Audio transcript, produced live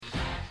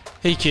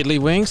Hey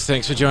Kiddlywinks,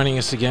 thanks for joining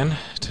us again.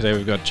 Today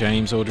we've got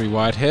James Audrey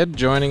Whitehead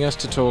joining us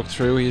to talk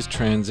through his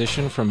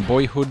transition from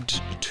boyhood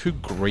to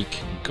Greek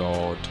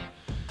god.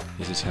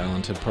 He's a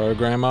talented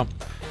programmer,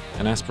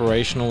 an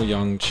aspirational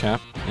young chap,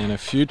 and a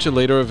future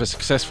leader of a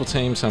successful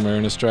team somewhere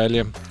in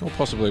Australia, or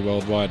possibly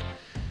worldwide.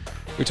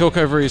 We talk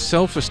over his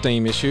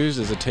self-esteem issues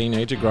as a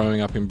teenager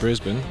growing up in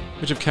Brisbane,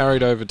 which have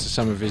carried over to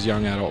some of his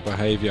young adult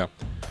behaviour.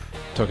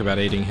 Talk about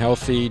eating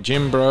healthy,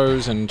 gym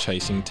bros, and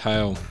chasing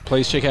tail.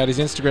 Please check out his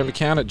Instagram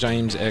account at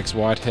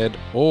JamesXWhitehead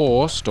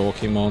or stalk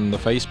him on the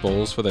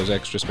Faceballs for those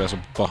extra special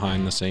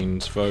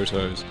behind-the-scenes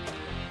photos.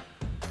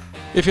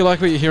 If you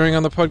like what you're hearing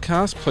on the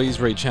podcast,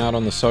 please reach out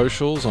on the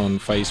socials on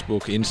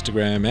Facebook,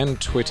 Instagram, and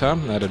Twitter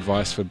at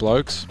Advice for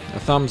Blokes. A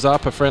thumbs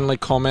up, a friendly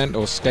comment,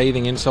 or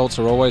scathing insults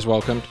are always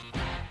welcomed.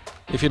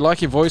 If you'd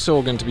like your voice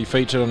organ to be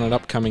featured on an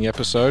upcoming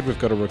episode, we've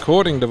got a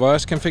recording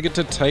device configured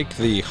to take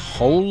the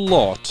whole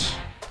lot.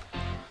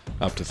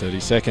 Up to 30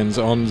 seconds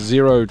on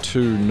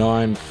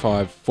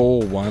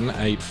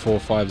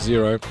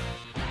 0295418450.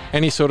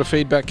 Any sort of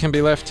feedback can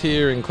be left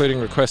here, including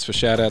requests for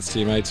shout-outs to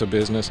your mates or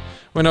business.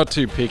 We're not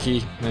too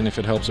picky, and if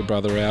it helps a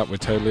brother out, we're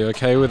totally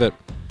okay with it.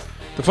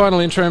 The final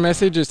intro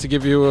message is to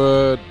give you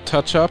a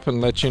touch-up and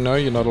let you know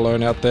you're not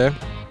alone out there.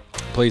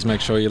 Please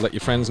make sure you let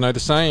your friends know the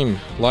same.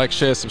 Like,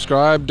 share,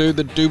 subscribe, do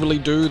the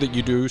doobly-doo that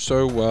you do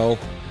so well.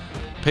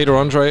 Peter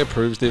Andre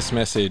approves this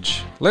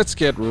message. Let's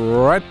get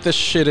right the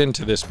shit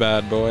into this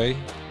bad boy.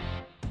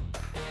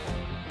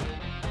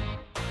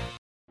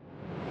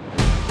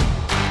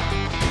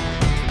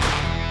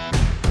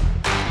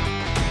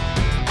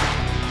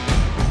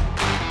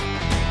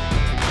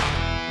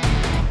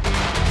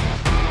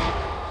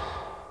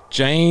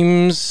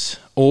 James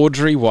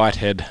Audrey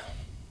Whitehead.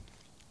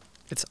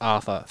 It's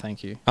Arthur,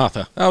 thank you.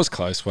 Arthur. That was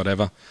close,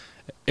 whatever.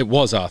 It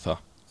was Arthur.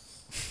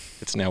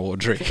 It's now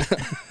Audrey.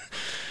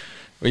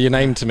 Well, your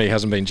name to me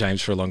hasn't been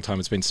James for a long time.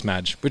 It's been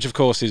Smudge, which of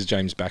course is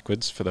James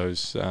backwards for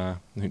those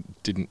who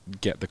didn't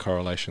get the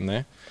correlation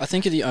there. I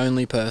think you're the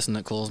only person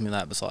that calls me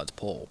that besides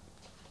Paul.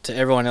 To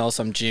everyone else,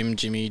 I'm Jim,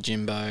 Jimmy,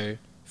 Jimbo,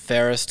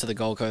 Ferris to the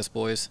Gold Coast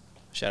boys.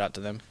 Shout out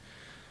to them.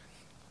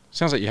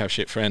 Sounds like you have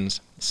shit friends.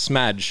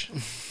 Smudge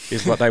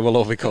is what they will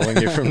all be calling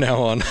you from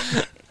now on.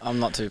 I'm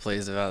not too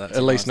pleased about that.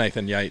 At least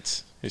Nathan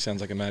Yates, who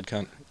sounds like a mad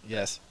cunt.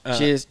 Yes.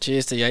 Cheers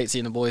to Yatesy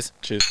and the boys.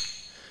 Cheers.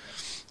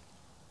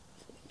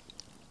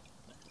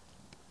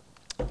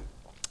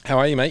 How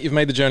are you, mate? You've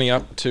made the journey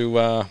up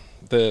to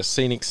the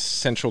scenic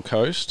Central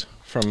Coast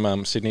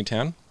from Sydney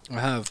town. I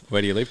have.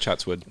 Where do you live?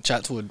 Chatswood.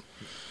 Chatswood.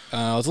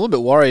 I was a little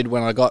bit worried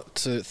when I got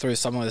through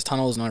some of those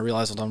tunnels and I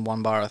realised I was on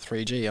 1 bar of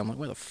 3G. I'm like,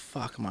 where the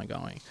fuck am I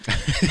going?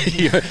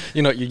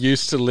 You're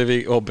used to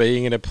living or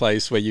being in a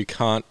place where you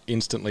can't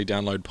instantly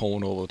download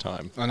porn all the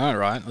time. I know,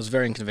 right? It was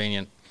very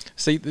inconvenient.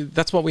 See,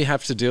 that's what we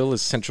have to deal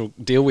with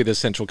as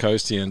Central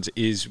Coastians,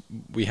 is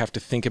we have to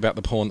think about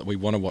the porn that we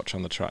want to watch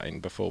on the train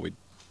before we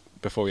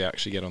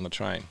actually get on the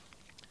train.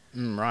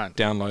 Right.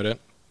 Download it,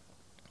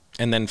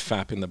 and then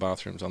fap in the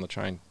bathrooms on the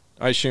train.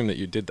 I assume that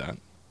you did that.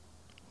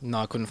 No,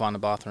 I couldn't find a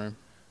bathroom.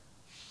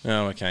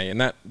 Oh, okay.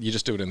 And that you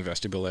just do it in the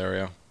vestibule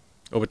area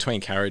or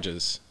between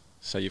carriages.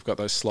 So you've got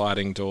those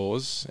sliding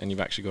doors and you've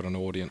actually got an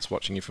audience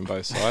watching you from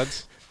both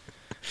sides.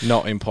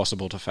 Not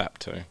impossible to fap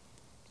to.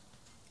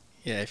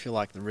 Yeah, if you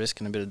like the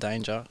risk and a bit of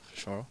danger, for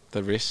sure.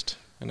 The wrist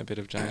and a bit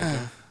of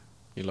danger.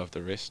 You love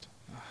the wrist.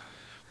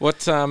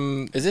 What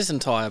is this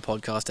entire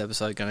podcast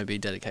episode going to be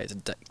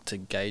dedicated to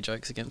gay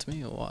jokes against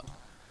me or what?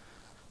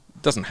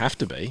 Doesn't have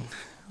to be,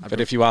 but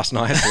if you ask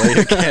nicely,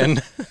 it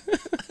can.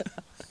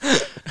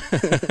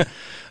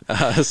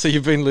 So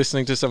you've been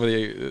listening to some of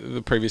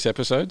the previous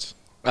episodes?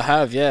 I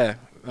have, yeah.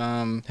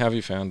 How have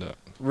you found it?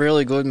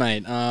 Really good,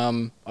 mate.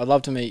 I'd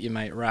love to meet your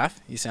mate Raph.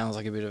 He sounds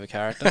like a bit of a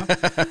character.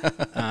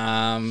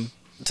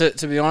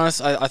 To be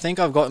honest, I think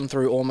I've gotten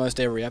through almost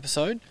every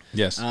episode.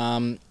 Yes.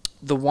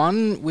 The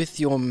one with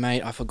your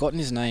mate, I've forgotten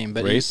his name,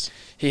 but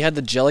he had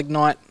the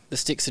Gelignite, the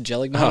sticks of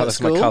Gelignite. Oh, that's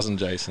school. My cousin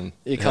Jason.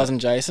 Your cousin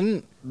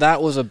Jason.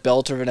 That was a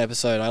belter of an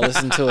episode. I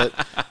listened to it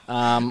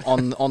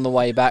on the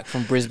way back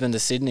from Brisbane to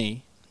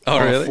Sydney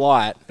on a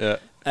flight. Yeah.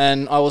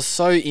 And I was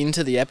so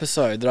into the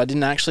episode that I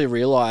didn't actually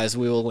realise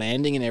we were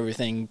landing and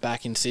everything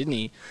back in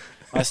Sydney.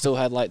 I still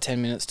had like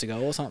 10 minutes to go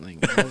or something.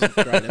 It was a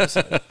great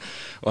episode.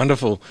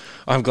 Wonderful.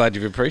 I'm glad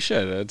you've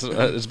appreciated it.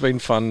 It's been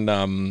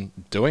fun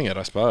doing it,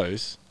 I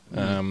suppose.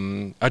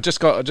 I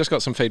just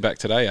got some feedback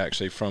today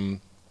actually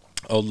from.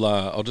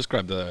 I'll just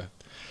grab the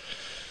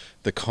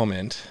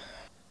comment.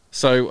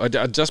 So I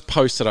just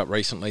posted up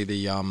recently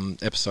the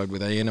episode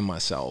with Ian and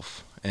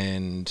myself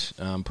and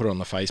put it on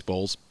the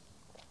Faceballs.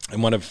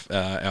 And one of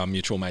our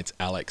mutual mates,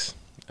 Alex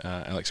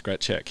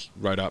Gretchek,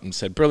 wrote up and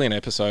said, "Brilliant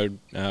episode.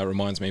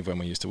 Reminds me of when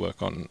we used to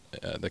work on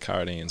the car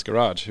at Ian's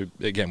garage. Who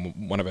again,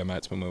 one of our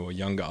mates when we were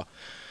younger."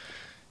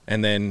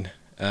 And then.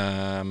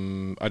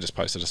 I just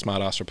posted a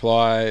smart-ass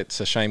reply. It's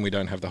a shame we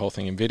don't have the whole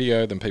thing in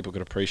video. Then people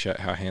could appreciate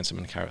how handsome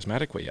and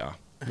charismatic we are,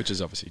 which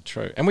is obviously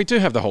true. And we do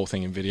have the whole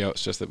thing in video.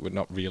 It's just that we're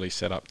not really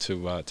set up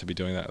to be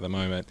doing that at the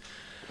moment.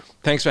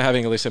 Thanks for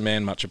having a listen,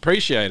 man. Much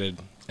appreciated.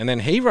 And then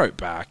he wrote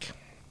back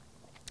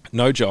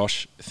No,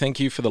 Josh, thank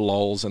you for the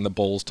lols and the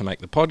balls to make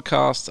the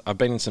podcast. I've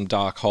been in some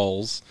dark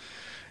holes.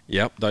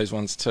 Yep, those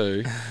ones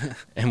too.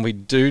 And we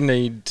do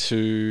need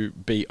to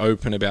be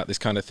open about this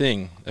kind of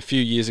thing. A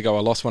few years ago, I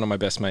lost one of my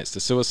best mates to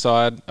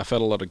suicide. I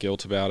felt a lot of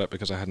guilt about it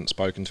because I hadn't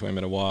spoken to him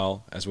in a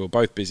while, as we were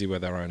both busy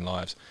with our own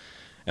lives.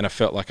 And I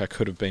felt like I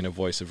could have been a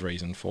voice of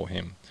reason for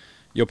him.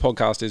 Your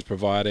podcast is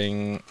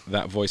providing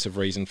that voice of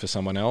reason for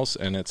someone else,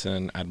 and it's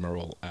an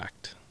admirable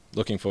act.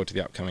 Looking forward to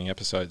the upcoming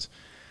episodes.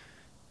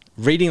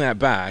 Reading that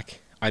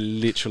back, I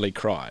literally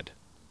cried.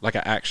 Like,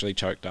 I actually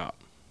choked up.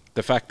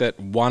 The fact that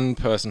one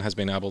person has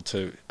been able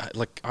to,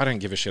 like, I don't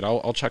give a shit.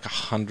 I'll chuck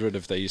 100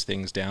 of these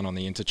things down on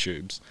the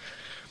intertubes.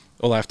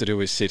 All I have to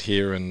do is sit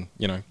here and,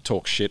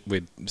 talk shit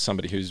with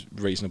somebody who's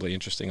reasonably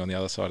interesting on the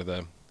other side of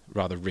the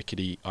rather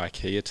rickety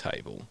IKEA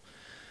table.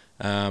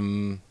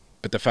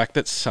 But the fact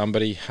that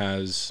somebody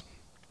has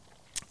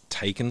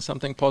taken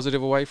something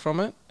positive away from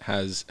it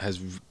has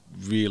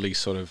really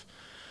sort of...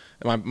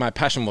 My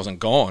passion wasn't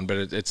gone,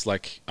 but it's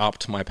like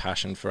upped my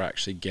passion for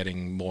actually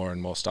getting more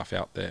and more stuff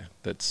out there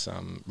that's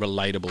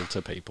relatable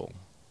to people.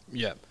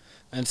 Yeah,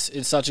 and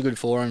it's such a good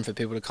forum for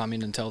people to come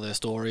in and tell their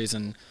stories,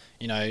 and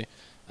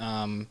for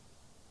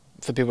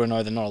people to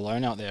know they're not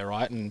alone out there,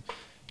 right? And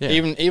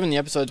even the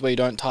episodes where you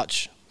don't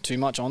touch too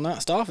much on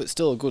that stuff, it's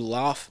still a good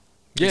laugh.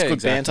 It's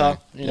good banter.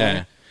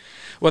 Yeah.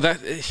 Well,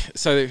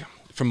 so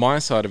from my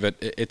side of it,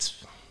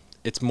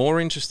 it's more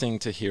interesting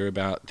to hear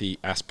about the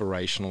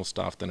aspirational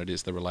stuff than it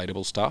is the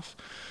relatable stuff.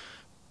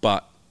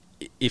 But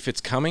if it's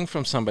coming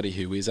from somebody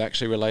who is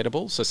actually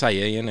relatable, so say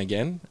Ian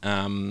again,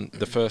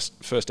 the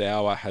first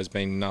hour has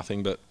been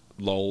nothing but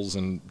lols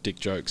and dick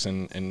jokes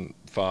and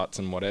farts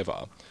and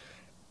whatever.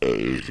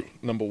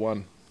 Number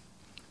one.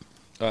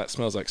 It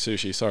smells like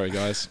sushi. Sorry,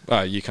 guys.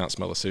 Oh, you can't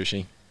smell the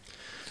sushi.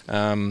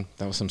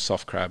 There was some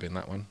soft crab in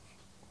that one.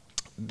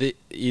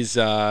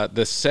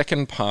 The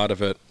second part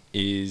of it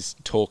is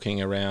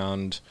talking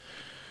around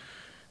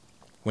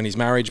when his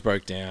marriage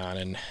broke down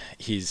and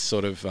his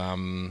sort of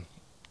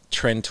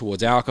trend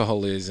towards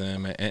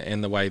alcoholism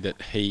and the way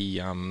that he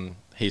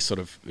sort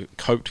of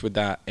coped with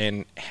that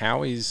and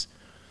how he's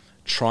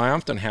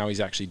triumphed and how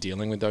he's actually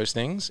dealing with those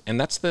things. And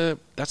that's the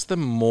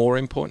more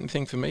important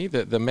thing for me.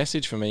 The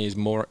message for me is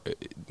more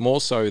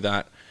so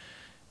that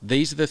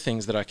these are the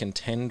things that I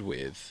contend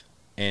with,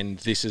 and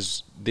this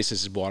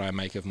is what I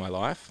make of my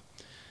life,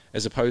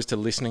 as opposed to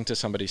listening to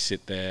somebody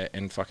sit there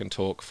and fucking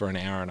talk for an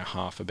hour and a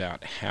half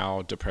about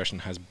how depression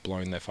has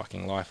blown their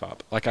fucking life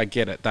up. Like, I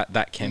get it,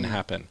 that can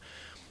happen.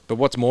 But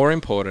what's more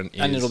important is...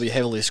 And it'll be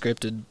heavily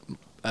scripted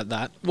at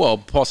that. Well,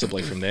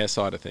 possibly from their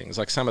side of things.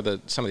 Like, some of the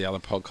other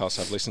podcasts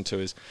I've listened to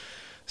is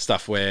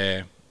stuff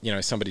where,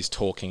 somebody's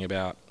talking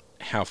about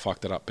how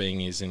fucked it up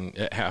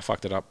how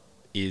fucked it up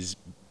is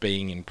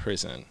being in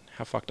prison.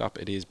 How fucked up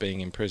it is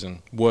being in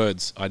prison.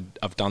 Words,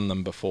 I've done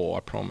them before, I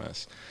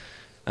promise.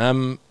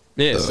 So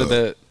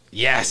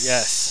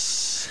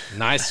Yes.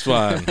 Nice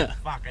one.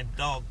 Fucking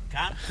dog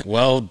cunt.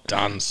 Well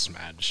done,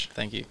 Smudge.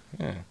 Thank you.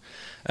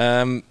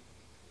 Yeah.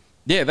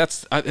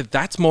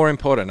 That's more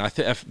important. I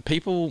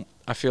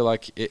feel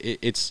like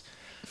it's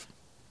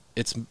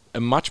a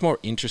much more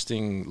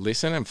interesting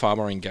listen and far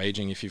more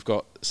engaging if you've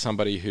got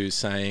somebody who's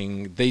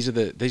saying these are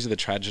the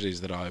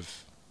tragedies that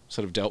I've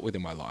sort of dealt with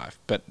in my life,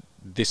 but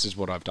this is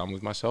what I've done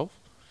with myself.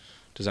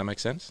 Does that make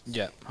sense?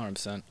 Yeah,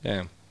 100%.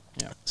 Yeah.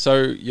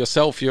 So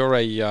yourself, you're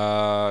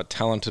a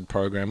talented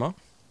programmer.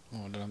 Oh,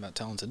 I don't know about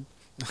talented.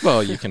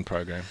 Well, you can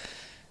program.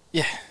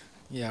 Yeah,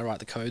 I write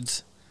the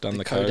codes. Done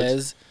the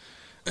codes.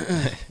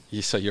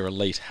 So you're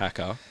elite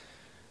hacker.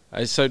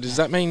 So does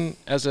that mean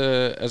as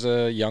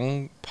a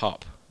young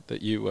pup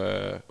that you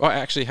were... Well,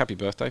 actually, happy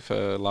birthday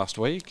for last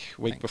week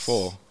Thanks.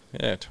 Before.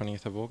 Yeah,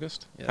 20th of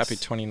August. Yes. Happy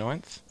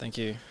 29th. Thank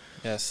you.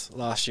 Yes,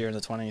 last year in the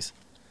 20s.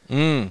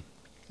 It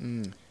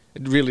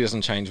really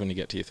doesn't change when you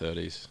get to your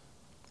 30s.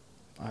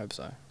 I hope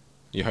so.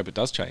 You hope it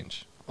does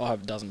change? I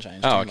hope it doesn't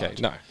change. Oh, okay.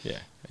 No, yeah.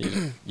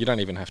 You don't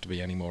even have to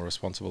be any more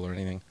responsible or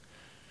anything.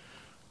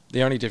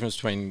 The only difference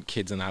between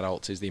kids and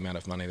adults is the amount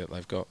of money that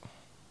they've got.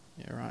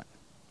 Yeah, right.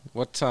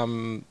 What?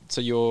 So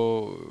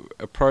you're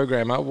a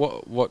programmer.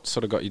 What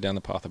sort of got you down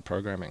the path of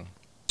programming?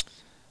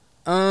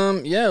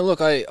 Yeah, look,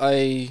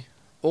 I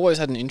always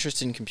had an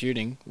interest in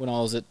computing. When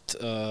I was at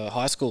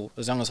high school,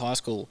 as young as high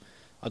school,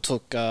 I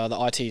took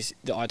the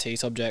IT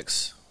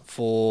subjects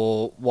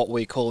for what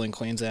we call in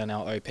Queensland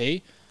our OP,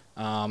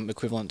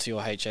 equivalent to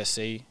your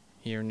HSC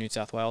here in New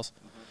South Wales.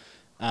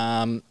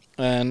 And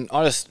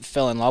I just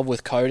fell in love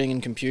with coding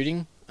and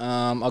computing.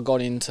 I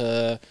got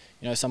into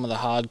some of the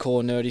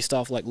hardcore nerdy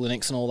stuff like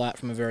Linux and all that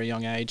from a very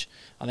young age.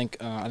 I think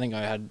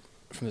I had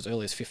from as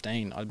early as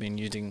 15. I'd been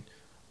using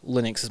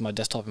Linux as my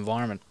desktop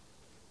environment.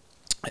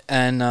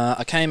 And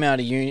I came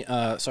out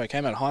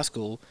of high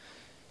school.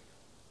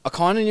 I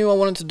kind of knew I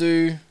wanted to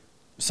do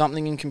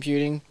something in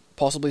computing,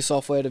 possibly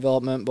software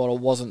development, but I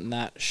wasn't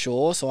that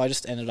sure. So I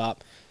just ended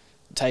up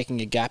taking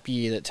a gap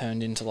year that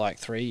turned into like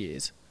 3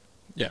 years.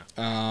 Yeah.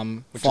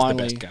 Which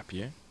finally, is the best gap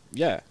year.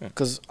 Yeah,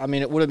 because I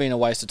mean, it would have been a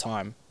waste of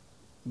time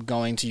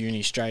going to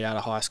uni straight out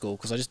of high school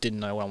because I just didn't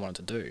know what I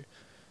wanted to do.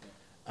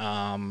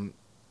 And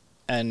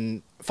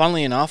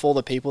funnily enough, all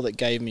the people that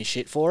gave me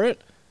shit for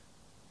it,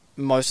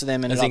 most of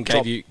them ended up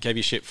gave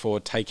you shit for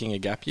taking a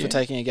gap year? For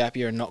taking a gap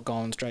year and not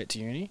going straight to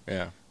uni.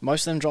 Yeah.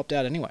 Most of them dropped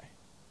out anyway.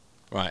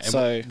 Right.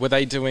 So were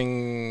they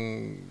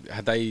doing...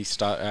 Had they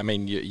start... I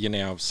mean, you're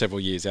now several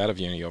years out of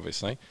uni,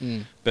 obviously.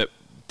 But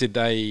did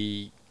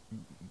they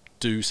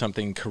do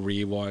something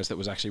career-wise that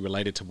was actually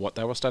related to what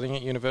they were studying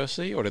at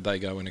university, or did they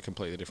go in a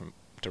completely different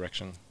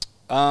direction?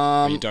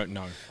 You don't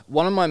know?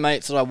 One of my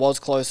mates that I was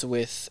closer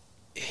with,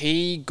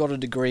 he got a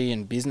degree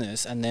in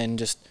business and then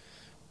just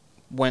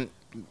went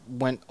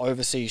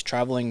overseas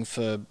travelling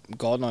for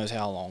God knows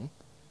how long.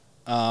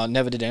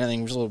 Never did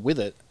anything with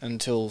it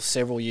until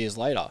several years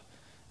later.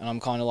 And I'm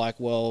kind of like,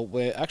 well,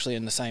 we're actually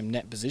in the same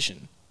net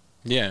position.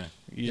 Yeah.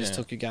 You just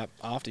took your gap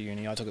after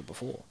uni. I took it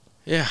before.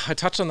 Yeah, I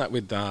touched on that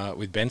with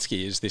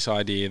Bensky, is this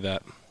idea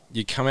that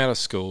you come out of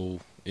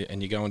school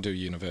and you go and do a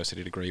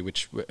university degree,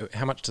 which,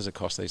 how much does it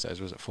cost these days?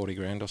 Was it 40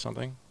 grand or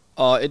something?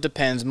 It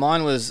depends.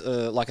 Mine was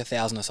like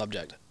 $1,000 a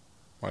subject.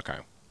 Okay.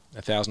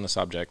 $1,000 a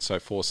subject, so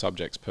 4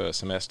 subjects per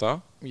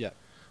semester. Yeah.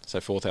 So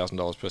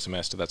 $4,000 per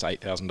semester, that's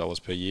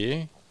 $8,000 per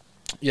year.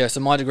 Yeah, so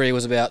my degree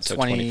was about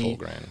 24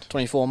 grand.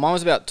 24. Mine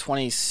was about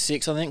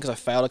 26, I think, because I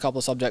failed a couple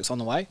of subjects on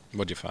the way.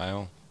 What'd you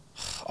fail?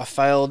 I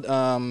failed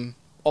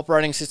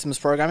operating systems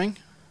programming,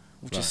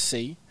 which is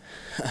C,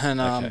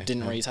 and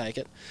didn't retake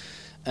it.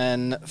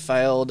 And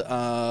failed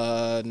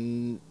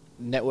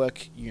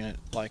network unit,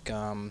 like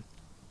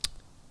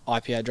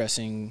IP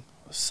addressing,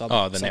 the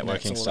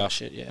networking stuff. That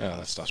shit, yeah. Oh,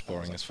 that stuff's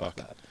boring as fuck.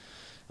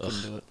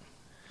 Couldn't do it.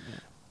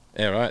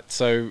 Yeah, right.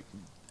 So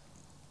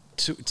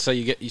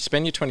you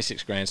spend your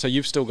 26 grand. So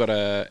you've still got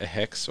a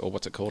HEX, or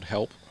what's it called,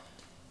 HELP?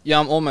 Yeah,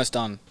 I'm almost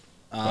done.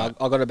 Right.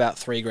 I got about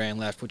 3 grand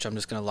left, which I'm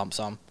just going to lump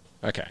sum.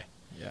 Okay.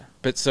 Yeah.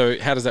 But so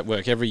how does that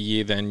work? Every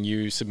year then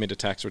you submit a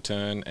tax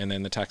return and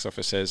then the tax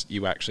office says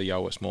you actually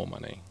owe us more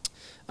money?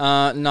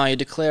 No, you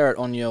declare it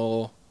when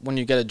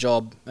you get a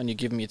job and you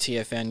give them your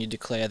TFN, you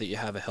declare that you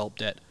have a HELP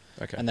debt.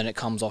 Okay. And then it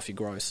comes off your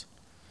gross.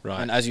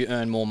 Right. And as you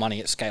earn more money,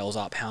 it scales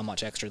up how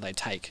much extra they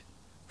take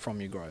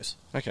from your gross.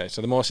 Okay,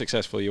 so the more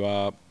successful you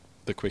are,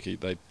 the quicker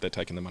they're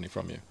taking the money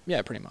from you.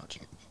 Yeah, pretty much.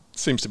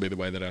 Seems to be the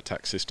way that our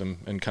tax system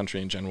and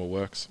country in general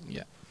works.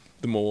 Yeah.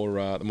 The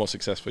more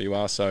successful you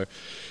are. So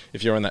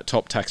if you're in that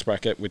top tax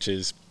bracket, which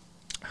is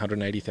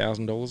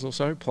 $180,000 or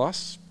so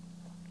plus,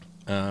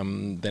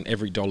 then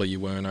every dollar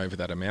you earn over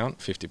that amount,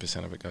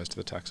 50% of it goes to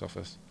the tax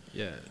office.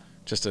 Yeah.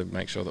 Just to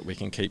make sure that we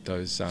can keep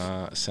those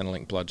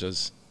Centrelink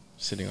bludgers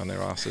sitting on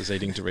their asses,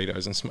 eating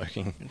Doritos and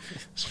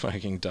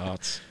smoking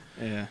darts.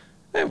 Yeah.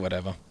 Yeah,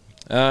 whatever.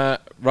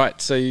 Right,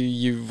 so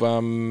you've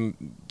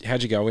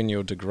how'd you go in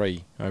your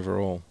degree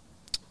overall?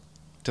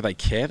 Do they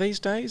care these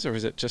days, or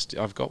is it just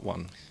I've got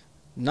one?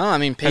 No, I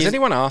mean... Has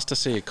anyone asked to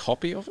see a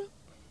copy of it?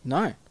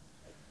 No.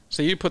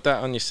 So you put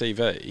that on your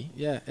CV?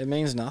 Yeah, it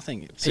means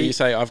nothing. So you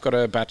say, I've got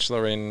a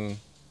bachelor in...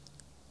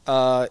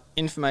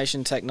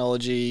 information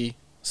technology,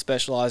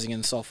 specialising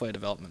in software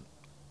development.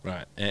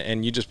 Right,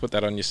 and you just put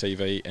that on your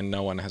CV and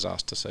no one has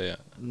asked to see it?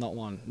 Not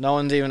one. No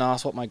one's even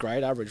asked what my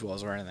grade average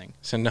was or anything.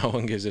 So no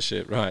one gives a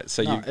shit, right?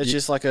 So it's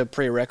just like a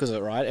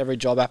prerequisite, right? Every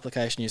job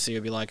application you see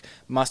will be like,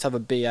 must have a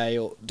BA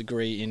or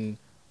degree in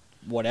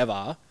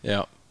whatever.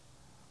 Yeah.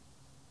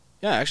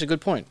 Yeah, actually, good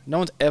point. No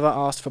one's ever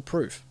asked for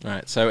proof.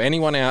 Right, so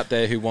anyone out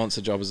there who wants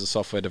a job as a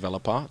software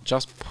developer,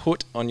 just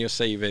put on your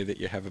CV that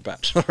you have a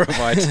Bachelor of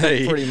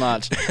IT. Pretty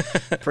much.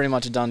 Pretty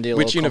much a done deal.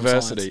 Which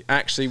university?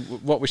 Actually,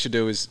 what we should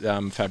do is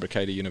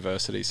fabricate a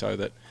university so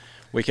that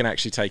we can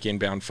actually take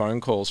inbound phone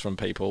calls from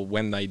people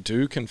when they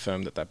do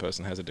confirm that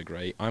person has a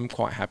degree. I'm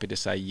quite happy to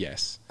say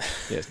yes.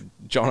 Yes,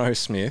 John O.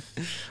 Smith,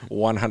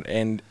 100,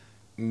 and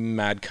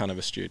mad cunt of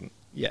a student.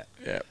 Yeah.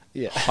 Yeah.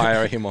 Yeah.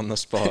 Hire him on the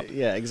spot.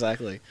 Yeah,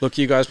 exactly. Look,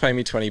 you guys pay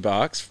me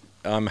 $20.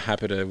 I'm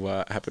happy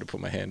to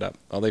put my hand up.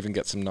 I'll even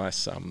get some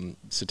nice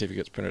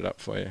certificates printed up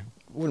for you.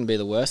 Wouldn't be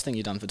the worst thing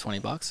you've done for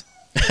 $20.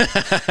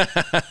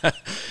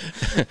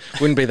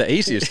 Wouldn't be the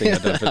easiest thing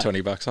I've done for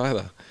 $20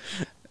 either.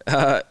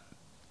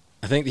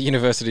 I think the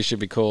university should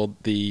be called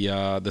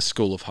the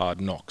School of Hard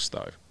Knocks,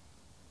 though.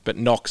 But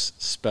Knox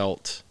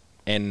spelt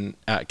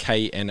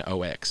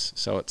KNOX,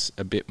 so it's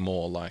a bit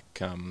more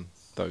like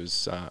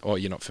those. Or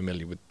you're not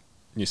familiar with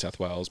New South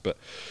Wales, but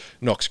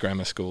Knox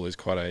Grammar School is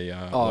quite a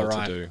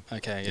right. to do.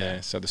 Okay,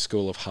 yeah. So the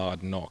School of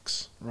Hard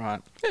Knocks.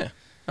 Right. Yeah.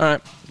 All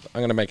right.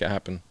 I'm going to make it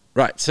happen.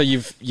 Right. So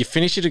you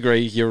finished your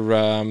degree. You're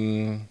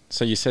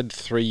so you said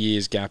 3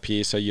 years gap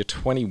year. So you're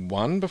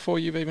 21 before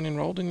you've even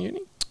enrolled in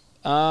uni.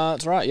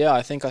 That's right. Yeah,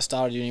 I think I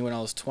started uni when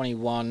I was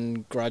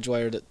 21.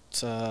 Graduated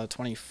at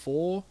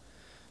 24.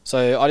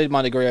 So I did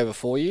my degree over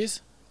 4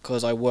 years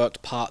because I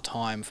worked part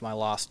time for my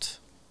last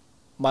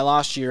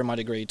year of my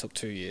degree took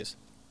 2 years.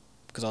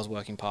 Because I was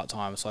working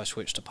part-time, so I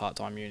switched to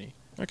part-time uni.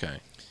 Okay.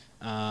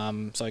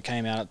 So I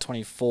came out at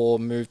 24,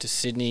 moved to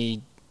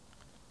Sydney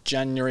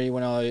January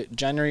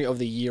of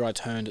the year I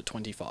turned at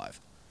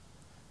 25.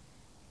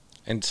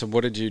 And so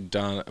what had you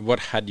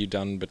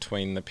done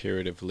between the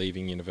period of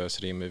leaving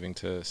university and moving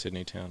to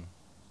Sydney town?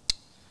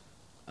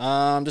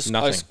 Just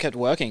I just kept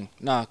working.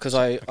 Because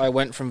I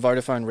went from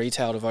Vodafone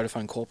Retail to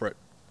Vodafone Corporate.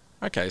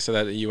 Okay, so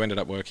that you ended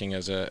up working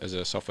as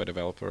a software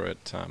developer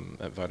at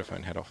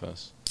Vodafone head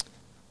office.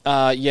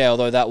 Yeah,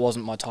 although that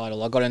wasn't my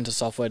title. I got into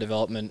software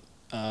development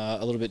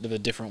a little bit of a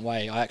different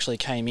way. I actually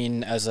came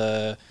in as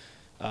a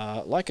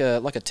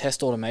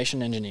test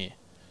automation engineer.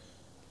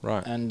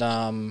 Right. And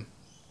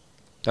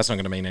that's not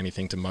going to mean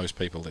anything to most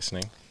people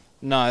listening.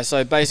 No,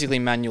 so basically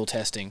manual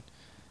testing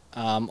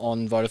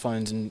on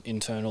Vodafone's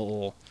internal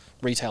or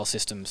retail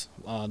systems.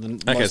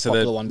 The most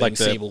popular one being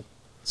Siebel.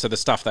 So the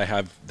stuff they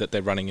have that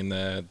they're running in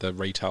the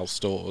retail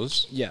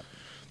stores. Yeah.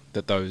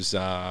 That those.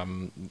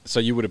 So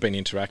you would have been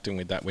interacting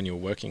with that when you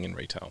were working in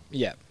retail.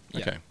 Yeah.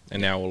 Okay.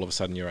 And now all of a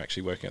sudden you're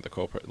actually working at the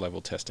corporate level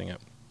testing it.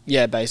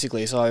 Yeah,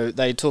 basically. So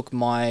they took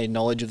my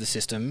knowledge of the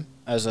system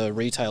as a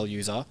retail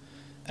user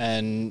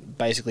and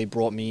basically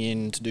brought me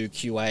in to do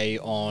QA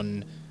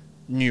on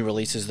new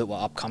releases that were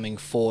upcoming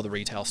for the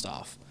retail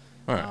staff.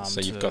 All right.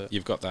 So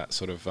you've got that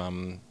sort of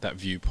that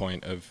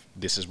viewpoint of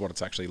this is what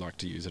it's actually like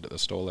to use it at the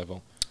store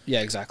level.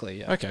 Yeah, exactly.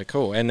 Yeah. Okay,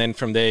 cool. And then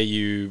from there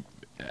you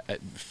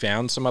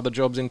found some other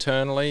jobs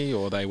internally,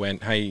 or they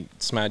went, hey,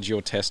 Smudge,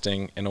 you're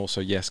testing, and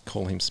also, yes,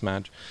 call him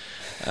Smudge.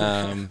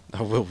 I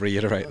will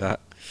reiterate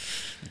that.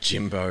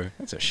 Jimbo.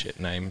 That's a shit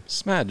name.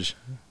 Smudge.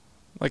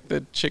 Like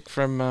the chick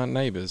from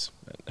Neighbours.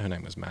 Her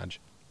name was Madge.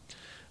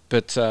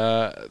 But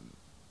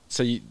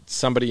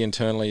somebody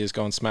internally has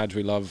gone, Smudge,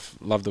 we love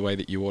the way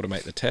that you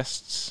automate the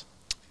tests.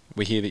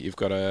 We hear that you've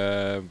got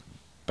a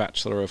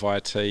Bachelor of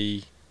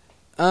IT.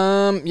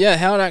 Yeah,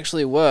 how it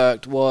actually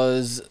worked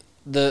was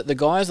the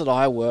guys that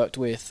I worked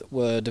with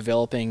were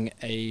developing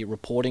a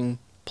reporting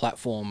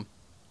platform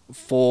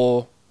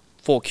for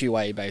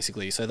QA,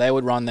 basically. So they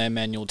would run their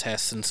manual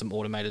tests and some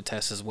automated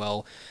tests as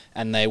well,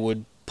 and they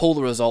would pull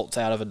the results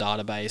out of a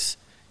database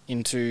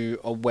into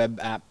a web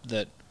app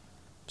that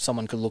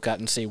someone could look at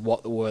and see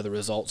what were the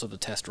results of the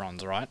test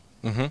runs, right?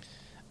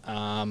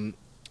 Mm-hmm.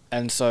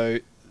 And so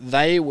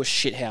they were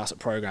shithouse at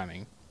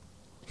programming.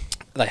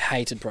 They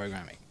hated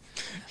programming.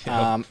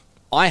 Yeah.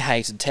 I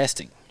hated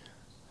testing.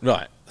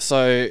 Right.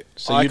 So you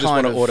just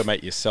want to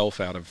automate yourself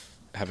out of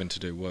having to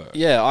do work.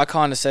 Yeah, I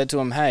kind of said to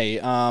him, hey,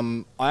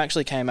 I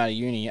actually came out of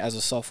uni as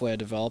a software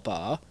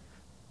developer.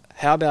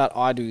 How about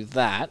I do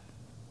that?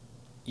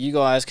 You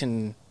guys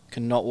can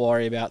not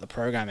worry about the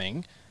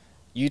programming.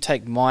 You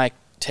take my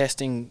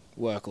testing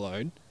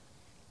workload,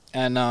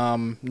 and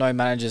no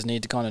managers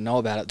need to kind of know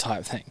about it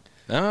type thing.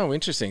 Oh,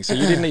 interesting. So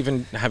you didn't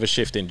even have a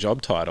shift in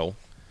job title.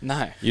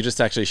 No. You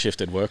just actually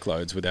shifted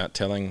workloads without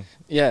telling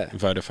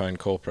Vodafone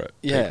corporate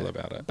people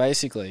about it.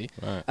 Basically.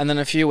 Right. And then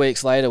a few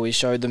weeks later, we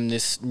showed them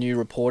this new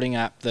reporting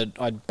app that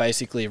I'd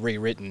basically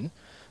rewritten,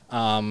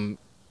 and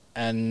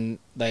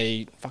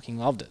they fucking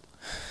loved it.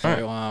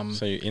 Right.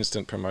 So you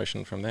instant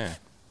promotion from there?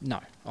 No,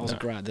 I was a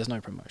grad. There's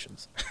no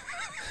promotions.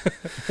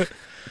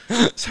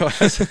 So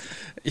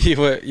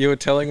you were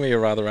telling me a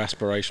rather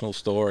aspirational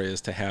story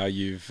as to how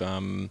you've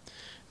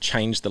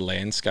changed the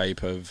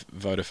landscape of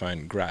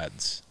Vodafone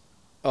grads.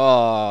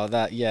 Oh,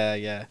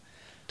 yeah.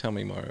 Tell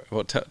me more.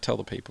 Well, tell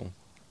the people.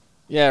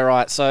 Yeah,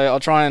 right. So I'll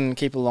try and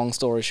keep a long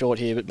story short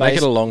here, but make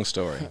it a long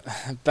story.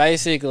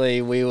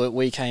 Basically,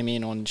 we came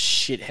in on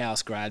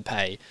shithouse grad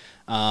pay,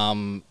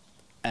 and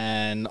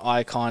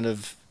I kind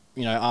of,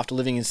 after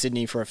living in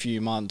Sydney for a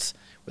few months,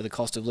 where the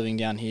cost of living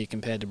down here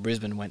compared to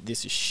Brisbane went,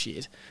 this is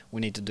shit.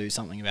 We need to do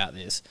something about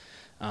this.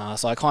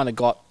 So I kind of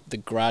got the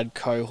grad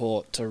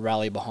cohort to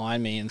rally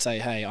behind me and say,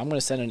 hey, I'm going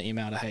to send an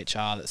email to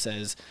HR that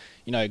says,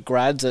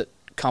 grads at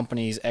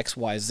companies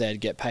XYZ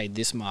get paid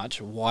this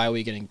much. Why are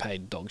we getting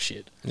paid dog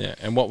shit? Yeah,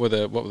 and what were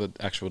the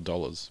actual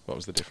dollars? What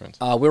was the difference?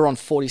 We were on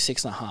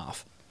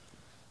 46.5,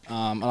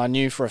 and I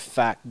knew for a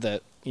fact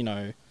that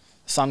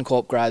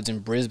Suncorp grads in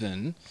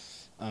Brisbane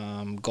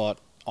got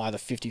either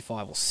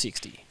 55 or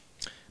 60.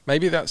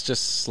 Maybe that's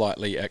just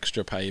slightly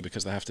extra pay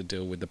because they have to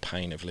deal with the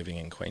pain of living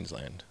in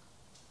Queensland.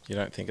 You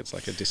don't think it's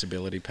like a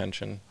disability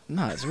pension?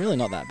 No, it's really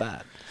not that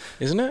bad,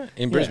 isn't it?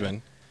 In Brisbane.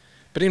 Yeah.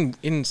 But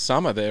in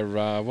summer, they're,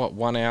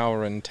 1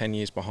 hour and 10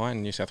 years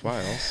behind New South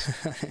Wales.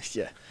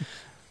 Yeah.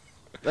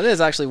 That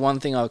is actually one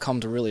thing I've come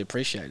to really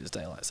appreciate is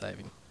daylight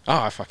saving.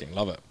 Oh, I fucking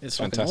love it. It's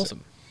fantastic.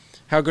 Awesome.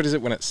 How good is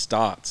it when it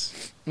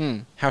starts?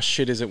 How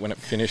shit is it when it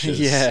finishes?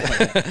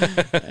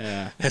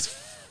 Yeah.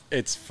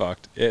 It's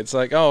fucked. It's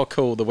like, oh,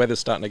 cool, the weather's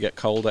starting to get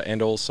colder,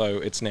 and also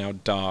it's now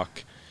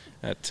dark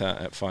at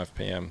 5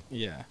 p.m.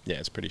 Yeah. Yeah,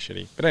 it's pretty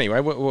shitty. But anyway,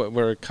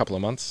 we're a couple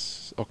of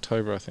months.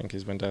 October, I think,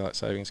 is when daylight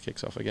savings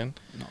kicks off again.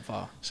 Not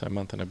far. So a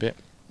month and a bit.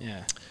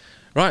 Yeah.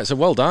 Right, so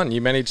well done.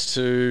 You managed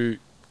to...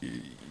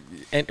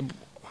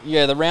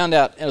 Yeah, the round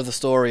out of the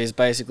story is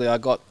basically I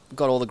got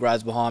all the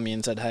grads behind me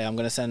and said, hey, I'm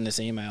going to send this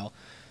email.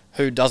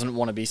 Who doesn't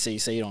want to be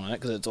CC'd on it?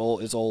 Because it's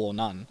all or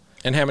none.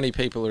 And how many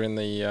people are in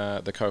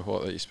the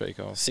cohort that you speak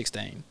of?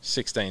 16.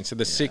 16. So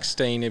the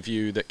 16 of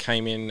you that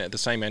came in at the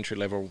same entry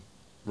level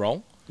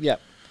role?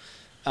 Yep.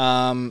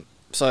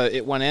 So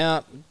it went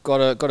out, got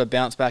a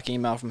bounce back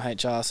email from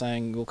HR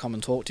saying we'll come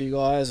and talk to you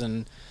guys,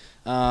 and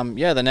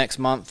the next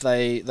month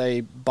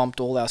they bumped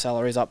all our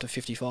salaries up to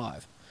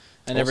 55,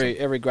 And awesome.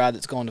 every grad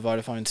that's gone to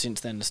Vodafone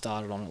since then has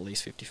started on at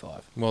least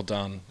 55. Well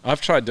done. I've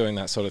tried doing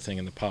that sort of thing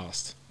in the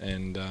past,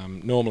 and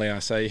normally I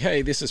say,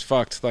 "Hey, this is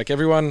fucked. Like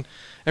everyone,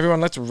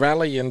 let's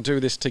rally and do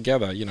this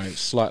together." You know,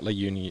 slightly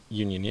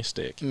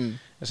unionistic.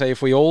 I say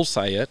if we all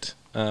say it,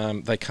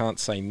 they can't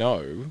say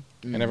no,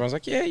 and everyone's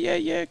like,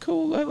 "Yeah,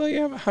 cool,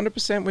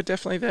 100%, we're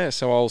definitely there."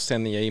 So I'll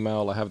send the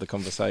email, I have the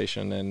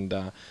conversation, and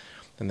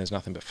then there's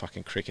nothing but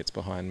fucking crickets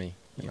behind me.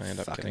 And I end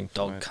up getting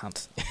dog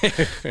cunt.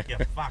 You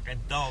fucking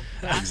dog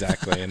cunt.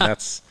 Exactly, and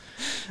that's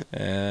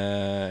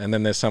and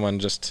then there's someone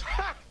just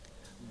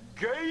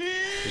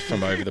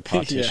from over the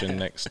partition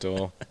next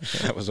door.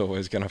 That was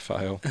always going to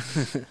fail.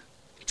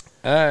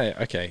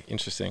 Okay,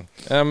 interesting.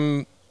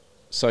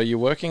 So you're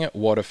working at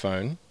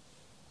Vodafone.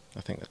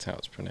 I think that's how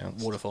it's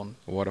pronounced.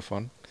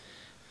 Vodafone.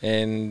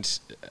 And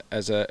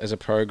as a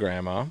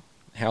programmer,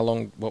 how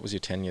long? What was your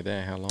tenure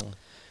there? How long?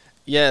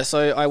 Yeah,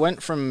 so I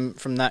went from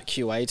that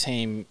QA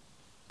team.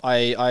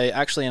 I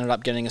actually ended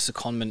up getting a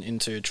secondment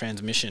into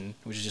transmission,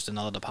 which is just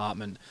another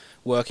department,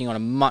 working on a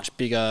much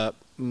bigger,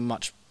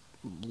 much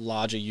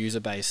larger user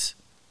base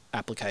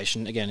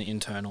application, again, an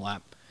internal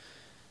app.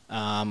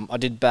 I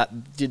did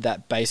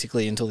that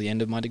basically until the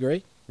end of my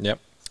degree. Yep.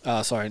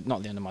 Sorry,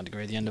 not the end of my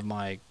degree, the end of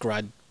my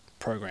grad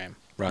program,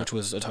 which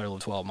was a total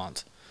of 12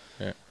 months.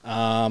 Yeah.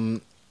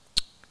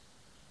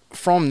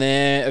 From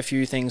there, a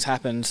few things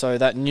happened. So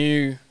the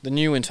new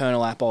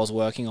internal app I was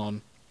working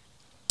on,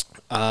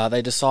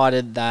 they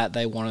decided that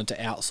they wanted to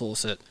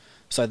outsource it,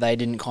 so they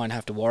didn't kind of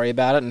have to worry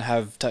about it and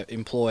have to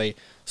employ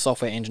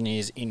software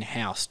engineers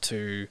in-house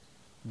to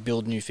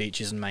build new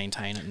features and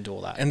maintain it and do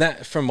all that. And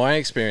that, from my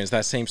experience,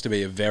 that seems to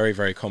be a very,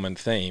 very common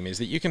theme, is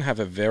that you can have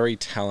a very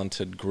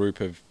talented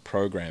group of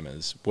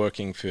programmers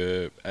working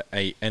for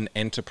an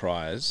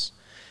enterprise,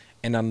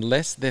 and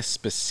unless they're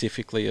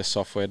specifically a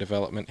software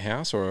development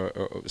house or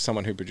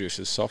someone who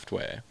produces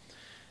software,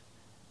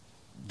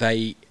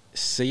 they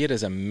see it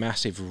as a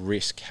massive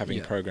risk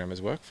having programmers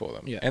work for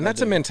them. And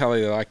that's a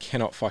mentality that I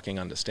cannot fucking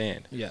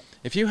understand.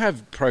 If you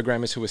have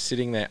programmers who are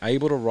sitting there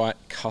able to write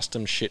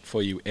custom shit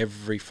for you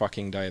every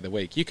fucking day of the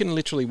week, you can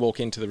literally walk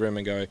into the room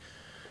and go,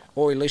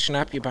 "Oi, listen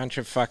up, you bunch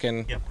of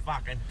fucking... You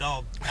fucking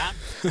dog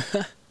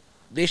cunt."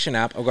 Listen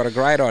up, I've got a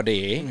great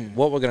idea.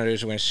 What we're going to do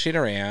is we're going to sit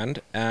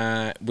around.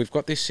 We've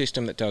got this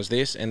system that does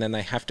this, and then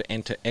they have to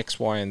enter X,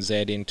 Y, and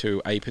Z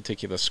into a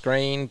particular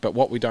screen. But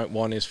what we don't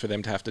want is for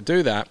them to have to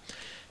do that.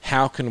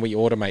 How can we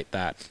automate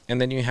that? And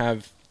then you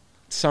have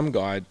some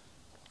guy,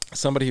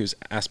 somebody who's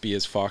aspy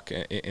as fuck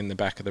in the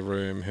back of the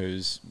room,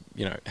 who's,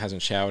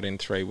 hasn't showered in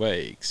 3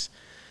 weeks.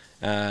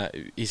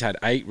 He's had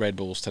 8 Red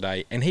Bulls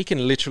today, and he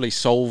can literally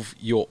solve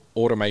your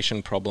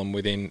automation problem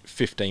within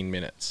 15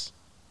 minutes.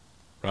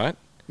 Right?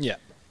 Yeah.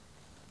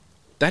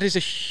 That is a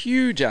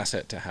huge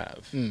asset to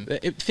have.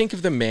 Think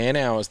of the man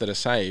hours that are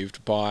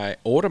saved by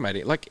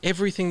automating. Like,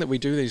 everything that we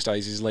do these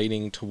days is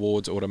leading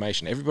towards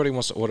automation. Everybody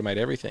wants to automate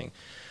everything.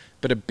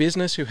 But a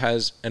business who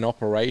has an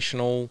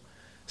operational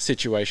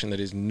situation that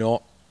is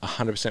not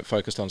 100%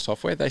 focused on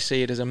software, they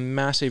see it as a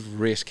massive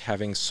risk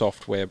having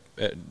software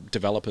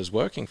developers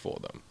working for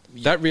them.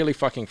 That really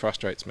fucking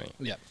frustrates me.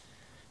 Yeah.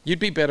 You'd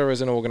be better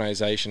as an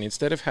organization,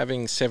 instead of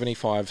having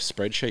 75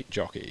 spreadsheet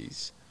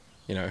jockeys,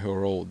 who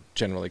are all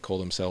generally call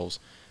themselves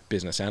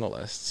business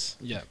analysts.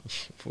 Yeah.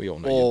 We all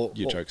know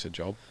your joke's a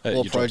job.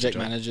 Or project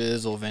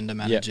managers or vendor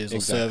managers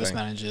or service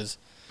managers.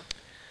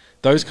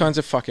 Those kinds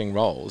of fucking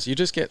roles, you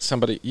just get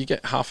you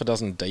get half a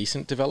dozen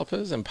decent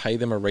developers and pay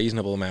them a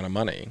reasonable amount of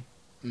money.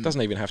 It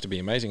doesn't even have to be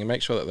amazing, and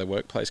make sure that their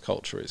workplace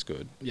culture is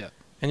good. Yeah.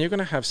 And you're going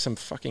to have some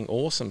fucking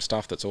awesome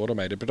stuff that's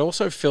automated, but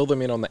also fill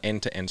them in on the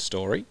end-to-end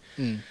story,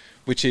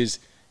 which is,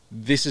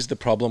 this is the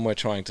problem we're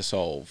trying to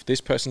solve.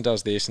 This person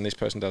does this and this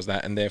person does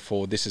that, and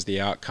therefore this is the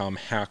outcome.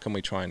 How can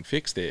we try and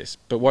fix this?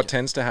 But what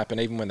tends to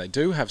happen, even when they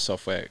do have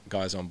software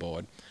guys on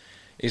board,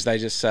 is they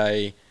just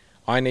say,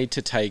 I need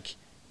to take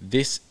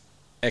this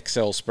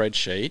Excel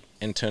spreadsheet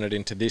and turn it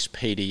into this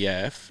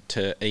PDF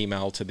to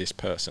email to this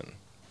person,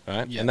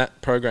 right? And that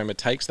programmer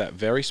takes that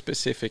very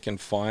specific and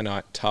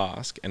finite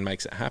task and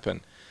makes it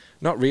happen,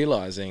 not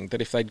realizing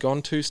that if they'd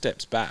gone 2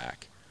 steps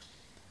back,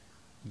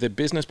 the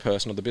business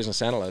person or the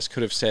business analyst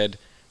could have said,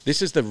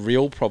 this is the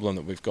real problem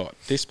that we've got.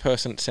 This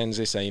person sends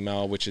this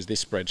email, which is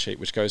this spreadsheet,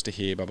 which goes to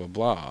here, blah, blah,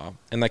 blah.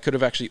 And they could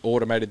have actually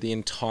automated the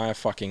entire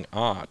fucking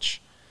arc,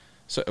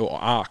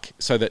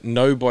 so that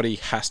nobody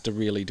has to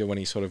really do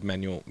any sort of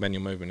manual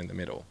movement in the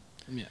middle.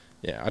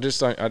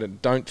 I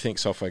don't think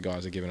software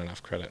guys are given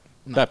enough credit.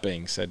 No. That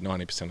being said,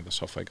 90% of the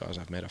software guys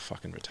I've met are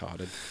fucking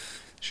retarded.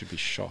 Should be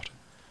shot.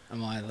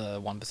 Am I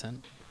the 1%?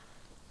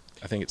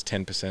 I think it's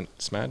 10%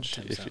 smudge.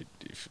 10%.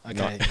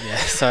 Okay, yeah.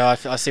 So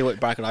I see what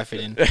bracket I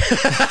fit in.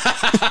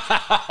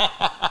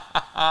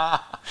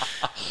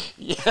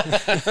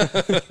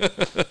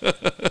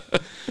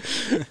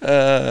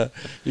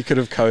 You could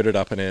have coded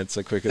up an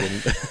answer quicker than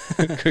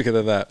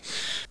that.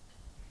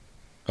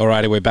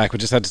 Alrighty, we're back. We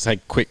just had to take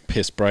a quick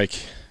piss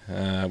break.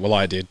 Well,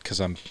 I did, because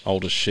I'm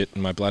old as shit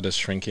and my bladder's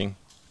shrinking.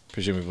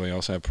 Presumably I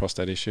also have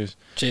prostate issues.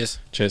 Cheers.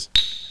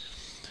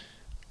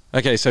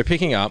 Okay, so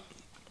picking up,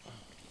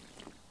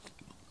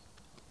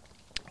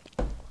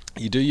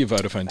 You do your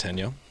Vodafone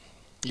tenure.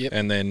 Yep.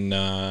 And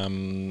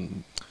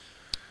then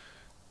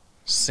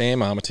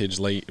Sam Armitage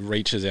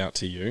reaches out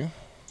to you.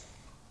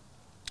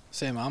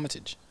 Sam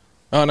Armitage.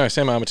 Oh, no,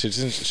 Sam Armitage.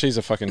 She's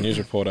a fucking news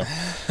reporter.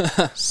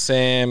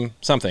 Sam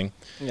something.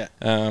 Yeah.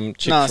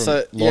 Chick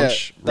from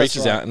Launch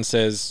reaches out and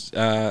says,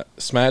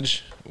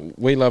 Smudge,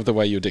 we love the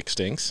way your dick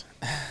stinks.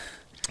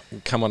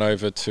 Come on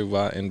over to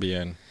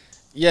NBN.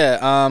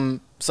 Yeah.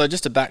 So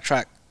just to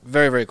backtrack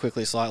very, very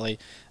quickly slightly,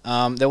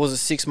 there was a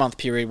 6-month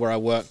period where I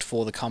worked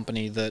for the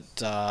company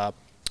that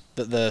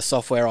the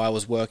software I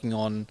was working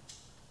on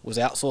was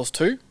outsourced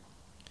to.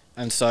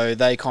 And so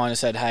they kind of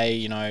said, hey,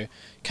 you know,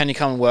 can you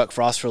come and work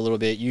for us for a little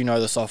bit? You know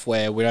the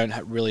software. We don't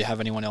really have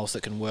anyone else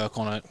that can work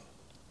on it.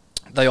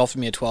 They offered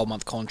me a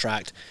 12-month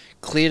contract,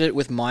 cleared it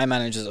with my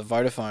managers at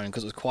Vodafone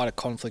because it was quite a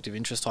conflict of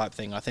interest type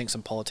thing. I think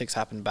some politics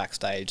happened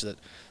backstage that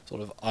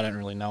sort of I don't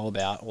really know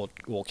about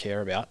or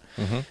care about.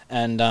 Mm-hmm.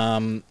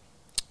 And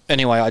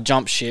anyway, I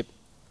jumped ship,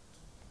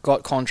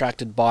 got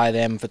contracted by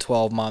them for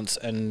 12 months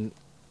and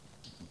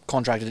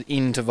contracted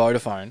into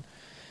Vodafone.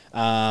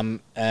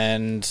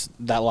 And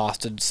that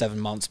lasted 7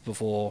 months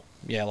before,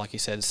 like you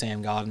said,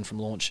 Sam Garden from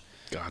Launch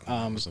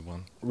was the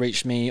one.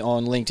 Reached me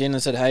on LinkedIn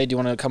and said, hey, do you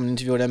want to come and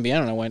interview at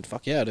NBN? And I went,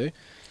 fuck yeah, I do.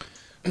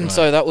 And Right.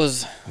 so that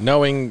was...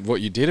 Knowing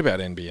what you did about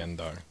NBN,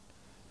 though.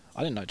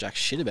 I didn't know jack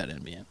shit about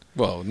NBN.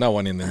 Well, no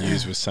one in the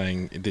news was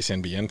saying this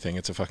NBN thing,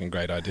 it's a fucking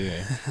great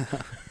idea.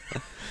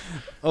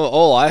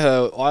 All I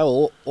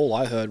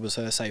heard was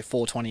her say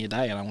 $420 a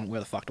day, and I went,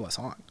 where the fuck do I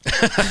sign?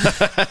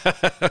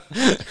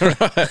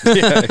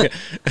 Right,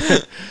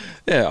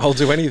 yeah, I'll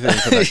do anything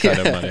for that kind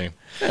of money.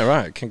 Yeah,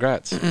 right.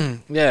 Congrats.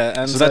 Yeah,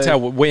 and so that's how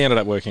we ended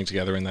up working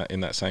together in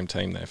that same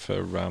team there for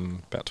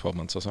about 12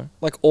 months or so.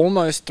 Like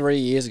almost 3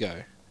 years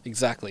ago.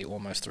 Exactly,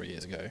 almost 3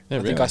 years ago. Yeah,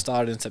 I think I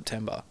started in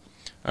September.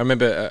 I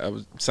remember, I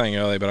was saying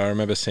earlier, but I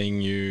remember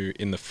seeing you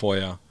in the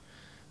foyer.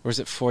 Or is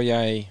it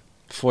foyer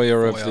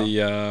of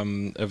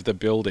the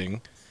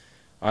building.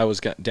 I was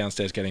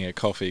downstairs getting a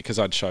coffee because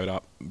I'd showed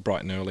up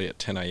bright and early at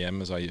 10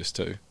 a.m. as I used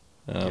to.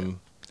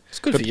 It's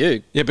good for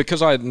you. Yeah,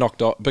 because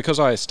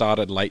I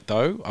started late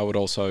though, I would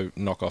also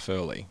knock off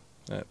early.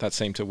 That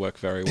seemed to work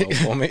very well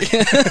for me.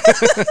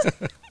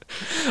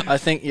 I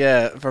think,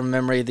 from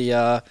memory,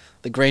 the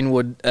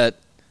Greenwood at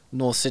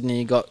North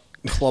Sydney got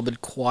clobbered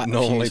quite a few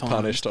times. Normally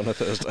punished on a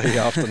Thursday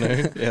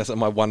afternoon. Yeah, so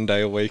my 1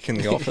 day a week in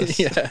the office.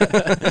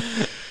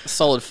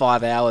 Solid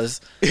 5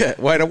 hours. Yeah,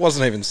 wait, it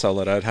wasn't even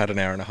solid. I'd had an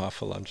hour and a half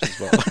for lunch as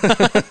well.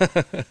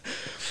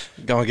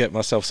 Go and get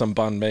myself some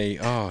banh mi.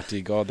 Oh,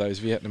 dear God, those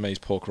Vietnamese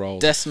pork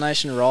rolls.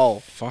 Destination roll.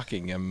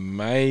 Fucking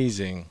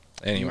amazing.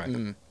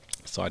 Anyway,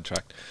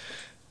 sidetracked.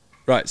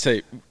 Right, so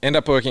end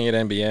up working at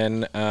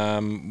NBN,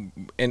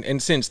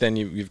 and since then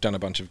you've done a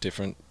bunch of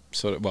different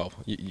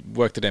you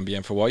worked at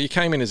NBN for a while. You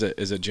came in as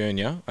a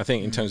junior. I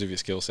think in terms of your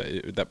skill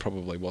set, that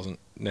probably wasn't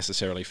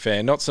necessarily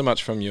fair. Not so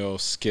much from your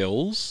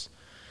skills,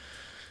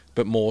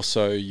 but more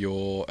so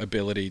your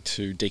ability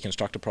to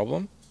deconstruct a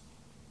problem.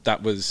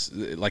 That's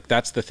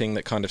the thing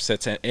that kind of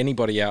sets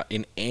anybody out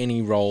in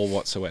any role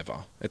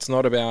whatsoever. It's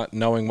not about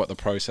knowing what the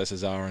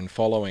processes are and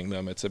following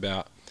them. It's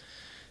about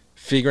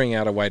figuring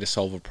out a way to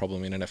solve a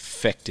problem in an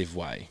effective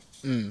way.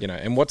 You know,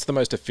 and what's the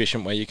most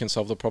efficient way you can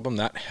solve the problem?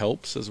 That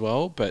helps as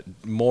well, but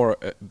more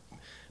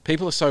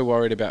people are so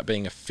worried about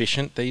being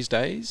efficient these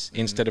days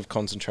instead of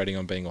concentrating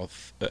on being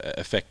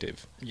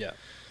effective. Yeah.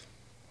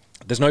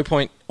 There's no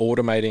point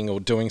automating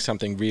or doing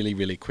something really,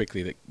 really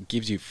quickly that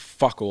gives you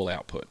fuck all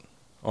output.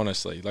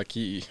 Honestly, like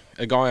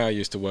a guy I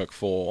used to work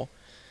for,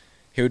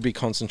 he would be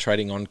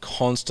concentrating on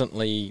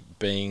constantly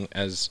being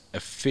as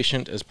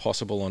efficient as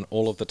possible on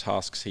all of the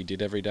tasks he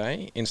did every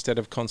day instead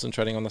of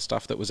concentrating on the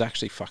stuff that was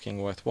actually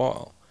fucking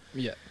worthwhile.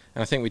 Yeah.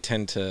 And I think we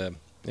tend to,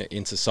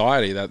 in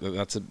society,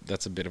 that's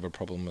a bit of a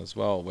problem as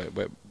well.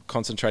 We're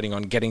concentrating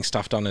on getting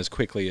stuff done as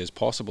quickly as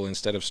possible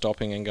instead of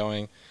stopping and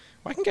going,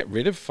 I can get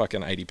rid of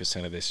fucking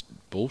 80% of this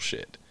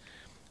bullshit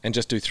and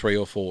just do 3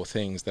 or 4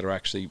 things that are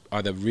actually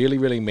either really,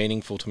 really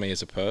meaningful to me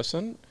as a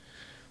person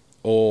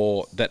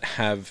or that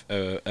have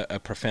a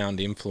profound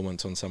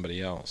influence on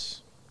somebody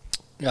else.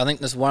 Yeah, I think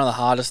that's one of the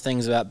hardest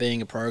things about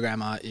being a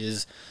programmer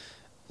is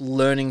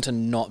learning to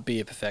not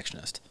be a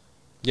perfectionist.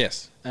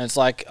 Yes. And it's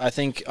like, I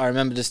think I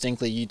remember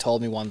distinctly you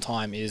told me one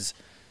time is,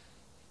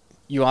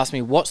 you asked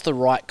me, what's the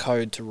right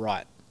code to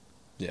write?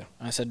 Yeah.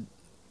 And I said,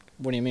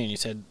 what do you mean? You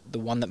said, the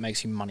one that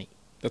makes you money.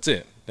 That's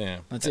it. Yeah.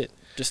 That's it.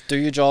 Just do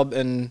your job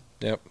and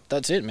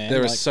that's it, man.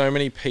 There are so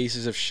many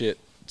pieces of shit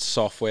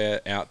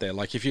software out there.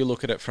 Like if you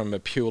look at it from a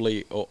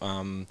purely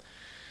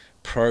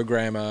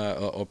programmer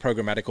or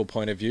programmatical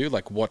point of view,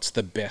 like what's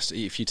the best,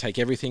 if you take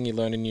everything you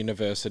learn in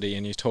university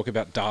and you talk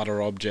about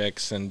data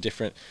objects and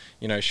different,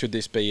 should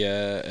this be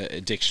a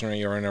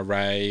dictionary or an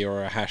array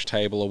or a hash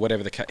table or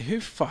whatever the case,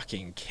 who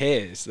fucking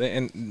cares?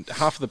 And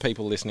half of the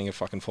people listening have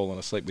fucking fallen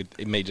asleep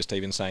with me just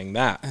even saying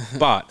that.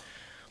 But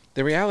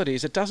the reality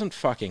is it doesn't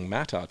fucking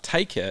matter.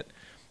 Take it,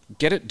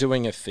 get it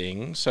doing a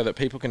thing so that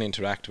people can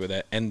interact with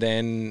it, and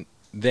then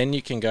then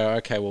you can go,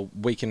 okay, well,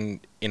 we can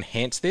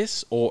enhance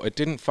this, or it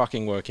didn't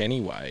fucking work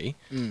anyway,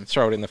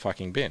 throw it in the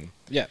fucking bin.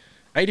 Yeah.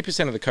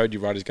 80% of the code you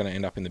write is going to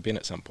end up in the bin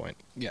at some point.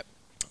 Yep.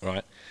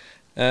 Right?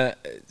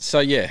 So,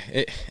 yeah,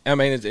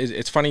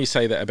 it's funny you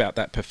say that about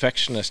that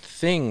perfectionist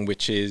thing,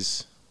 which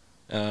is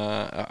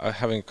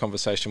having a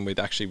conversation with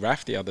actually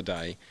Raf the other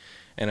day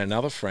and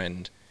another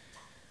friend,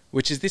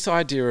 which is this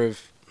idea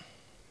of,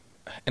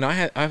 and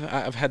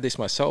I've had this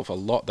myself a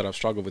lot that I've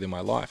struggled with in my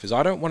life, is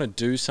I don't want to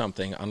do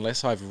something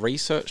unless I've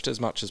researched as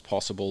much as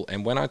possible,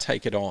 and when I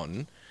take it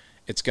on,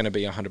 it's going to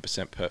be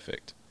 100%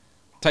 perfect.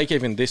 Take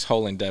even this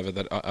whole endeavor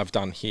that I've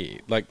done here.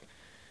 Like,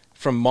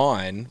 from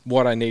mine,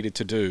 what I needed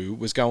to do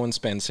was go and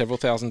spend several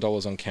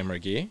 $1,000s on camera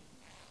gear.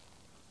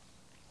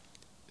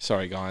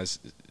 Sorry, guys.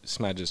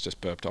 Smudge has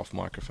just burped off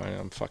microphone.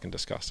 I'm fucking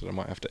disgusted. I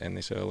might have to end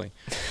this early.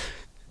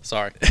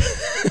 Sorry.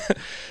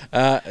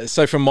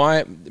 So from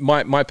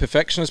my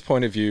perfectionist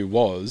point of view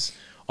was,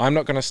 I'm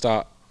not going to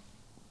start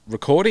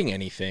recording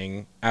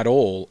anything at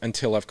all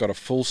until I've got a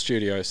full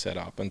studio set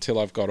up, until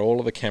I've got all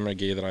of the camera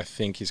gear that I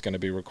think is going to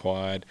be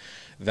required,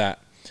 that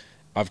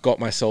I've got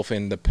myself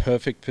in the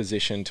perfect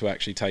position to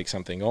actually take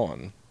something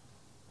on.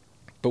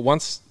 But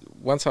once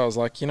I was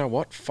like, you know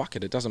what? Fuck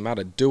it. It doesn't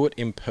matter. Do it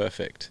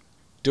imperfect.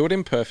 Do it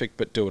imperfect,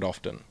 but do it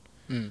often.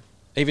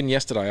 Even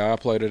yesterday, I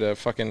uploaded a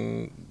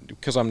fucking...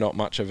 Because I'm not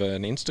much of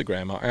an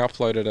Instagrammer, I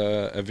uploaded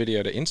a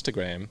video to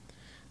Instagram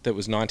that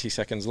was 90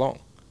 seconds long.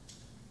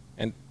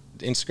 And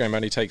Instagram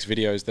only takes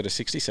videos that are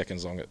 60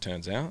 seconds long, it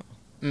turns out.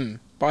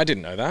 But I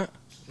didn't know that.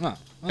 Oh,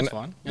 that's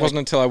fine. It wasn't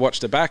until I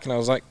watched it back and I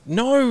was like,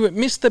 no, it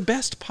missed the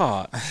best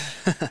part.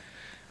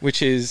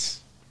 Which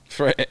is,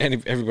 for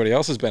everybody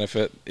else's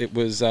benefit, it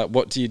was,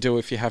 what do you do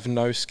if you have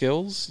no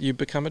skills? You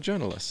become a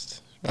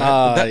journalist.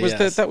 Right?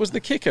 That was the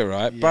kicker,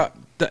 right? Yeah. But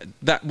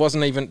that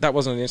wasn't an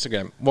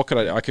Instagram. What could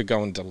I could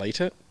go and delete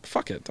it.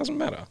 Fuck it, doesn't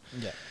matter.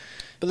 Yeah.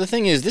 But the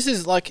thing is, this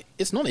is like,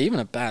 it's not even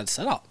a bad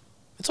setup.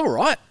 It's all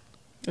right.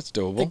 It's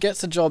doable. It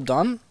gets the job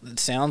done. It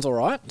sounds all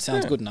right. It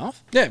sounds good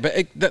enough. Yeah,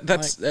 but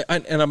that's like,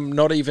 and I'm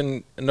not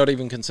even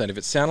concerned if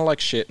it sounded like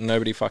shit and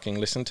nobody fucking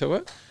listened to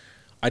it.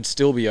 I'd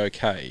still be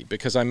okay,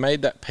 because I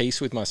made that peace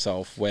with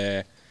myself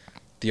where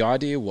the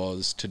idea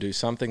was to do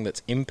something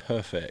that's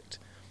imperfect,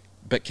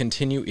 but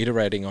continue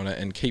iterating on it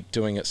and keep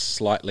doing it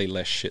slightly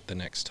less shit the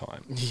next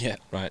time. Yeah.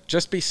 Right?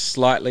 Just be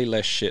slightly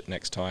less shit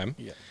next time.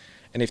 Yeah.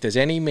 And if there's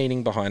any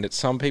meaning behind it,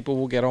 some people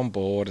will get on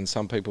board and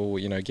some people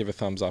will, give a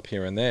thumbs up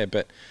here and there.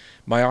 But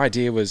my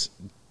idea was,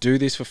 do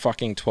this for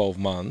fucking 12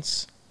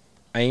 months,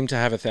 aim to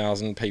have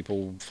 1,000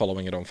 people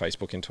following it on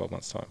Facebook in 12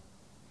 months' time.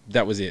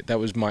 That was it. That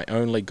was my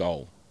only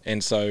goal.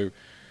 And so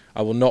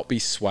I will not be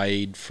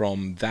swayed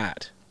from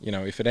that.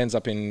 If it ends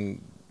up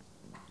in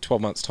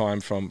 12 months' time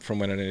from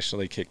when it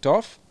initially kicked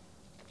off,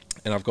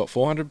 and I've got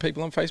 400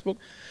 people on Facebook,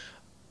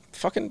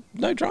 fucking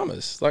no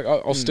dramas. Like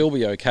I'll still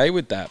be okay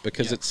with that,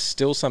 because it's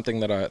still something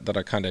that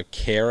I kind of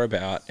care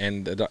about,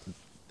 and that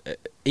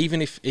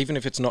even if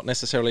it's not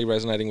necessarily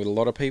resonating with a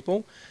lot of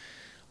people,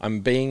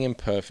 I'm being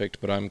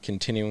imperfect, but I'm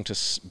continuing to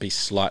be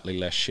slightly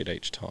less shit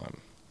each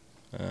time.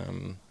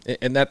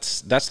 And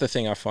that's the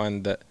thing I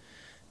find that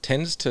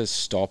tends to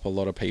stop a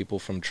lot of people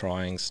from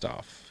trying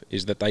stuff,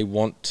 is that they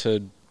want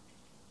to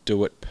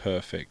do it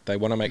perfect. They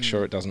want to make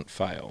sure it doesn't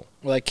fail.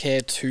 Well, they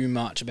care too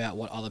much about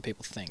what other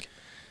people think.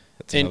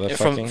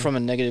 That's from a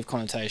negative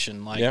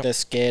connotation. Like, they're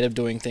scared of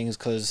doing things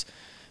because,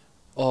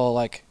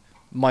 like,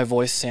 my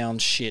voice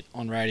sounds shit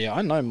on radio.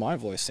 I know my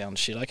voice sounds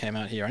shit. I came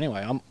out here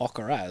anyway. I'm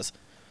ochre as.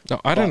 No,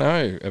 I don't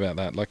know about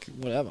that. Like,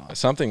 whatever.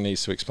 Something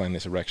needs to explain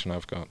this erection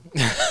I've got.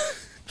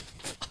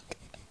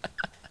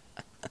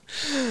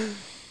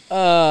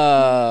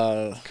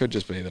 Could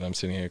just be that I'm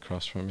sitting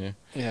across from you.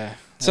 Yeah.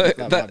 So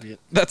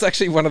that's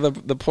actually one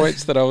of the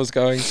points that I was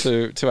going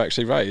to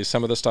actually raise.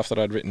 Some of the stuff that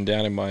I'd written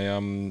down in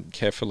my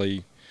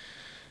carefully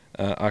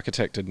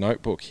architected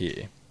notebook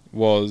here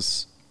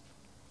was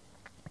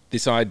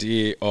this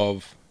idea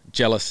of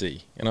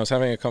jealousy. And I was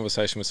having a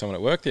conversation with someone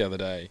at work the other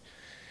day.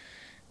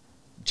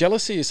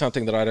 Jealousy is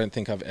something that I don't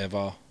think I've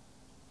ever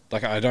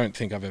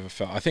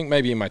felt. I think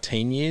maybe in my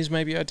teen years,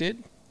 maybe I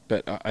did.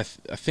 But I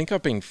think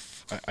I've been,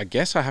 I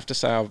guess I have to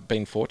say I've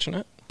been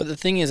fortunate. But the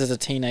thing is, as a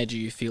teenager,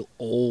 you feel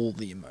all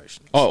the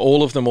emotions. Oh,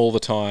 all of them all the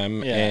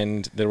time,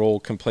 and they're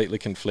all completely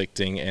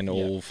conflicting and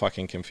all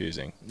fucking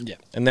confusing. Yeah.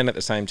 And then at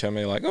the same time,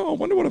 you're like, oh, I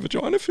wonder what a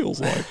vagina feels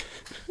like.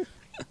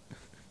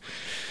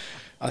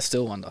 I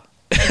still wonder.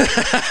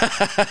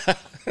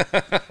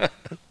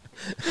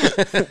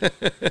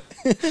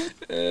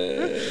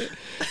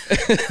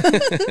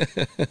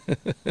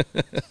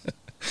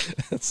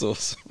 That's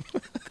awesome.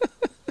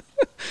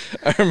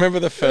 I remember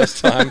the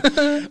first time,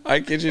 I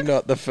kid you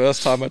not, the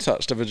first time I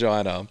touched a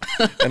vagina,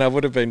 and I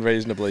would have been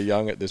reasonably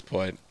young at this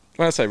point.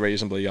 When I say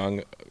reasonably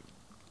young,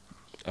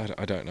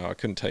 I don't know, I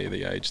couldn't tell you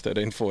the age,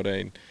 13,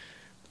 14.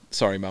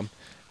 Sorry, Mum.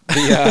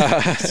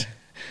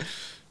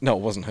 No,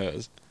 it wasn't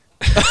hers.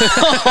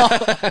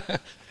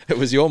 It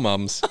was your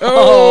mum's.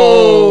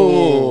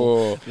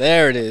 Oh!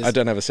 There it is. I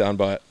don't have a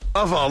soundbite.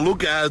 Oh,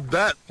 look at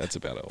that. That's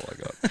about all I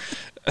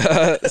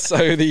got.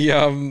 So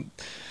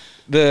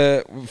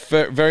The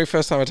very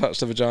first time I touched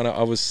the vagina,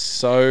 I was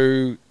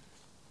so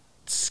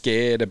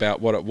scared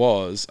about what it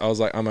was. I was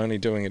like, I'm only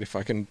doing it if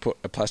I can put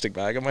a plastic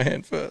bag on my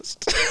hand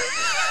first.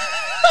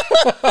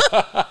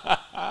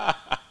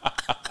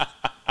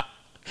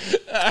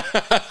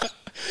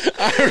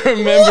 I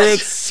remember it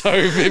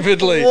so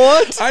vividly.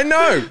 What? I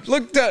know.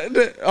 Look,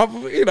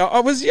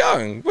 I was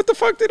young. What the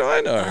fuck did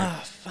I know?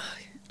 Oh, fuck.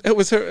 It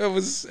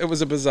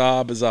was a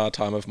bizarre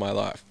time of my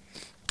life.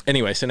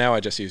 Anyway, so now I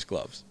just use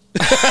gloves.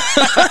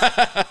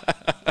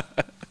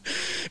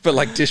 But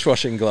like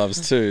dishwashing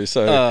gloves too.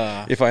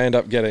 So if I end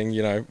up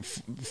getting,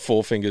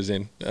 4 fingers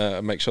in,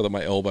 make sure that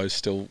my elbow's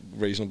still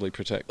reasonably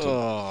protected.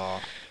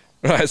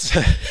 Right.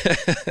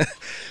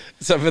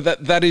 So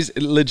but that is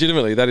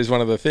legitimately, that is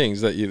one of the things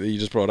that you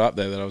just brought up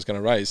there that I was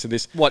going to raise. So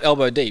this, what,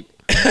 elbow deep?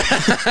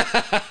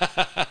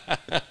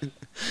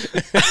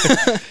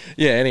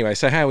 Yeah. Anyway,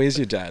 so how is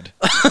your dad?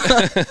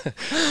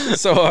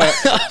 So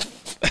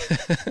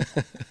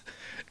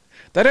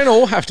they don't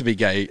all have to be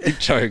gay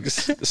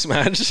jokes,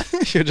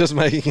 Smadge. You're just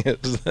making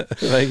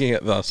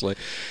it thusly.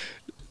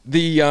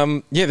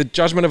 The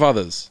judgment of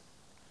others.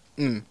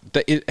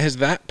 Has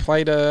that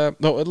played a?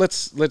 No,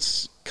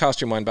 let's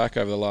cast your mind back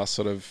over the last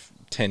sort of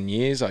 10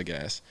 years, I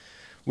guess.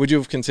 Would you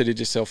have considered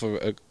yourself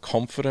a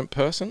confident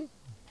person?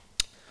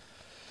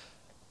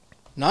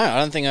 No, I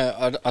don't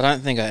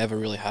think I ever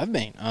really have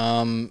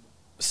been.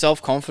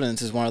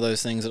 Self-confidence is one of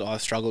those things that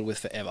I've struggled with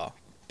forever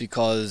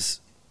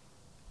because,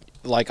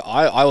 like,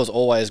 I was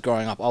always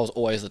growing up. I was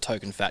always the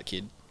token fat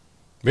kid.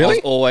 Really? I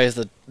was always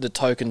the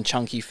token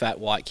chunky fat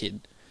white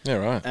kid. Yeah,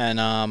 right.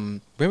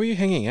 And where were you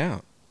hanging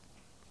out?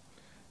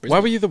 Brisbane. Why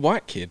were you the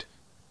white kid?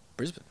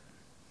 Brisbane.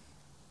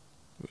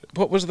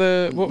 What was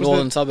the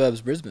northern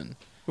suburbs, Brisbane?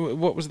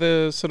 What was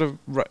the sort of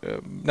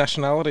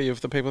nationality of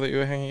the people that you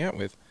were hanging out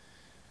with?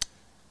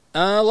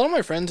 A lot of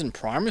my friends in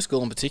primary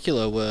school, in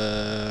particular,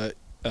 were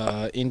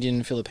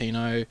Indian,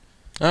 Filipino.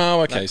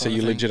 Oh, okay. So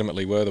you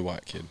legitimately were the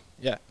white kid.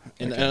 Yeah,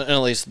 in Okay. at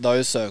least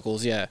those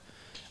circles, yeah.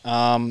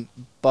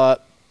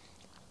 But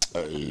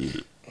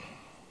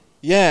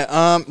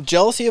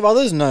jealousy of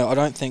others? No, I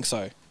don't think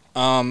so.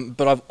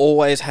 But I've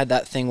always had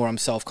that thing where I'm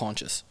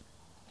self-conscious.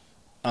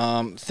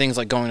 Things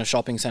like going to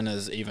shopping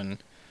centres, even.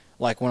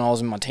 Like when I was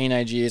in my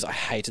teenage years, I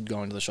hated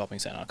going to the shopping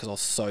centre because I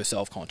was so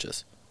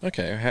self-conscious.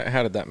 Okay.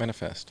 How did that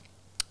manifest?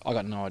 I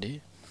got no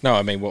idea. No,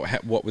 I mean,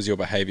 what was your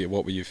behaviour?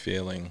 What were you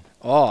feeling?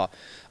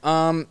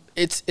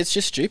 It's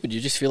just stupid. You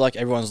just feel like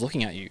everyone's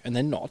looking at you, and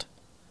they're not.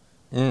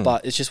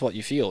 But it's just what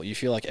you feel. You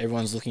feel like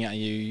everyone's looking at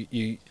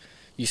you.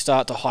 You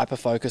start to hyper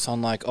focus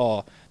on like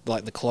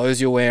the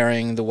clothes you're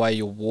wearing, the way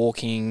you're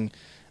walking.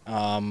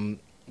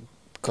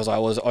 Because I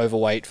was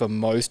overweight for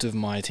most of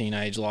my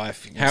teenage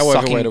life. How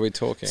overweight are we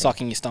talking?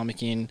 Sucking your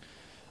stomach in.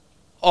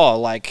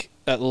 Like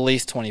at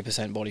least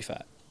 20% body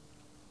fat.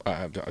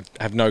 I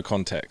have no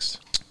context.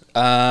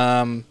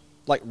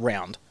 Like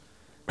round.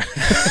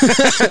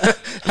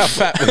 How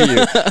fat were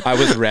you? I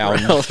was round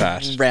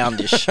fat.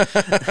 Roundish.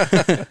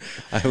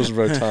 I was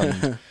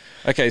rotund.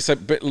 Okay, so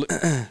but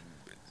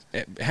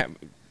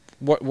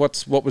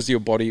what was your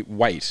body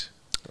weight?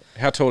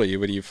 How tall are you?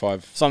 Were you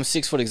 5? So I'm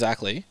 6 foot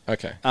exactly.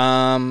 Okay.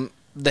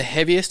 The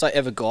heaviest I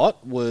ever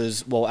got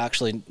was, well,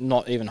 actually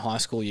not even high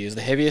school years.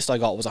 The heaviest I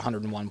got was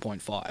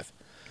 101.5.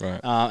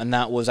 Right. And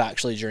that was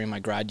actually during my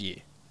grad year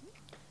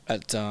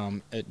at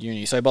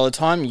uni. So by the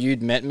time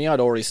you'd met me,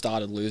 I'd already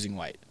started losing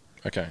weight.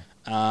 Okay.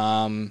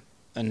 And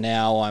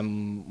now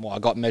I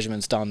got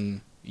measurements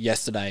done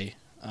yesterday.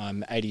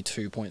 I'm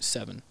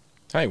 82.7.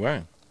 Hey,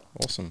 wow.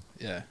 Awesome.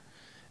 Yeah.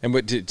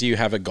 And do you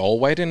have a goal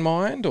weight in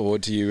mind, or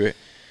do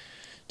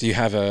you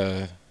have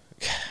a?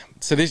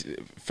 So this,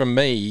 for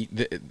me,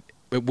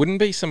 it wouldn't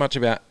be so much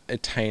about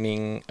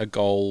attaining a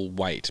goal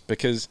weight,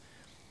 because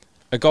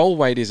a goal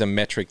weight is a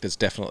metric that's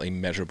definitely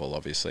measurable.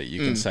 Obviously, you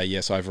can say,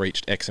 yes, I've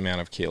reached X amount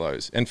of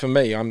kilos, and for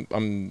me,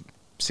 I'm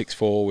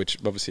 6'4", which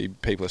obviously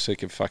people are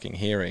sick of fucking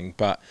hearing,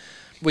 but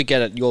we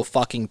get it. You're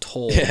fucking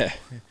tall. Yeah.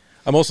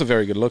 I'm also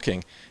very good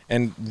looking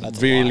and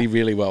really,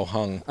 really well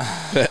hung.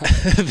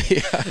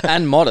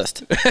 And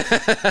modest.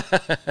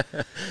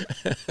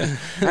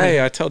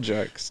 Hey, I tell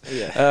jokes.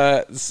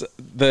 Yeah. So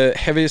the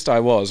heaviest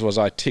I was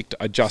I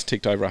just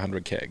ticked over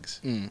 100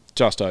 kegs.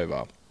 Just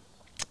over.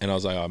 And I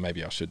was like, oh,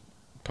 maybe I should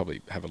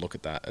probably have a look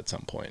at that at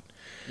some point.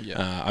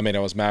 Yeah. I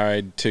was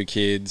married, 2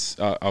 kids.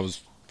 I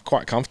was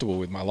quite comfortable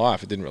with my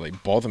life. It didn't really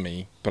bother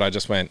me, but I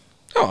just went,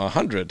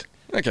 100.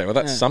 Okay, well,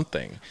 that's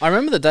something. I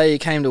remember the day you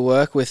came to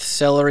work with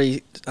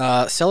celery,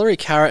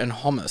 carrot, and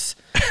hummus,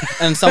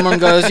 and someone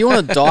goes, "You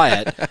want a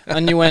diet?"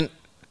 And you went,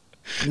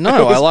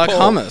 "No, I like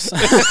Paul. hummus."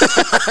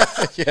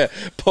 Yeah,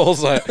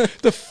 Paul's like,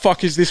 "The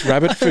fuck is this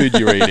rabbit food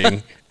you're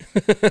eating?"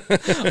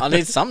 I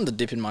need something to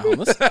dip in my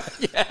hummus.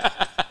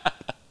 Yeah,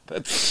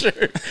 that's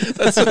true.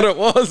 That's what it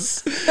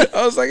was.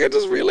 I was like, I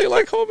just really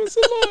like hummus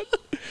a lot.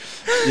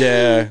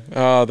 Yeah.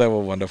 Oh, they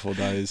were wonderful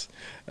days.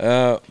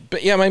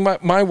 But yeah, I mean,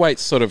 my weight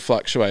sort of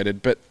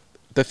fluctuated. But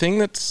the thing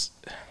that's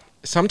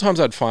sometimes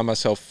I'd find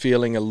myself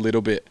feeling a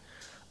little bit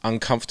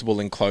uncomfortable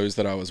in clothes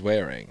that I was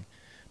wearing,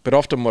 But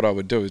often what I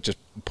would do is just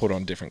put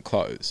on different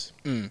clothes.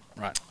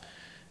 Right.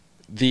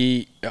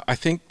 I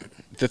think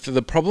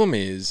the problem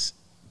is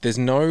there's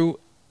no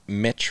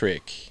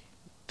metric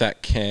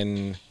that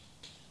can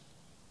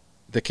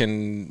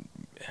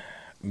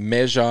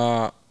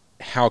measure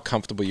how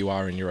comfortable you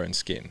are in your own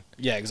skin.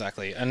 Yeah,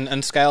 exactly.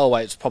 And scale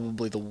weight's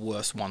probably the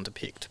worst one to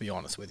pick, to be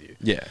honest with you.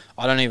 Yeah.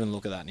 I don't even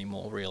look at that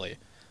anymore, really.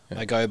 Yeah.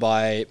 I go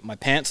by my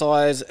pant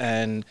size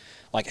and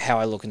like how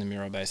I look in the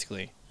mirror,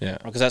 basically. Yeah.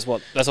 Because that's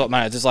what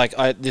matters. It's like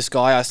this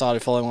guy I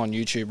started following on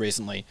YouTube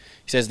recently.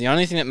 He says the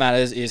only thing that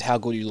matters is how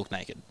good you look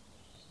naked.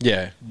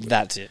 Yeah.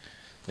 That's it.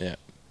 Yeah.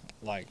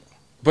 Like.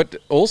 But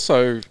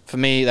also, for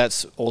me,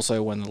 that's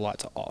also when the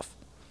lights are off.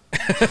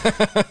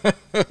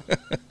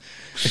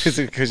 Is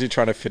it because you're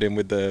trying to fit in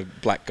with the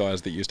black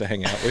guys that you used to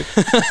hang out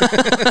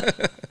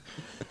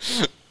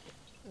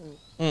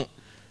with?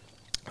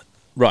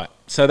 Right.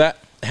 So that,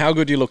 how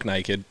good you look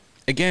naked.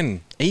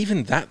 Again,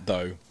 even that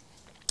though,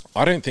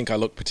 I don't think I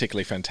look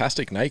particularly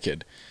fantastic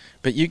naked.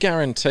 But you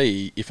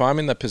guarantee if I'm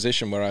in the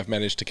position where I've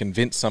managed to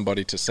convince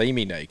somebody to see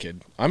me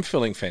naked, I'm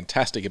feeling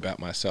fantastic about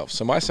myself.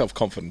 So my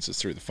self-confidence is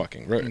through the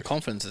fucking roof. And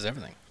confidence is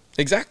everything.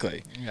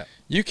 Exactly. Yeah.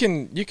 You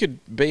could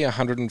be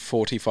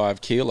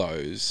 145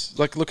 kilos.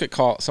 Like, look at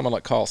someone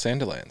like Kyle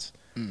Sandilands.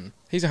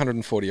 He's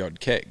 140 odd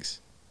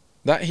kegs.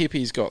 That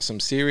hippie's got some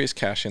serious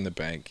cash in the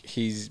bank.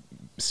 He's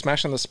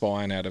smashing the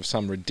spine out of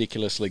some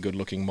ridiculously good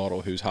looking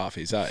model who's half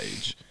his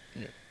age.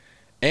 Yeah.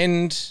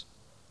 And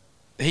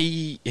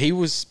he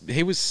was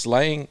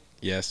slaying.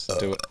 Yes,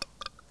 do it.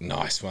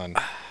 Nice one.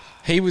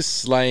 He was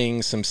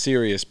slaying some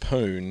serious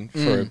poon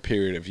for a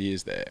period of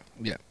years there.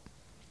 Yeah.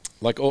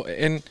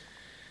 And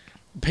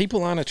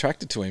people aren't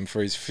attracted to him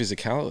for his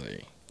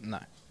physicality. No.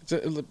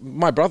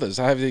 My brothers,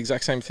 I have the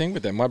exact same thing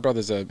with them. My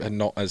brothers are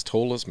not as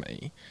tall as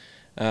me.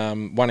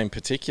 One in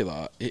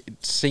particular,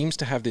 it seems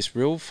to have this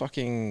real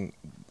fucking...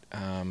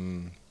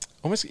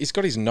 almost, he's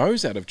got his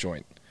nose out of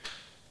joint.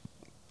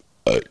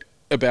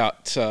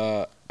 About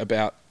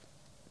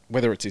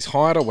whether it's his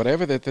height or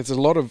whatever. There's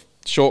a lot of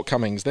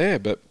shortcomings there,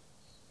 but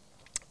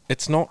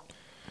it's not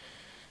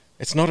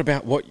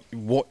about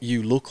what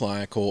you look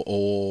like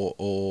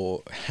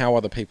or how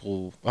other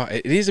people...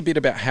 it is a bit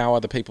about how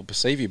other people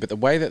perceive you, but the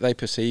way that they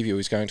perceive you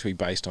is going to be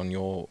based on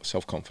your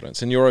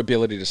self-confidence and your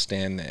ability to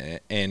stand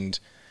there and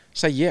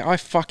say, yeah, I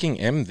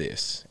fucking am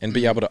this, and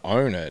be able to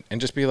own it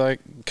and just be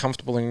like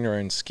comfortable in your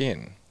own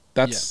skin.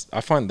 I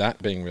find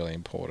that being really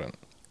important.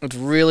 It's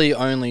really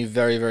only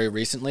very, very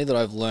recently that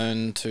I've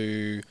learned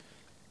to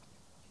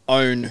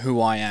own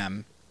who I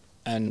am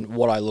and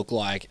what I look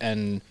like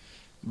and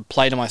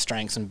play to my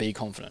strengths and be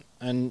confident.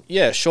 And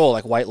yeah, sure,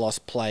 like weight loss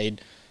played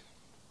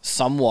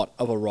somewhat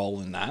of a role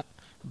in that,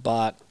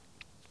 but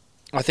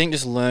I think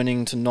just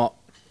learning to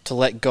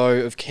let go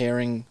of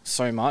caring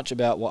so much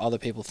about what other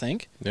people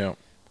think. Yeah.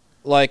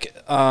 Like,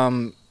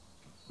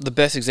 the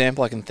best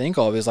example I can think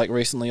of is like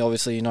recently,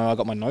 obviously, I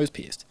got my nose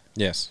pierced.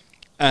 Yes.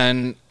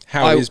 And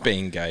how is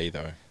being gay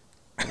though?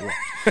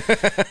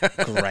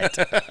 Great.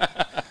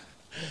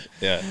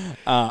 Yeah.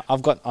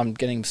 I'm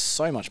getting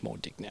so much more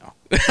dick now.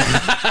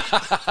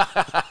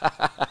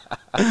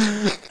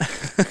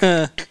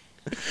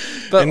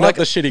 But not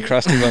the shitty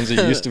crusty ones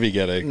you used to be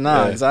getting.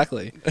 No,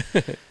 exactly.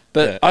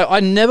 But I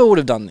never would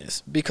have done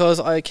this because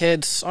I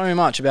cared so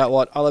much about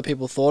what other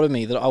people thought of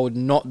me that I would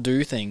not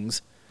do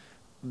things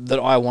that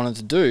I wanted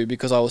to do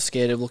because I was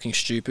scared of looking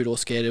stupid or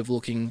scared of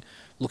looking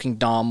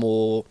dumb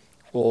or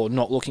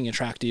not looking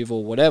attractive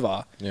or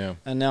whatever. Yeah.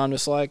 And now I'm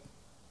just like,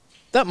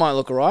 that might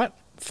look alright.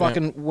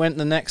 Fucking went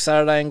the next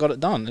Saturday and got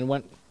it done and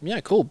went, yeah,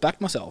 cool,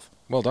 backed myself.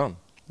 Well done.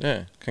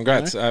 Yeah,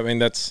 congrats. I mean,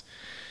 that's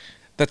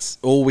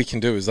all we can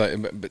do is like,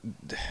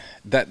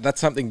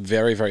 that's something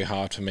very, very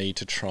hard for me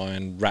to try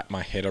and wrap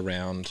my head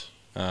around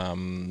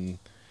in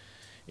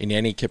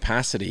any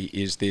capacity,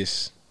 is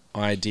this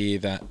idea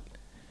that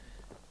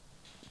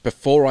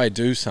before I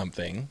do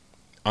something,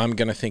 I'm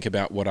going to think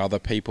about what other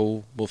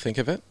people will think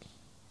of it.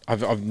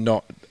 I've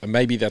not,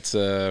 maybe that's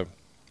a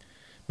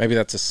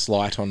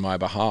slight on my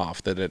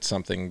behalf, that it's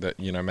something that,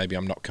 maybe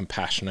I'm not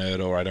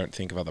compassionate or I don't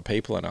think of other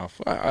people enough.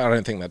 I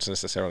don't think that's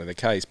necessarily the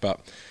case, but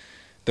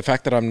the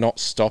fact that I'm not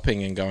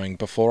stopping and going,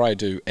 before I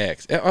do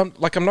X, I'm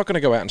not going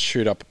to go out and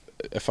shoot up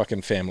a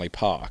fucking family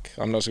park.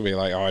 I'm not going to be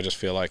like, I just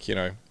feel like,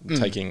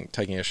 taking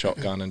a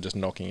shotgun and just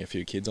knocking a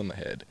few kids on the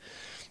head.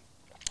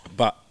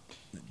 But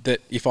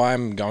that if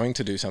I'm going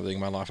to do something in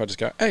my life, I just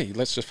go, hey,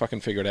 let's just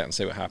fucking figure it out and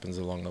see what happens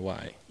along the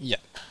way. Yeah.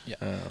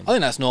 I think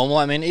that's normal.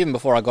 I mean, even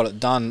before I got it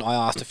done, I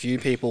asked a few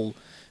people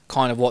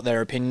kind of what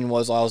their opinion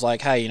was. I was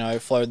like, hey,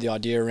 floated the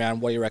idea around,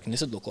 what do you reckon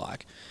this would look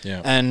like?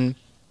 Yeah. And,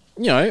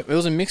 it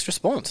was a mixed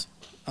response.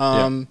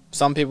 Some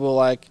people were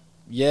like,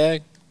 yeah,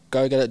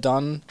 go get it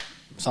done.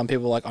 Some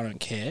people were like, I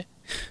don't care.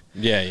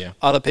 Yeah.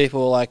 Other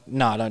people were like,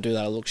 nah, don't do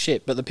that, it'll look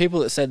shit. But the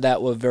people that said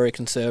that were very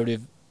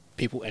conservative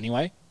people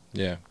anyway.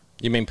 Yeah.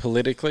 You mean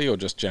politically or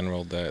just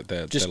general their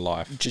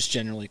life? Just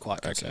generally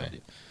quite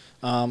conservative.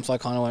 Okay. So I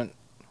kind of went,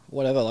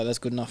 whatever, like that's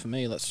good enough for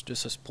me. Let's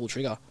just pull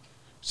trigger.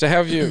 So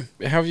how have you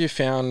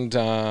found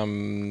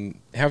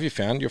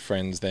your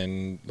friends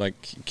then?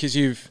 Like, because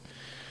I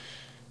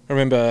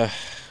remember,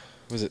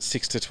 was it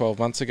 6 to 12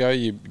 months ago,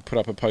 you put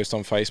up a post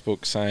on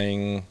Facebook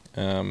saying,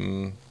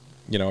 I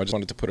just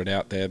wanted to put it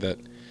out there that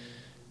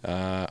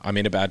I'm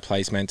in a bad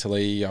place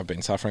mentally. I've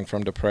been suffering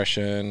from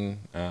depression.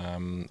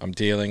 I'm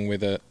dealing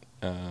with it.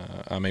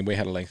 We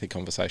had a lengthy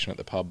conversation at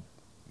the pub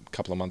a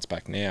couple of months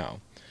back now.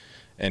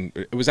 And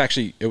it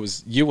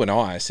was you and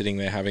I sitting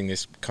there having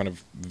this kind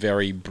of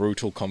very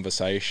brutal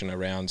conversation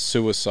around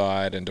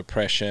suicide and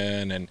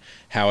depression and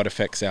how it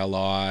affects our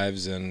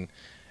lives. And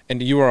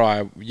you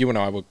and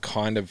I were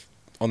kind of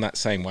on that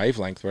same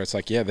wavelength where it's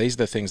like, yeah, these are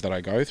the things that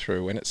I go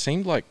through. And it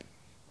seemed like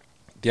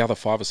the other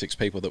 5 or 6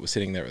 people that were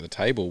sitting there at the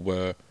table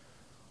were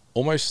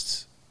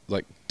almost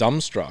like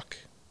dumbstruck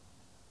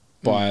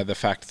by the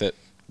fact that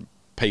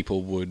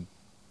people would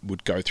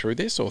go through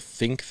this or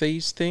think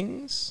these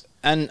things.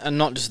 And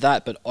not just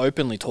that, but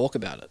openly talk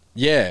about it.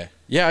 Yeah,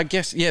 I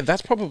guess,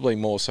 that's probably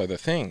more so the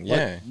thing, yeah.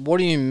 Like, what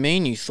do you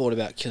mean you thought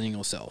about killing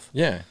yourself?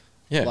 Yeah,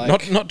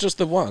 like, not just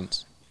the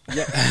once.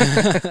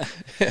 Yeah.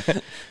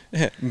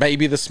 Yeah,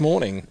 maybe this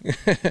morning.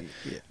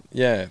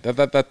 Yeah,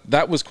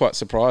 that was quite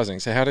surprising.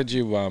 So how did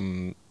you,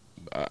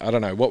 I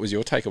don't know, what was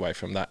your takeaway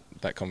from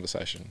that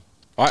conversation?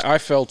 I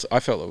felt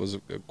it was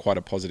quite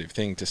a positive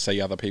thing to see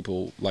other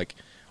people, like,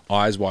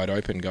 eyes wide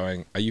open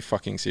going, are you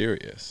fucking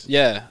serious?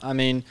 Yeah, I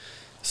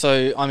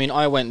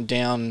went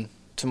down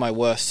to my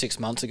worst 6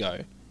 months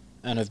ago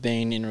and have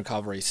been in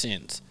recovery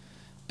since.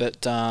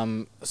 But,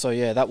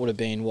 that would have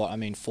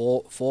been,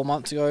 4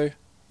 months ago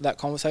that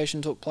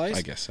conversation took place?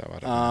 I guess so, I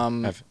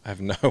don't know. I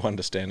have no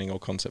understanding or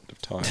concept of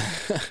time.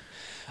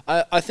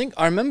 I think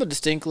I remember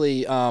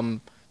distinctly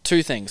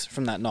 2 things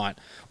from that night.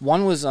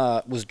 One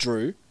was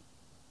Drew,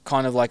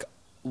 kind of like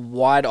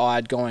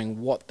wide-eyed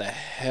going, what the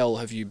hell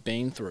have you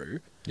been through?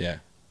 Yeah.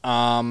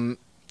 And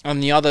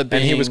the other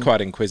being... And he was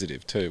quite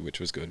inquisitive too, which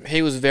was good.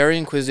 He was very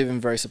inquisitive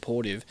and very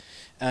supportive.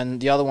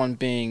 And the other one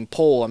being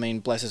Paul,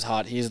 bless his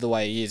heart, he's the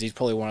way he is. He's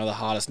probably one of the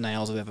hardest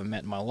nails I've ever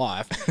met in my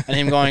life. And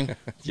him going,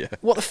 yeah.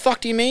 What the fuck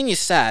do you mean you're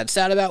sad?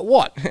 Sad about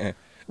what?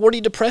 What are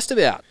you depressed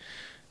about?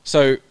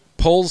 So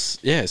Paul's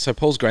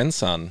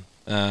grandson,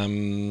 Paul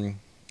and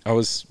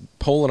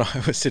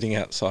I were sitting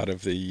outside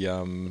of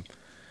the,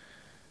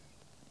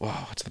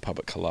 what's the pub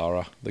at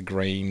Killara? The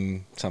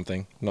Green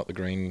something, not the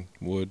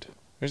Greenwood.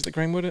 Where's the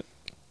Greenwood at?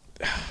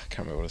 I can't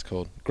remember what it's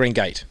called. Green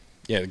Gate.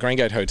 Yeah, the Green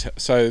Gate Hotel.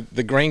 So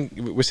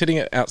we're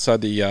sitting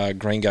outside the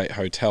Green Gate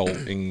Hotel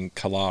in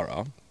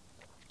Killara.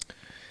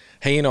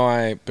 He and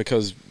I,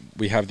 because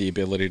we have the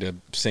ability to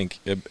sink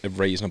a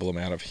reasonable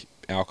amount of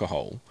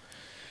alcohol,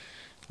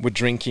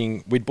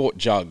 we'd bought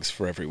jugs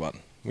for everyone.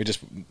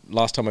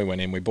 Last time we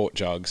went in, we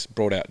brought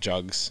out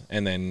jugs,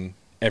 and then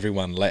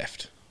everyone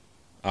left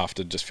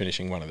after just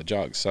finishing one of the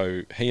jugs.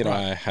 So he and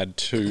I had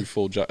 2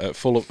 full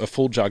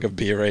jug of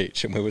beer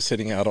each, and we were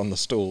sitting out on the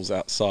stools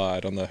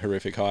outside on the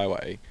horrific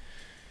highway,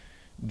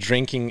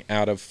 drinking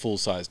out of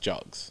full-size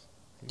jugs.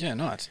 Yeah,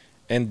 nice.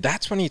 And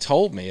that's when he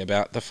told me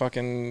about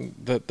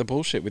the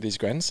bullshit with his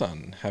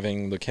grandson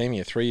having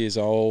leukemia, 3 years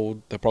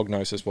old. The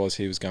prognosis was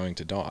he was going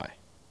to die.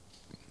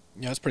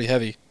 Yeah, that's pretty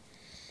heavy.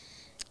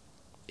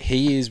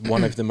 He is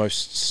one of the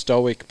most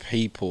stoic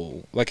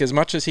people. Like, as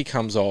much as he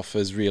comes off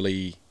as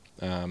really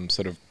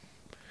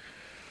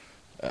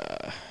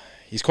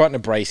he's quite an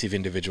abrasive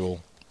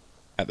individual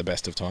at the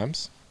best of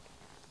times.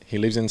 He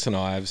lives in St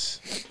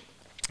Ives.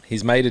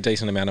 He's made a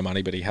decent amount of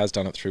money, but he has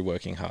done it through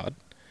working hard.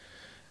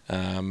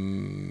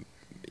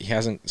 He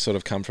hasn't sort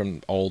of come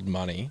from old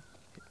money.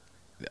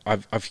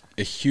 I've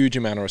a huge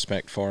amount of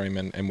respect for him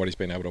and what he's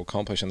been able to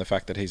accomplish, and the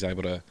fact that he's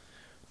able to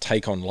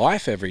take on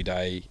life every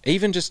day,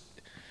 even just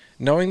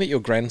knowing that your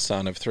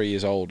grandson of 3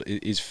 years old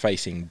is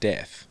facing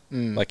death,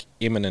 like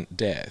imminent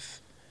death.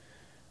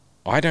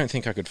 I don't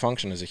think I could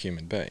function as a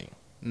human being.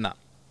 No.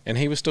 And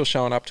he was still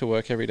showing up to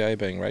work every day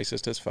being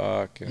racist as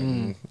fuck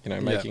and,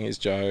 making his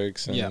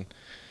jokes and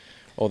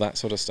all that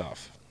sort of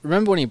stuff.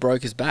 Remember when he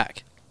broke his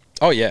back?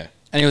 Oh, yeah.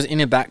 And he was in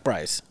a back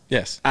brace.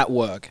 Yes. At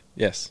work.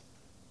 Yes.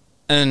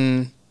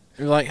 And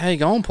you're like, how you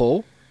going,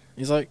 Paul?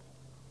 He's like,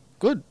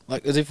 good.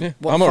 Like, as if, I'm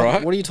all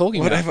right. What are you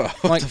talking Whatever.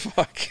 about? What the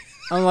fuck?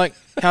 I'm like,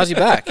 how's your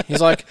back?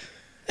 He's like,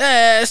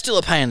 still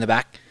a pain in the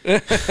back.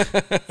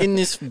 In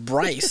this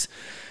brace.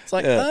 It's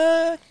like,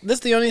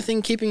 that's the only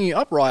thing keeping you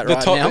upright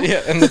now.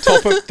 Yeah, and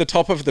the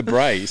top of the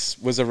brace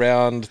was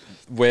around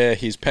where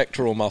his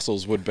pectoral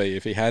muscles would be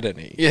if he had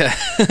any. Yeah.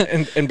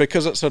 and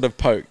because it sort of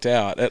poked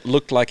out, it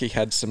looked like he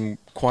had some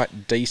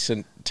quite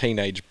decent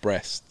teenage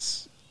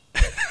breasts.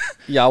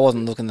 Yeah, I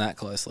wasn't looking that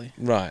closely.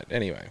 Right.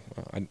 Anyway,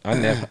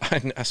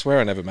 I swear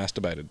I never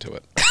masturbated to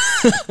it.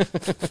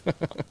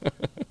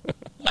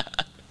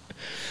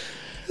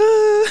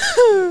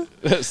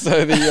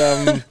 So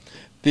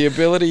the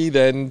ability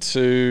then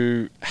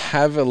to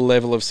have a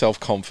level of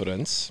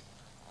self-confidence,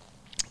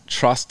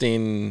 trust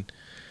in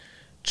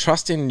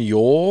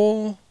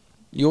your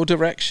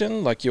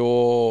direction, like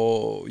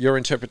your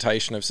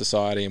interpretation of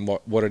society and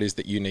what it is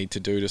that you need to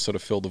do to sort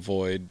of fill the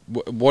void.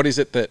 What is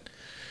it that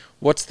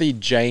What's the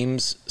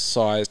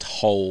James-sized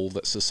hole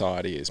that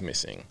society is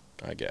missing,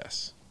 I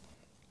guess?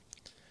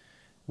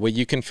 Where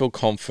you can feel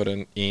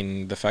confident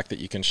in the fact that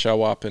you can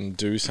show up and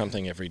do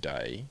something every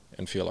day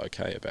and feel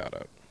okay about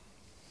it.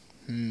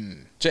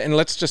 And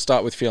let's just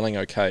start with feeling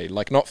okay.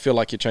 Like, not feel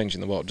like you're changing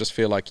the world. Just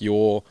feel like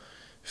you're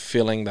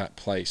filling that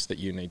place that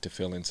you need to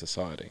fill in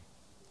society.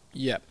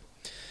 Yep.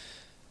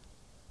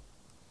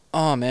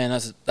 Oh, man,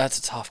 that's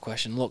a tough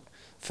question. Look,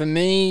 for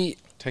me...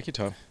 Take your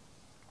time.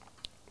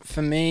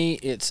 For me,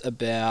 it's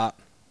about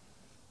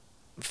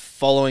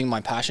following my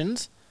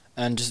passions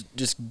and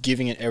just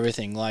giving it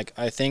everything. Like,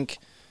 I think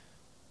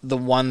the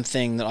one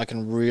thing that I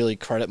can really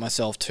credit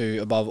myself to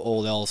above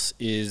all else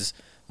is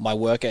my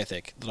work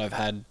ethic that I've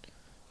had,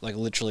 like,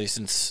 literally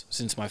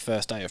since my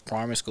first day of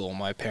primary school.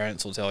 My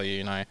parents will tell you,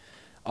 you know,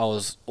 I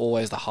was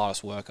always the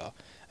hardest worker.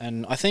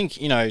 And I think,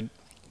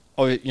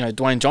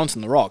 Dwayne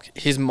Johnson, The Rock,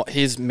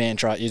 his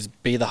mantra is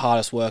be the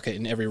hardest worker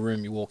in every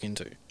room you walk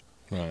into.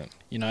 Right.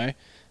 You know?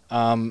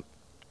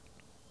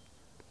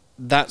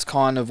 That's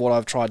kind of what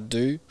I've tried to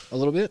do a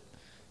little bit.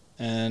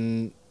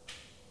 And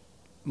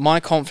my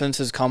confidence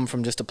has come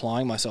from just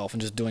applying myself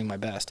and just doing my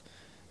best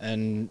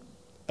and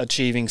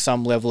achieving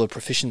some level of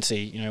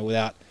proficiency, you know,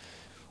 without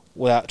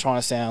trying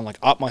to sound like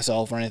up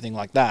myself or anything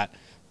like that.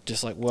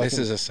 Just like working. This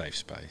is a safe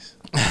space.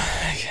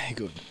 Okay,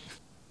 good.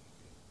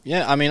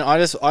 Yeah, I mean, I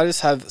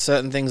just have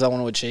certain things I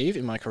want to achieve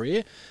in my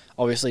career.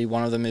 Obviously,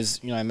 one of them is,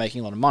 you know,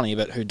 making a lot of money,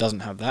 but who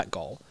doesn't have that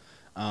goal?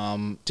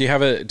 Do you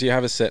have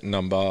a set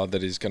number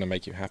that is going to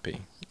make you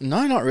happy?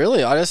 No, not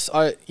really.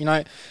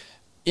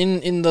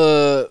 In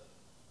the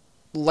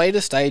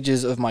later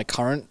stages of my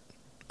current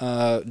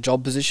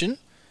job position,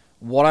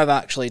 what I've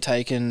actually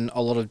taken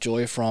a lot of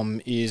joy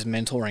from is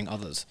mentoring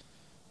others.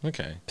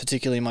 Okay.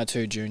 Particularly my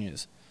 2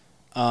 juniors.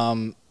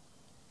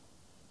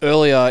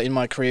 Earlier in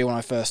my career when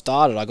I first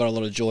started, I got a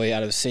lot of joy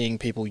out of seeing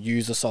people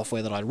use the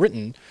software that I'd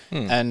written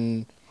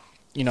and,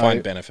 you know...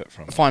 Find benefit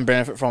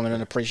from it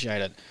and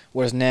appreciate it.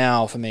 Whereas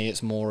now, for me,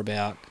 it's more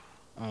about,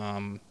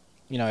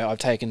 I've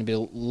taken a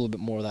little bit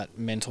more of that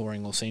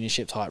mentoring or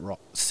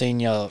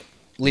senior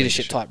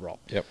leadership type role.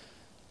 Yep.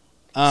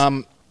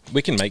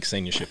 We can make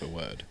seniorship a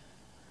word.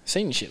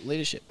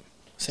 Leadership.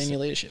 Senior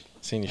leadership.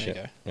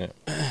 Seniorship. Yeah.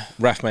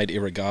 Raf made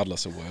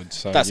irregardless a word.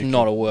 So that's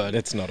not a word.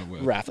 It's not a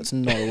word. Raf, it's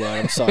not a word.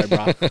 I'm sorry,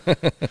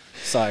 bruh.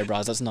 Sorry,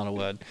 bros, that's not a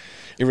word.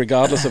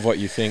 Irregardless of what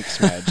you think,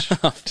 Smudge.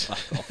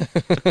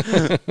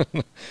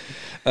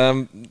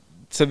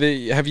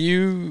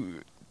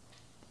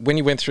 When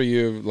you went through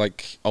your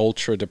like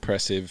ultra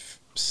depressive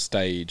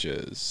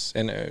stages,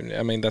 and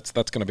I mean that's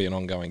going to be an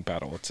ongoing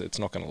battle. It's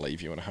not going to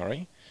leave you in a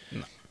hurry.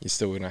 No. You're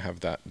still going to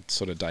have that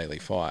sort of daily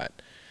fight.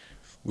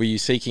 Were you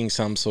seeking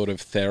some sort of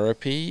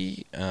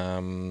therapy,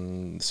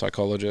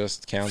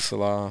 psychologist,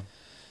 counsellor?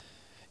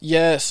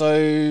 Yeah,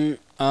 so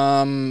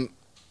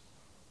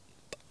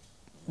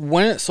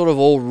when it sort of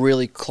all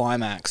really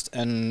climaxed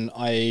and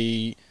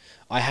I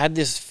had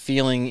this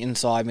feeling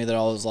inside me that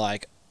I was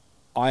like,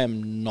 I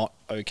am not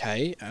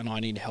okay and I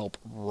need help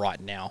right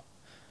now.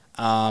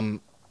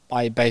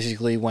 I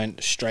basically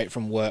went straight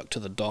from work to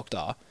the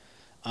doctor.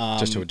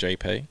 Just to a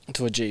GP?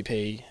 To a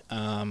GP.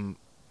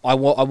 I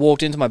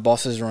walked into my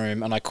boss's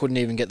room and I couldn't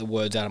even get the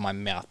words out of my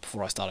mouth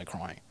before I started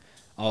crying.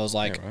 I was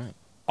like, yeah, right.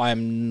 I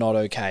am not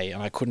okay,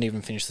 and I couldn't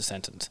even finish the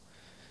sentence.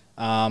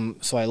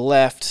 So I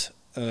left,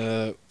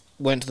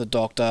 went to the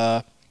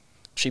doctor.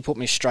 She put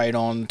me straight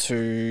on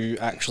to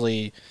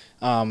actually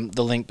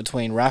the link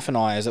between Raf and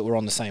I is that we're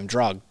on the same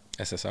drug.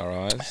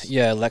 SSRIs?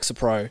 Yeah,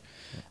 Lexapro.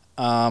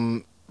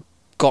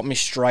 Got me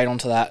straight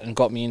onto that and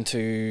got me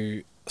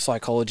into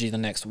psychology the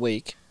next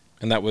week.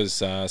 And that was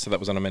that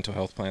was on a mental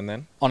health plan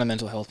then? On a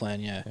mental health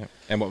plan, yeah.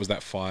 And what was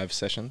that, 5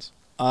 sessions?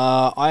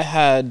 I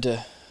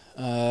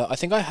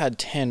think I had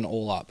 10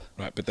 all up.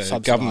 Right, but the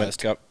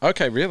government...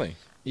 okay, really?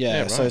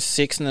 Yeah, right. So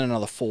 6 and then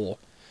another 4.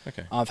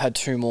 Okay. I've had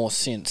 2 more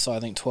since, so I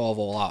think 12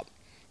 all up.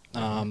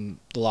 The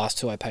last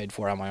 2 I paid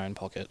for out of my own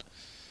pocket.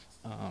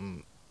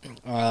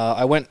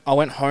 I went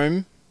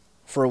home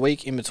for a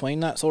week in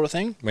between that sort of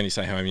thing. When you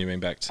say home, you mean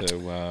back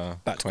to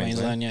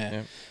Queensland,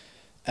 yeah.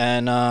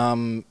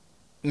 And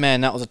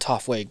man, that was a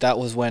tough week. That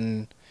was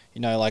when,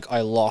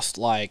 I lost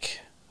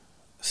like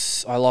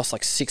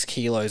 6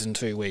 kilos in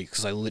 2 weeks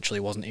because I literally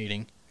wasn't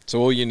eating. So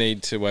all you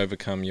need to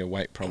overcome your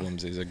weight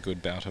problems is a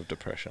good bout of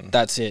depression.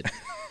 That's it.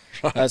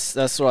 Right.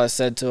 That's what I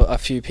said to a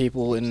few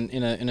people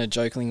in a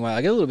joking way.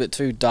 I get a little bit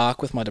too dark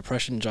with my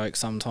depression jokes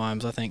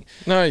sometimes, I think.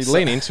 No,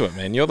 lean into it,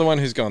 man. You're the one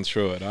who's gone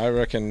through it. I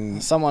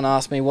reckon... Someone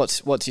asked me,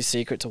 what's your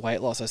secret to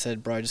weight loss? I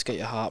said, bro, just get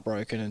your heart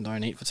broken and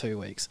don't eat for 2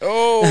 weeks.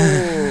 Oh,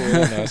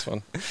 nice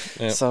one.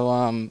 Yep.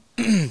 So,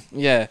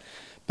 yeah.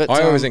 But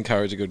I always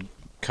encourage a good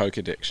Coke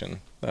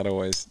addiction. That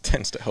always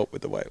tends to help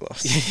with the weight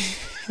loss.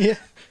 Yeah.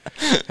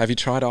 Have you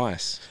tried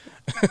ice?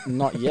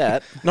 Not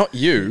yet. Not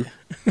you.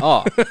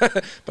 Oh.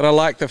 But I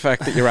like the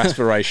fact that you're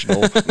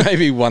aspirational.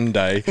 Maybe one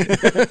day.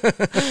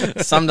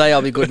 Someday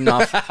I'll be good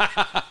enough.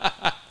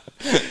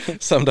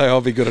 Someday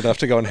I'll be good enough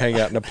to go and hang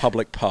out in a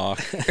public park,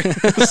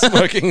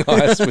 smoking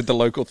ice with the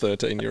local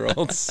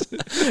 13-year-olds.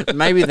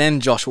 Maybe then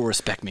Josh will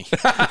respect me.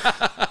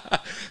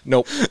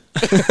 Nope.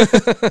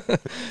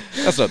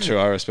 That's not true.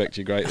 I respect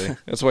you greatly.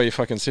 That's why you're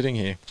fucking sitting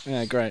here.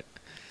 Yeah, great.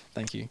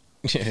 Thank you.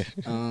 Yeah.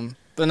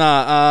 But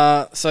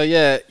no, so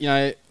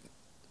yeah,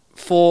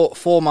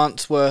 4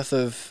 months worth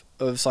of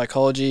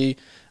psychology,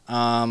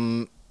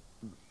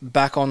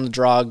 back on the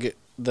drug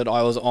that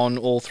I was on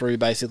all through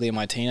basically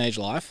my teenage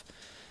life.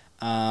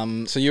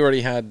 So you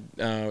already had,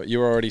 you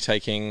were already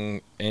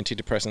taking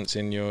antidepressants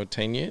in your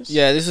teen years?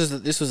 Yeah, this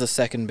was the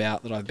second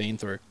bout that I've been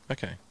through.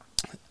 Okay.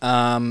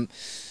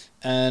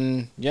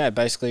 And yeah,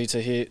 basically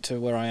to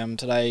where I am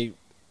today,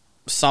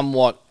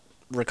 somewhat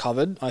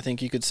recovered, I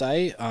think you could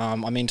say.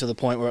 To the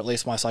point where at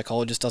least my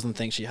psychologist doesn't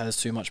think she has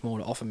too much more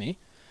to offer me,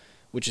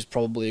 which is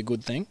probably a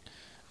good thing.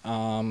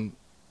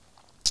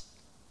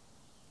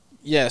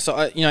 Yeah, so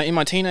in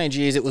my teenage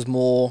years, it was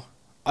more.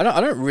 I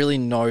don't really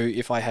know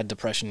if I had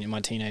depression in my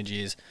teenage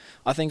years.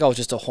 I think I was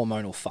just a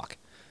hormonal fuck.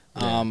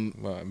 Yeah,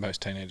 well,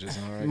 most teenagers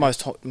are. Right?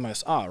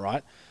 Most are,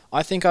 right.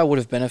 I think I would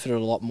have benefited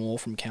a lot more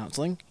from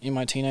counselling in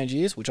my teenage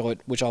years, which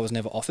I was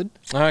never offered.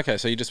 Oh, okay,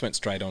 so you just went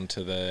straight on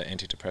to the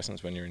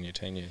antidepressants when you were in your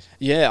teen years.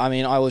 Yeah,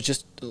 I was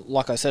just,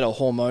 like I said, a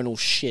hormonal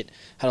shit.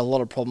 Had a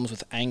lot of problems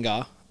with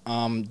anger.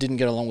 Didn't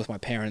get along with my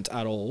parents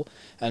at all.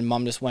 And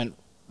Mum just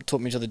took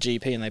me to the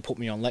GP and they put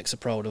me on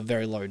Lexapro at a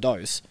very low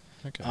dose.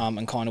 Okay.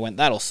 And kind of went,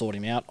 that'll sort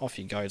him out. Off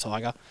you go,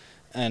 Tiger.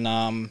 And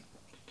I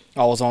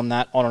was on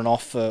that on and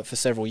off for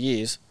several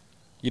years.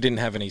 You didn't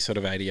have any sort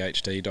of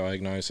ADHD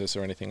diagnosis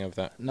or anything of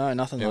that? No,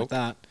 nothing like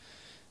that.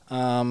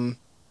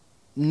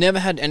 Never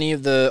had any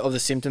of the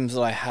symptoms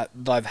that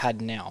I've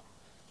had now.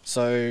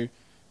 So,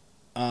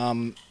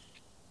 I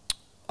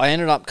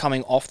ended up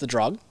coming off the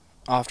drug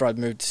after I'd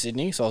moved to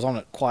Sydney. So I was on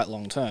it quite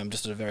long term,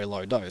 just at a very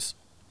low dose.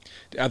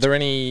 Are there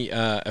any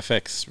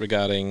effects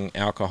regarding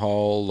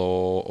alcohol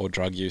or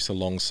drug use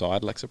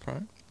alongside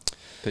Lexapro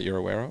that you're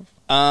aware of?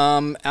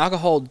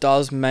 Alcohol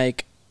does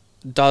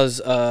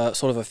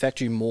sort of affect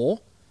you more.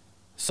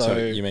 So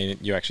you mean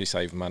you actually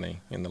save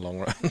money in the long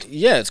run?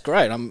 Yeah, it's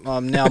great.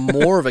 I'm now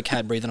more of a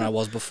Cadbury than I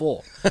was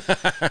before.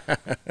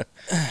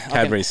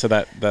 Cadbury. So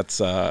that's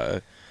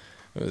what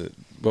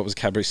was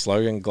Cadbury's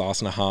slogan?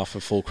 Glass and a half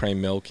of full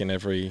cream milk in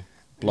every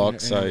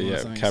block. So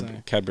yeah,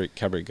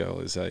 Cadbury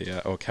girl is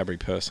or Cadbury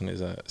person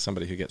is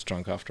somebody who gets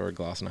drunk after a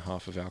glass and a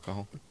half of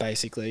alcohol.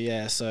 Basically,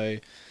 yeah. So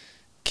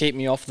keep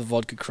me off the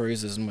vodka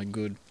cruises and we're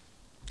good.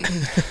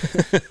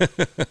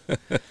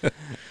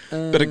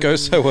 But it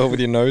goes so well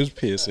with your nose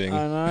piercing.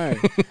 I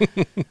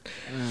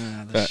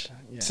know.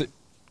 So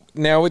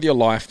now with your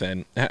life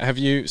then, have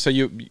you? So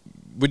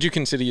would you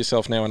consider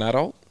yourself now an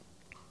adult?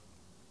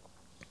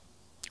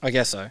 I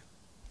guess so.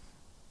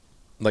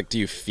 Like, do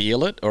you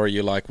feel it, or are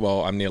you like,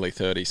 well, I'm nearly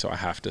 30, so I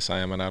have to say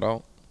I'm an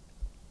adult?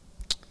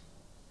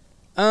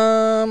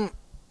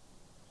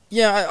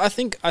 Yeah, I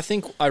think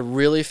I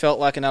really felt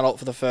like an adult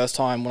for the first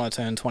time when I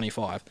turned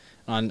 25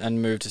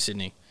 and moved to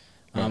Sydney.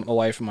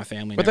 Away from my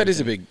family. But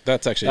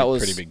that's actually a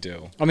pretty big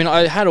deal. I mean,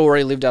 I had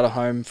already lived out of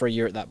home for a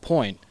year at that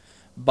point,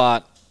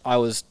 but I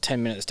was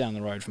 10 minutes down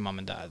the road from Mum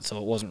and Dad, so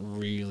it wasn't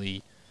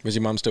really... Was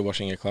your mum still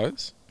washing your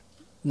clothes?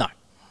 No.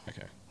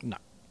 Okay. No.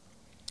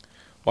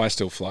 Well, I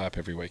still fly up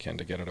every weekend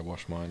to get her to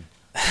wash mine.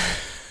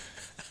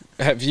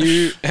 Have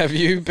you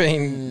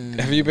been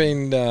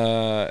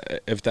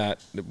of that?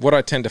 What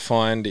I tend to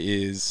find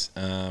is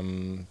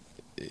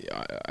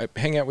I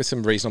hang out with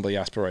some reasonably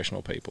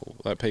aspirational people,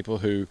 like people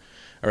who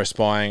are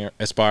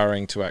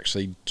aspiring to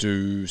actually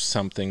do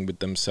something with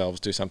themselves,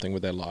 do something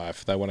with their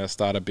life. They want to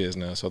start a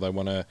business, or they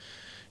want to,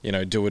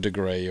 do a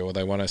degree, or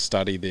they want to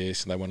study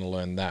this and they want to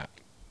learn that.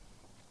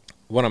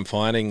 What I'm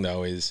finding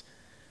though is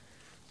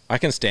I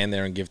can stand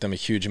there and give them a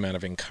huge amount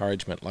of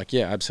encouragement. Like,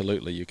 yeah,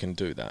 absolutely, you can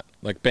do that.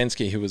 Like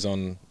Bensky, who was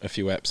on a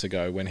few eps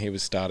ago, when he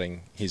was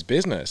starting his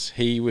business,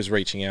 he was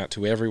reaching out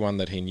to everyone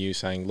that he knew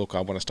saying, look,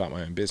 I want to start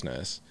my own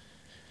business.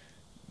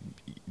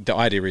 The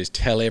idea is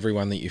tell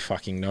everyone that you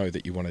fucking know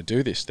that you want to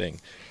do this thing.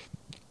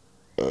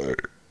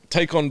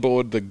 Take on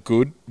board the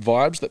good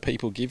vibes that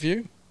people give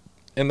you,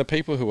 and the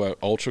people who are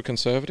ultra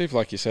conservative,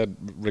 like you said,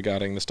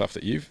 regarding the stuff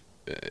that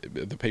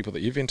the people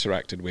that you've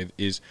interacted with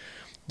is,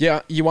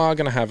 yeah, you are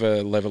going to have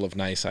a level of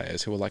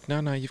naysayers who are like,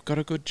 no, you've got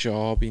a good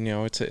job,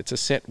 it's a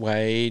set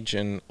wage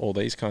and all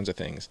these kinds of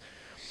things.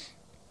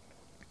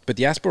 But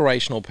the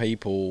aspirational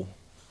people,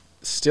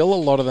 still a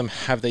lot of them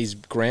have these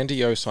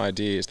grandiose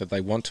ideas that they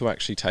want to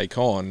actually take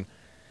on,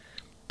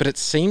 but it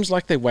seems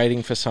like they're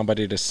waiting for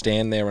somebody to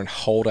stand there and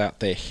hold out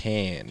their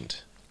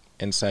hand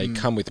and say,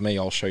 come with me,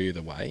 I'll show you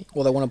the way.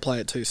 Or they want to play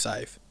it too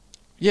safe.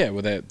 Yeah,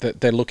 well,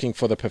 they're looking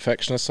for the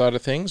perfectionist side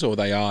of things, or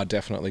they are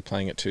definitely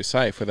playing it too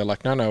safe, where they're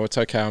like, no, it's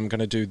okay, I'm going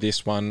to do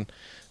this one,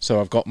 so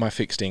I've got my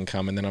fixed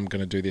income, and then I'm going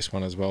to do this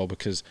one as well,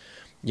 because,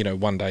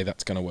 one day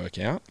that's going to work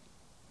out.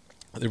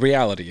 The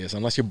reality is,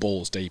 unless you're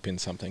balls deep in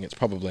something, it's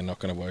probably not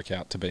going to work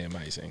out to be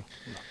amazing.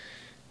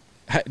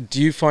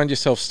 Do you find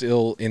yourself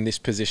still in this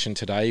position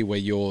today where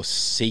you're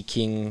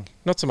seeking,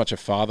 not so much a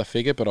father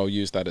figure, but I'll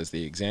use that as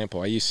the example.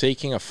 Are you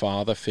seeking a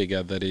father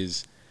figure that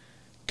is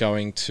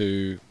going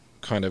to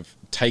kind of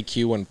take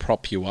you and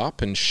prop you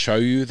up and show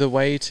you the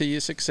way to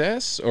your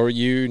success? Or are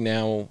you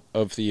now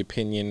of the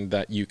opinion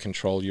that you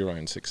control your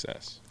own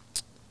success?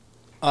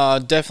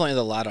 Definitely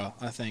the latter,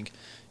 I think.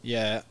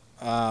 Yeah.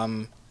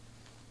 For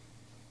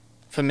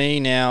me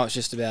now, it's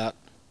just about,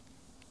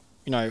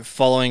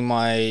 following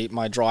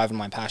my drive and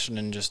my passion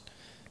and just,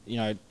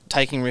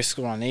 taking risks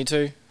when I need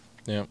to.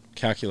 Yeah,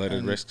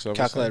 calculated risks,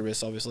 obviously. Calculated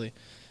risks, obviously.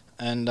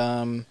 And,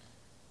 I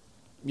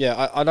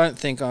don't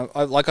think...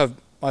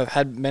 I've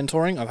had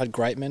mentoring. I've had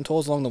great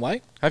mentors along the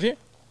way. Have you?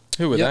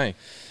 Who were they?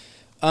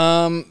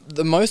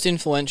 The most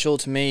influential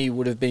to me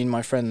would have been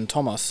my friend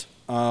Thomas,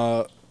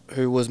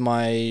 who was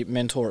my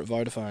mentor at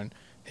Vodafone.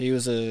 He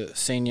was a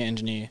senior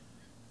engineer,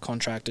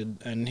 contracted,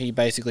 and he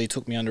basically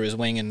took me under his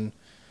wing and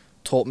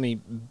taught me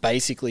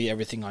basically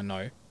everything I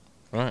know.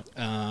 Right.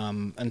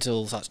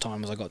 Until such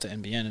time as I got to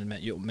NBN and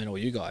met all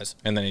you guys.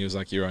 And then he was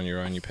like, "You're on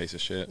your own, you piece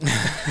of shit."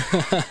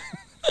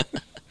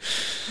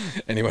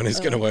 Anyone who's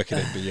going to work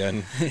at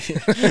NBN,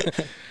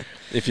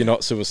 if you're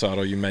not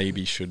suicidal, you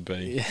maybe should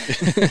be.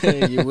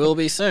 You will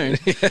be soon.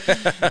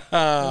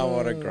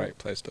 What a great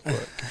place to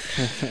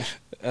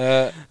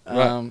work.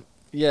 Right.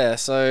 Yeah,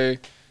 so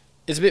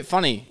it's a bit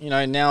funny.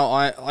 Now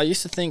I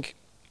used to think,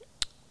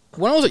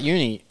 when I was at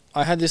uni,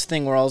 I had this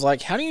thing where I was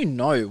like, how do you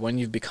know when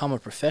you've become a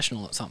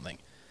professional at something?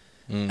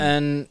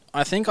 And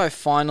I think I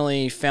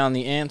finally found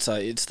the answer.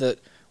 It's that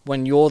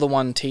when you're the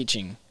one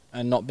teaching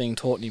and not being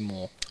taught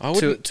anymore,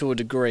 to a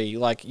degree,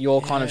 like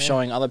you're kind of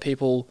showing other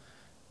people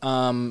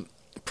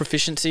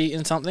proficiency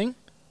in something.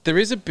 There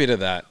is a bit of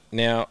that.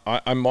 Now,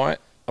 I might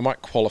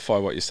qualify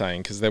what you're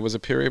saying, because there was a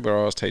period where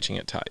I was teaching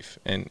at TAFE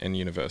and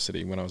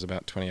university when I was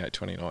about 28,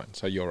 29,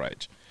 so your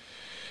age.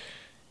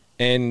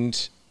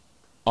 And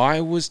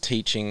I was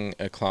teaching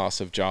a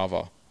class of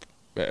Java,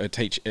 a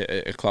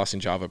class in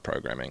Java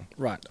programming.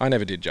 Right. I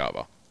never did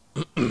Java.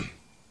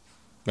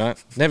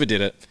 Right? Never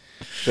did it.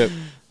 But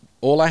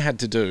all I had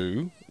to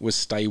do was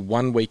stay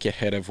 1 week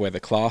ahead of where the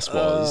class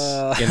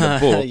was in the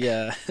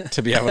book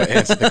to be able to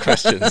answer the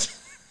questions.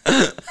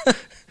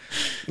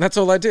 That's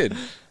all I did.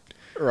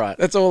 Right.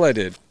 That's all I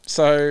did.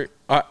 So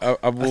I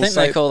will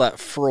say... they call that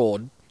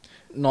fraud,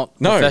 not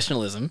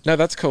professionalism. No,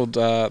 that's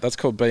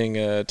called being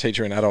a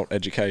teacher in adult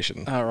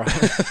education. Oh,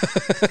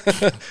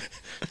 right.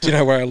 Do you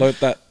know where I learnt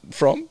that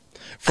from?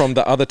 From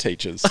the other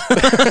teachers.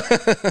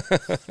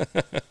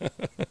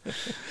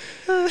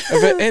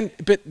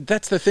 But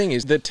that's the thing,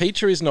 is the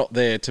teacher is not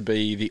there to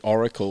be the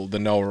oracle, the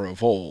knower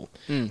of all.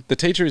 The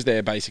teacher is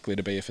there basically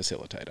to be a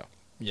facilitator.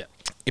 Yeah.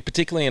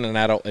 Particularly in an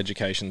adult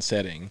education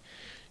setting,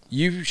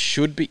 you're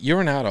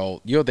an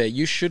adult, you're there,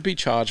 you should be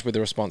charged with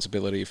the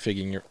responsibility of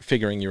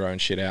figuring your own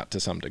shit out to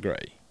some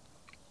degree.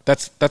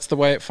 That's the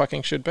way it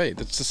fucking should be.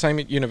 That's the same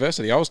at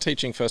university. I was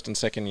teaching first and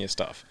second year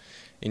stuff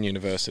in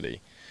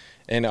university.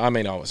 And I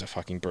mean, I was a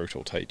fucking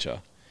brutal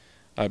teacher.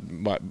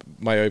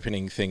 My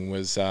opening thing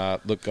was,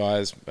 look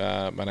guys,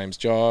 my name's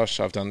Josh,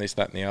 I've done this,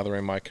 that and the other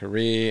in my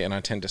career, and I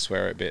tend to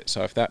swear a bit.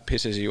 So if that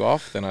pisses you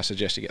off, then I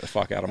suggest you get the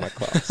fuck out of my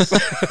class.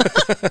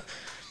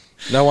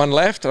 No one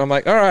left. I'm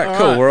like, all right,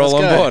 cool, we're all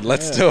on board.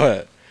 Let's do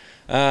it.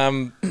 I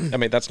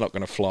mean, that's not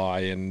going to fly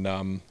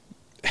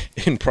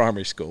in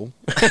primary school.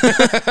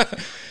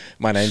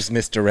 My name's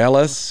Mr.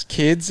 Ellis,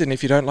 kids, and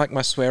if you don't like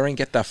my swearing,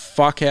 get the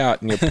fuck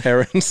out. And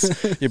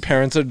your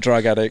parents are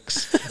drug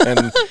addicts,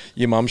 and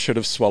your mum should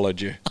have swallowed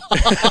you.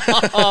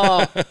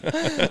 There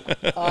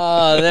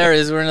it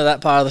is. We're into that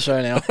part of the show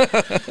now.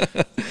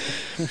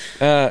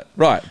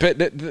 Right,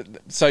 but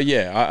so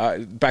yeah,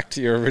 back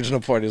to your original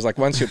point, is like,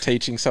 once you're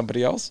teaching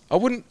somebody else, I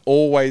wouldn't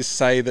always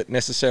say that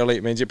necessarily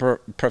it means you're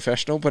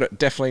professional, but it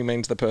definitely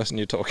means the person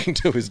you're talking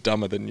to is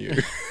dumber than you.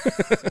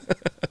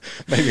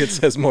 Maybe it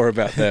says more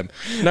about them.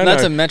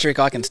 That's a metric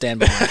I can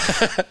stand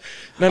behind.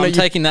 I'm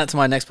taking that to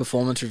my next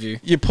performance review.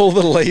 You pull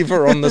the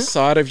lever on the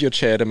side of your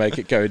chair to make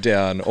it go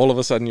down. All of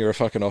a sudden, you're a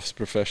fucking office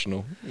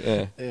professional.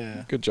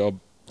 Yeah. Good job,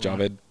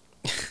 Javed.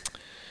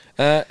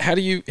 How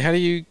do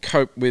you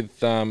cope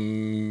with?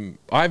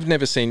 I've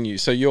never seen you.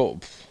 So you're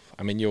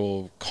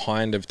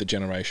kind of the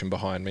generation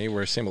behind me.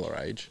 We're a similar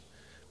age.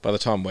 By the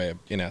time we're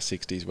in our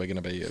 60s, we're going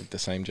to be the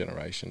same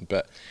generation.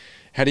 But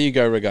how do you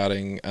go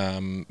regarding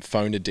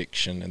phone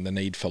addiction and the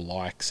need for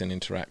likes and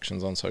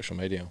interactions on social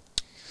media?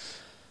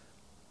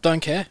 Don't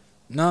care.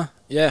 No.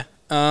 Yeah.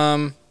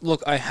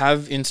 Look, I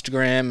have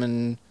Instagram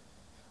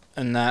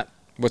and that.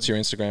 What's your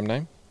Instagram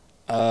name?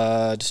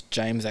 Just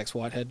James X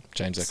Whitehead.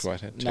 James X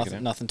Whitehead. Check it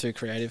out. Nothing too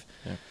creative.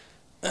 Yeah.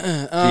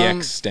 The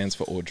X stands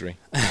for Audrey.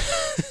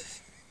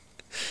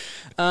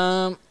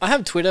 I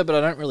have Twitter, but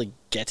I don't really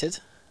get it.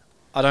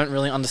 I don't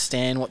really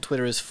understand what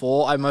Twitter is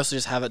for. I mostly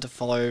just have it to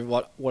follow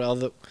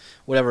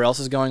whatever else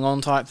is going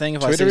on type thing.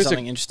 If Twitter I see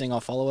something interesting, I'll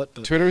follow it.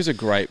 But Twitter is a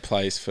great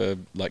place for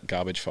like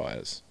garbage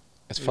fires.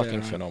 It's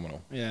fucking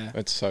phenomenal. Yeah,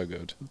 it's so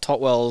good.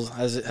 Totwell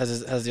has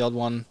the odd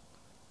one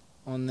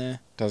on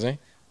there. Does he?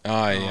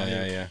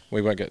 Yeah.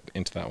 We won't get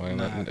into that one.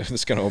 No.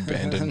 It's going to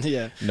abandon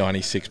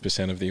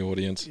 96% of the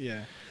audience.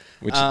 Yeah.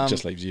 Which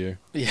just leaves you.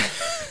 Yeah.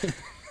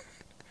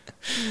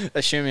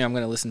 Assuming I'm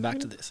going to listen back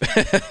to this.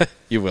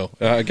 You will.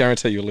 I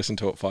guarantee you'll listen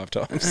to it 5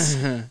 times.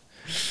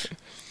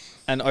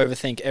 And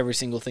overthink every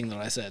single thing that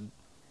I said.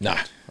 Nah,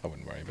 I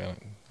wouldn't worry about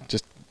it.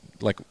 Just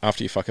like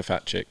after you fuck a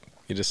fat chick,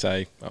 you just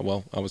say, "Oh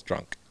well, I was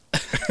drunk,"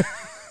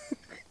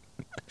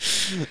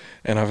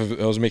 and I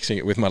was mixing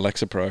it with my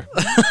Lexapro.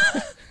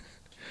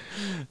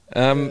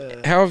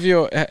 How have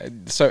your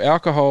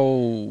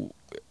alcohol?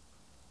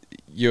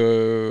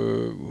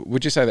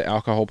 Would you say that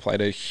alcohol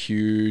played a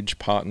huge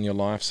part in your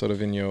life, sort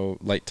of in your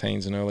late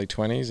teens and early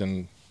 20s,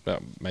 and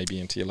maybe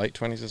into your late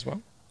 20s as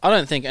well? I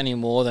don't think any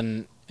more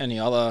than any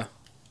other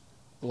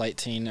late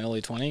teen,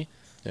 early 20.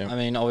 Yeah. I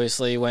mean,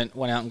 obviously went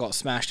out and got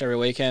smashed every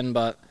weekend,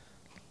 but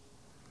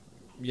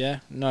yeah,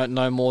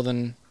 no more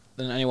than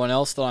anyone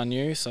else that I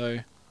knew. So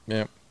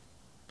yeah,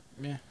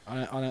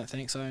 I don't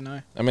think so.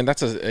 No. I mean,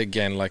 that's what is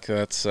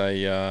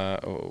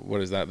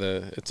that?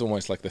 It's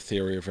almost like the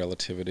theory of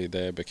relativity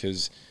there,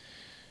 because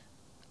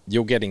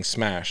you're getting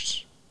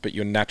smashed, but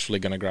you're naturally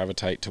going to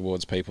gravitate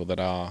towards people that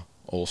are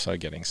also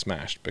getting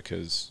smashed,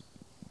 because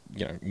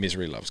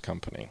misery loves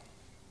company.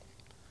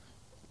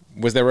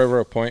 Was there ever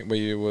a point where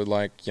you were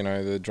like,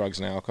 the drugs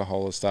and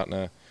alcohol is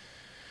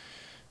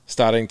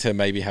starting to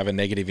maybe have a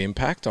negative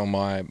impact on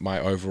my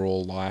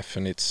overall life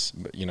and its,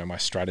 my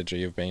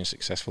strategy of being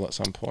successful at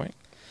some point?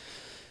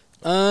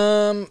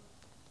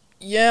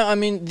 Yeah, I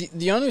mean,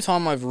 the only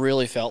time I've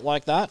really felt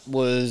like that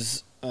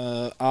was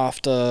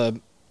after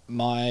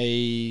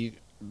my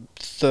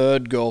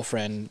third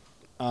girlfriend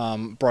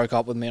broke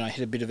up with me, and I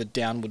hit a bit of a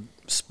downward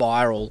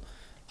spiral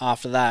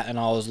after that, and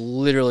I was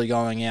literally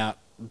going out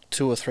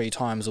 2 or 3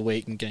 times a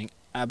week and getting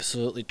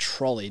absolutely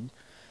trolleyed.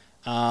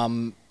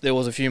 There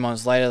was a few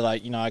months later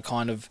that I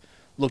kind of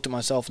looked at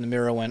myself in the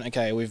mirror and went,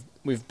 okay,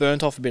 we've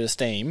burnt off a bit of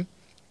steam.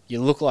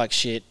 You look like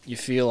shit. You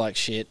feel like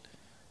shit.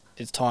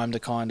 It's time to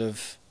kind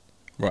of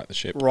right the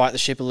ship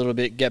a little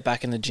bit. Get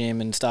back in the gym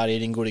and start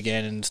eating good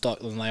again, and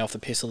lay off the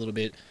piss a little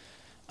bit.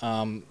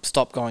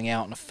 Stop going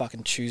out on a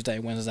fucking Tuesday,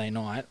 Wednesday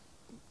night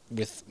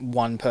with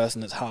one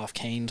person that's half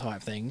keen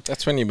type thing.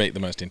 That's when you meet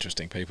the most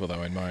interesting people,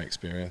 though, in my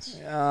experience.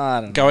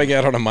 I don't know. Going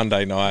out on a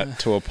Monday night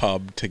to a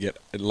pub to get,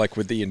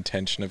 with the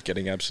intention of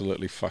getting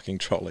absolutely fucking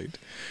trolleyed.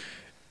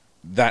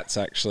 That's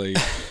actually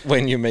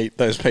when you meet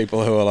those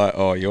people who are like,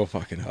 oh, you're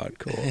fucking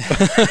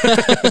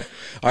hardcore.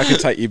 I can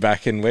take you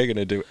back and we're going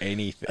to do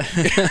anything.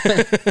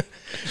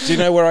 Do you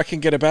know where I can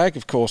get a bag?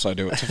 Of course I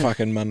do. It's a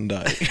fucking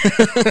Monday.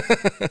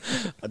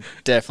 I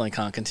definitely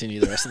can't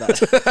continue the rest of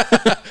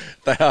that.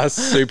 They are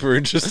super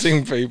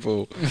interesting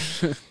people.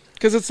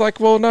 Because it's like,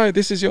 well, no,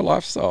 this is your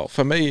lifestyle.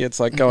 For me, it's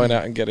like going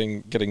out and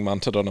getting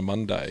munted on a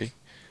Monday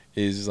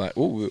is like,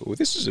 oh, well,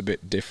 this is a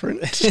bit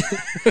different.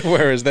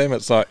 Whereas them,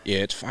 it's like, yeah,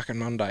 it's fucking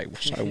Monday.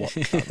 So what?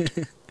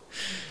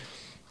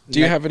 Do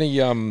you have any...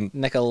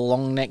 Neck a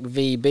long neck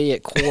VB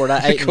at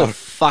 7:45 in the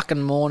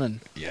fucking morning.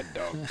 Yeah,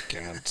 dog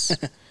counts.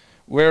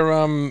 Where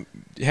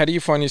how do you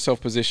find yourself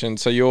positioned?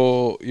 So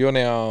you're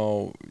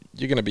now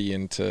you're going to be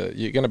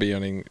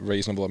earning a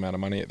reasonable amount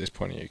of money at this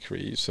point in your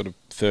career. You're sort of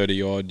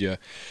 30 odd.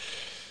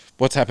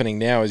 What's happening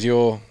now is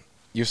you're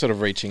sort of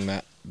reaching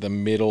the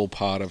middle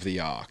part of the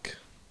arc.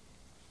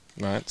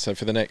 Right, so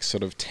for the next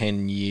sort of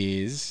 10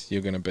 years,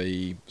 you're going to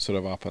be sort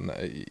of up in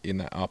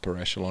that upper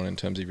echelon in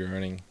terms of your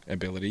earning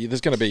ability.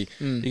 There's going to be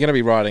you're going to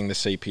be riding the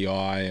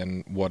CPI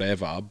and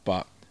whatever,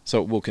 but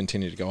so it will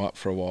continue to go up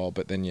for a while.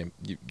 But then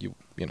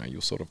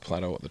you'll sort of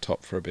plateau at the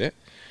top for a bit.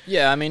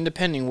 Yeah, I mean,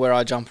 depending where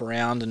I jump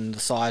around and the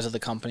size of the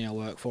company I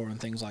work for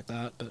and things like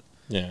that. But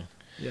yeah.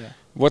 Yeah.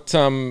 What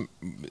how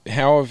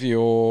have do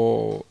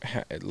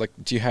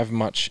you have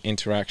much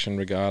interaction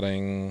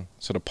regarding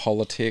sort of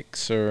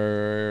politics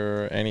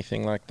or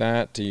anything like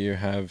that? Do you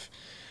have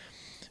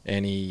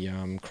any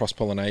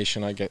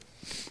cross-pollination? I get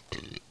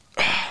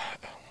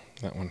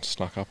that one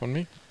snuck up on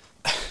me.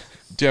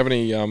 Do you have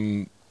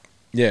any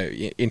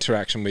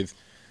interaction with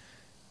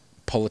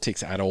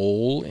politics at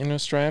all in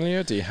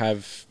Australia? Do you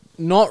have...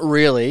 Not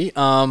really.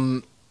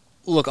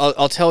 Look,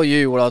 I'll tell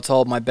you what I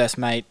told my best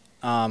mate.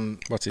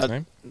 What's his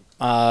name?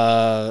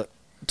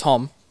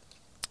 Tom,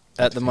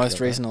 at the most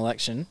recent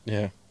election.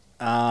 Yeah.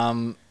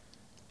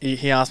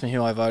 He asked me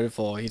who I voted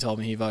for. He told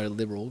me he voted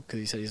Liberal because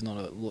he said he's not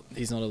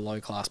a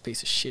low class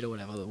piece of shit or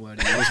whatever the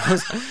word he used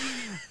was.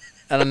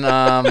 And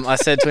I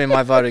said to him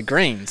I voted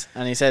Greens,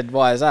 and he said,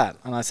 "Why is that?"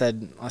 And I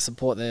said, I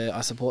support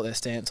their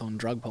stance on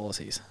drug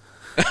policies.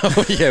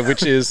 Oh yeah,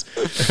 which is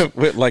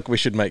like we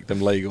should make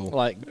them legal.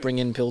 Like bring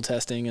in pill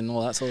testing and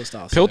all that sort of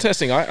stuff. Pill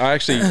testing, I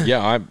actually,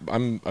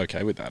 I'm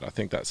okay with that. I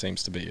think that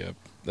seems to be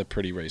a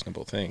pretty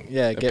reasonable thing.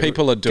 Yeah,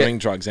 people are doing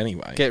drugs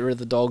anyway. Get rid of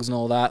the dogs and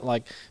all that.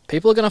 Like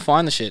people are going to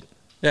find the shit.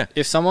 Yeah.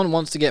 If someone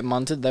wants to get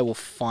munted, they will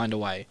find a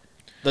way.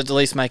 But at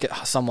least make it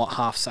somewhat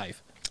half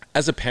safe.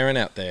 As a parent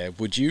out there,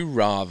 would you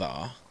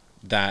rather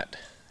that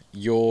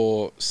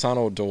your son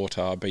or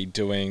daughter be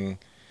doing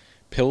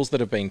pills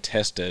that have been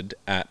tested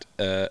at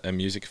a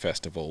music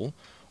festival,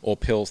 or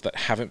pills that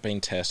haven't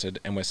been tested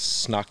and were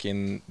snuck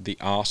in the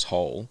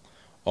arsehole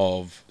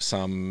of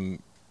some,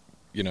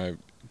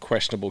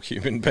 questionable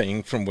human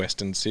being from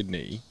Western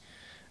Sydney,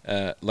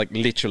 like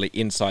literally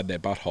inside their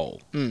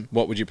butthole.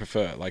 What would you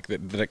prefer? Like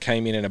that it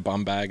came in a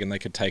bum bag and they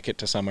could take it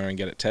to somewhere and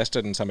get it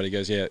tested, and somebody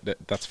goes, yeah,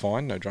 that's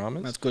fine, no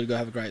dramas. That's good. Go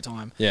have a great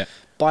time. Yeah.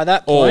 By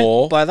that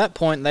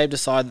point, they've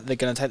decided that they're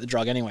going to take the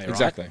drug anyway, right?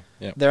 Exactly.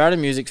 Yeah. They're at a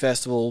music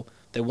festival.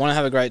 They want to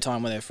have a great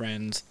time with their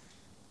friends.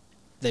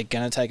 They're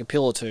going to take a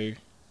pill or two.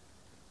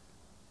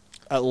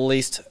 At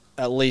least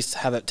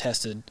have it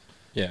tested.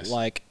 Yes.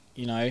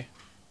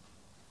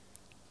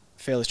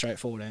 Fairly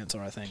straightforward answer,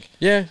 I think.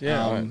 Yeah.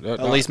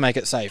 At least make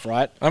it safe,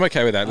 right? I'm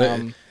okay with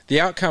that. The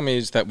outcome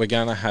is that we're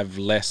going to have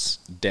less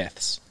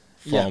deaths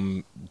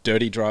from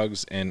dirty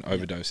drugs and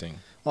overdosing.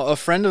 Well, a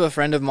friend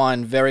of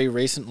mine very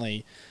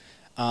recently,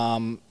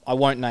 I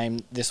won't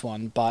name this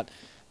one, but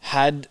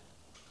had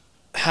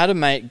a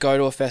mate go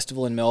to a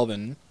festival in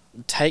Melbourne,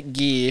 take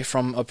gear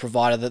from a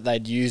provider that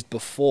they'd used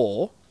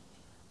before,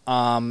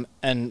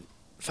 and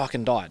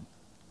fucking died.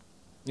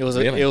 It was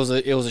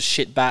a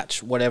shit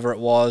batch, whatever it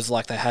was.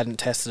 Like they hadn't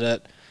tested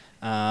it,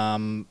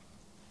 for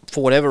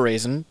whatever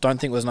reason.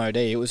 Don't think it was an OD.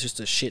 It was just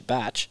a shit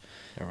batch,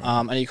 right.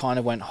 And he kind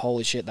of went,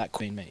 "Holy shit, that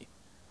could be me."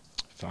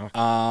 Fuck.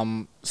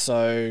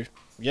 So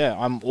yeah,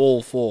 I'm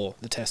all for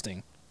the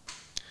testing.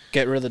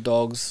 Get rid of the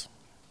dogs.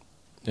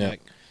 Yeah.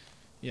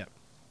 Yeah.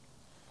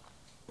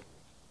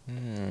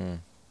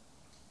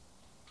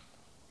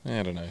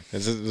 I don't know.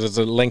 There's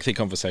a lengthy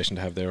conversation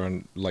to have there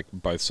on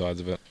both sides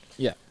of it.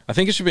 Yeah. I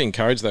think it should be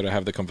encouraged though to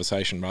have the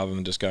conversation rather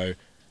than just go,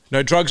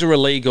 no, drugs are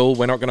illegal,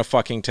 we're not going to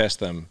fucking test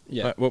them.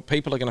 Yeah. Well,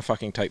 people are going to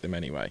fucking take them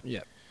anyway.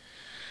 Yeah.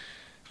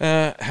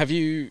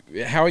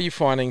 How are you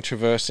finding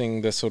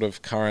traversing the sort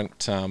of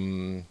current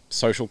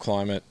social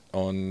climate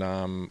on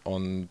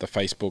the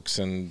Facebooks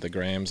and the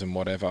Grams and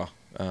whatever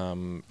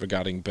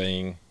regarding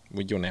being,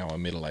 well, you're now a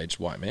middle-aged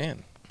white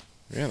man,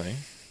 really?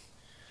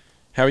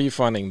 How are you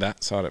finding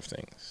that side of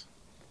things?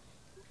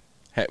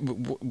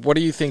 What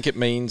do you think it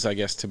means, I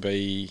guess, to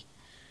be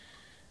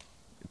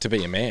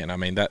a man? I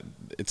mean, that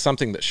it's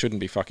something that shouldn't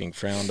be fucking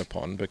frowned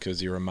upon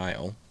because you're a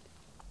male.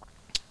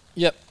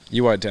 Yep.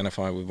 You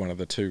identify with one of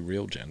the two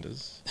real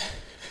genders.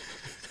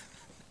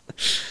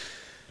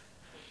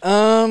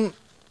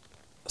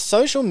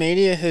 Social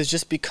media has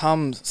just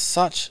become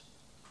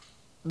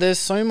there's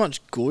so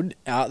much good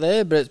out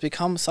there, but it's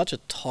become such a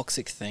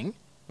toxic thing.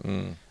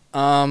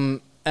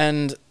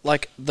 And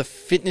the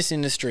fitness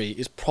industry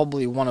is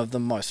probably one of the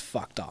most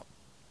fucked up.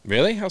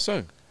 Really? How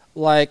so?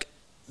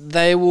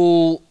 They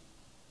will,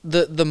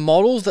 the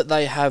models that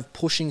they have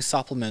pushing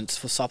supplements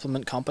for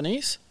supplement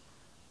companies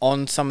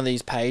on some of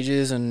these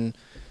pages and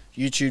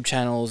YouTube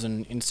channels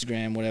and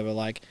Instagram,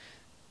 whatever,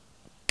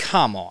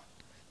 come on.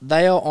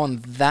 They are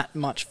on that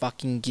much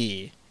fucking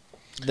gear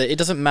that it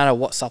doesn't matter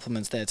what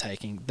supplements they're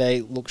taking. They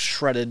look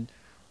shredded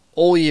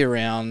all year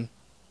round,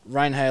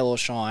 rain, hail or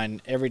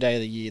shine, every day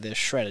of the year they're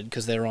shredded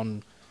because they're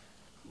on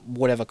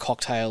whatever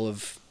cocktail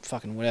of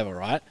fucking whatever,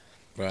 right?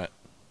 Right.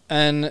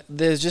 And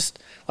there's just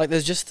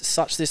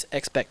such this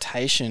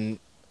expectation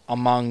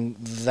among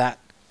that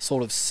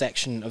sort of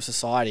section of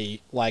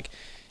society.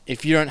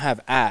 If you don't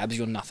have abs,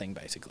 you're nothing,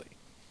 basically.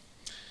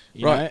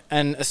 You know?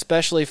 And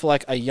especially for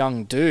a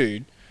young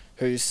dude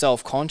who's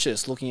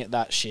self-conscious looking at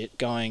that shit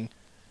going,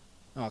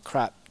 oh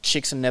crap,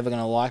 chicks are never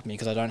going to like me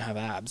because I don't have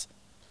abs.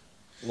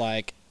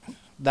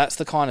 That's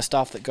the kind of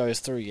stuff that goes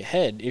through your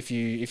head if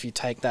you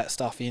take that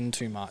stuff in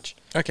too much.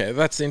 Okay,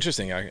 that's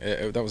interesting.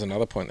 That was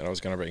another point that I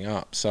was going to bring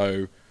up.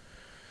 So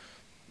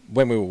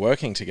when we were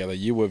working together,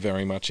 you were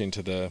very much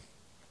into the,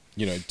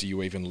 do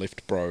you even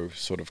lift, bro,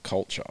 sort of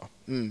culture.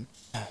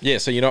 Yeah,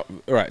 so you're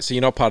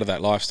not part of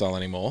that lifestyle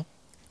anymore.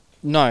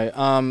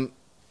 No,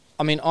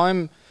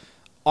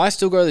 I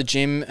still go to the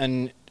gym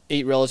and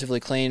eat relatively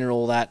clean and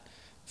all that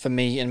for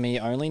me and me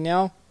only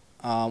now.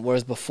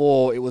 Whereas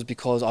before it was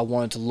because I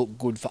wanted to look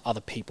good for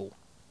other people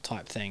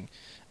type thing.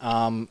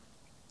 And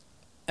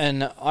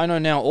I know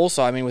now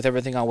also, with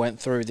everything I went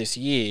through this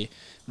year,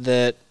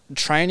 that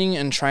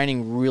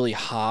training really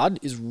hard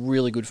is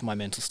really good for my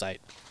mental state.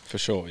 For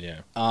sure,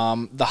 yeah.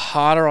 The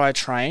harder I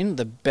train,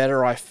 the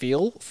better I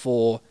feel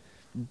for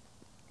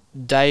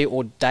day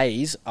or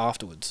days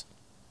afterwards.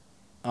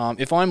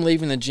 If I'm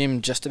leaving the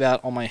gym just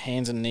about on my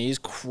hands and knees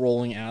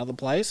crawling out of the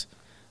place,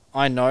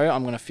 I know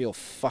I'm going to feel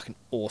fucking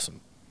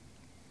awesome.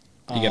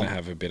 You're going to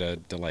have a bit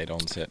of delayed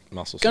onset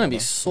muscle sore. Going to be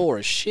sore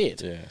as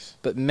shit. Yes.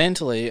 But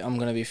mentally, I'm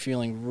going to be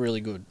feeling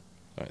really good.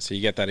 Right, so you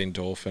get that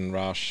endorphin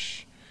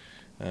rush,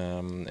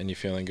 and you're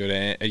feeling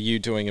good. Are you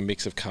doing a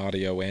mix of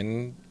cardio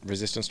and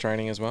resistance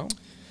training as well?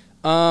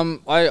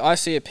 I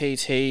see a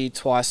PT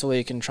twice a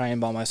week and train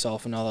by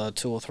myself another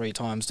 2 or 3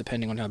 times,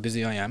 depending on how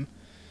busy I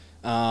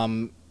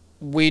am.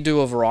 We do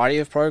a variety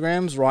of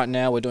programs. Right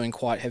now, we're doing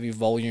quite heavy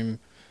volume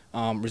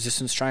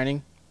resistance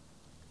training.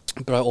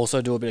 But I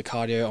also do a bit of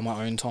cardio on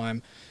my own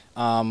time.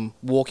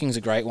 Walking's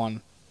a great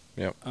one.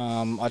 Yep.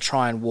 I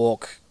try and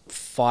walk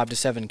 5 to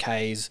 7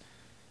 Ks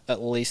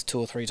at least 2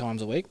 or 3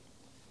 times a week.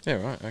 Yeah,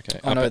 right. Okay.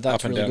 I know that's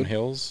up and really down good.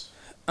 hills.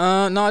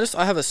 No,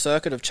 I have a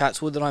circuit of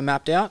Chatswood that I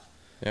mapped out.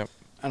 Yep.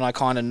 And I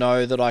kind of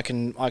know that I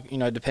can,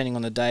 depending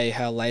on the day,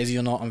 how lazy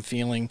or not I'm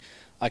feeling,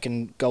 I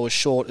can go as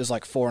short as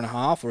like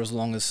 4.5 or as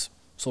long as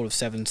sort of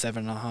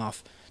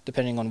 7.5,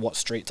 depending on what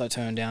streets I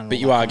turn down. But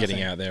you are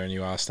getting out there and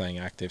you are staying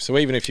active. So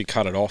even if you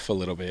cut it off a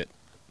little bit,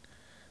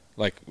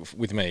 like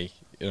with me,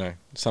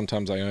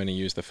 sometimes I only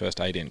use the first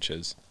 8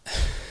 inches.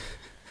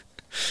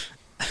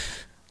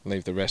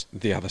 Leave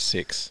the other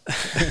 6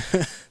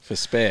 for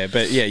spare.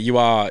 But yeah, you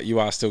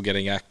are still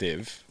getting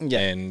active,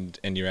 and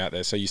you're out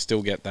there, so you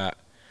still get that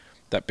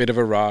bit of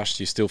a rush.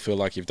 You still feel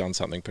like you've done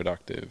something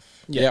productive.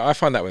 Yeah, I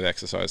find that with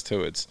exercise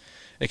too. It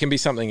can be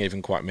something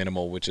even quite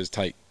minimal, which is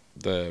take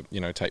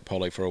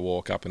Polly for a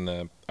walk up in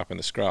the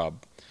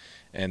scrub,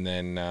 and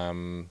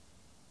then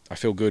I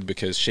feel good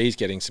because she's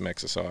getting some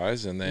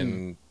exercise, and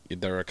then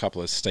there are a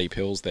couple of steep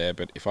hills there,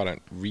 but if I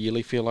don't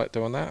really feel like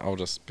doing that, I'll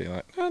just be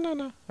like,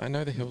 no, I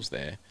know the hill's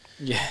there.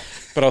 Yeah.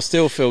 But I'll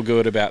still feel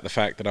good about the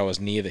fact that I was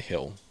near the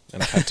hill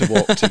and I had to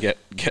walk to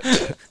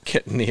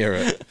get near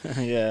it.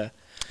 Yeah.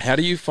 How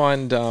do you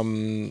find,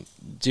 do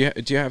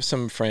you have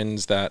some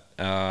friends that,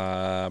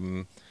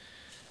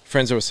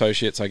 friends or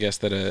associates, I guess,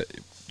 that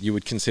you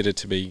would consider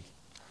to be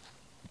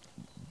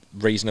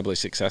reasonably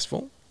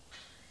successful?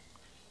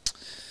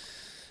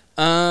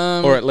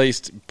 Or at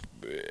least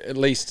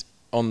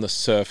on the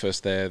surface,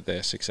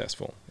 they're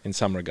successful in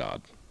some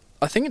regard.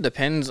 I think it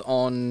depends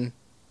on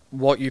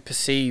what you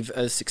perceive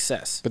as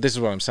success. But this is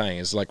what I'm saying,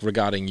 is like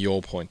regarding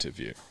your point of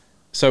view.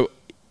 So,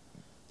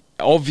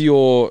 of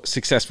your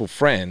successful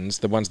friends,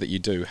 the ones that you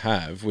do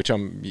have, which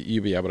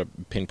you'll be able to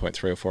pinpoint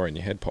 3 or 4 in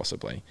your head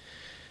possibly,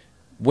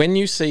 when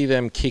you see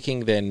them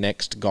kicking their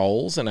next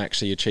goals and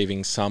actually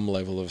achieving some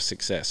level of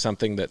success,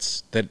 something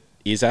that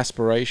is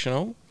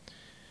aspirational,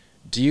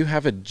 do you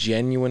have a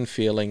genuine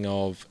feeling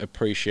of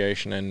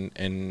appreciation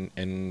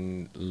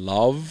and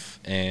love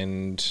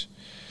and,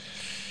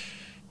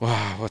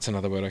 wow, what's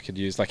another word I could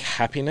use? Like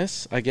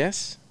happiness, I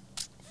guess,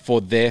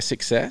 for their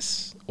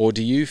success? Or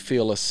do you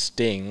feel a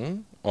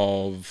sting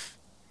of,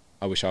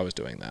 I wish I was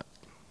doing that?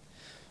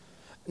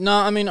 No,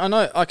 I mean, I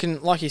know I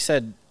can, like you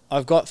said,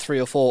 I've got 3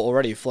 or 4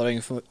 already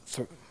floating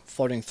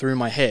through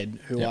my head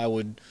who I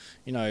would,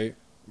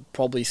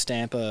 probably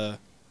stamp you're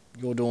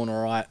doing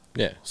all right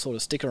sort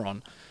of sticker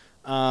on.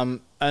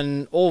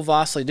 And all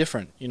vastly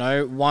different.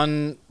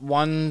 One's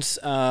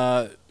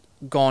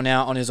gone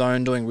out on his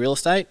own doing real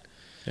estate,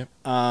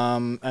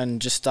 and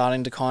just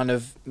starting to kind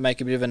of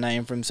make a bit of a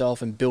name for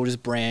himself and build his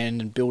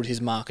brand and build his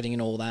marketing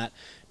and all that.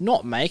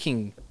 Not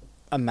making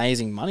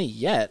amazing money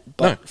yet,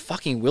 but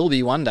fucking will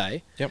be one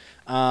day. Yep.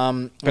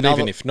 But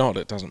even if not,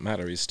 it doesn't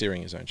matter. He's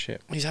steering his own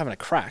ship. He's having a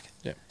crack.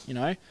 Yeah.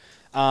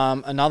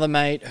 Another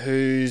mate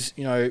who's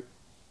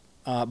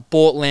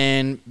bought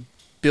land,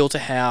 built a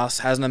house,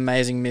 has an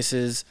amazing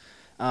missus,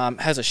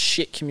 has a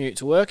shit commute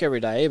to work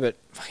every day, but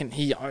fucking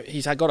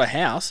he's got a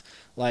house.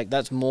 Like,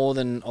 that's more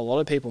than a lot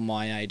of people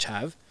my age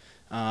have.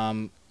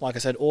 Like I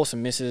said,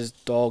 awesome missus,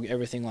 dog,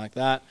 everything like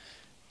that.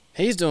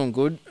 He's doing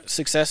good,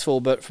 successful,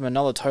 but from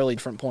another totally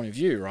different point of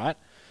view, right?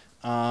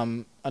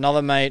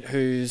 Another mate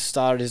who's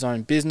started his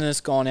own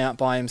business, gone out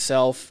by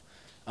himself,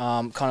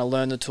 kind of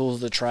learned the tools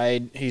of the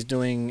trade. He's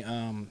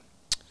doing...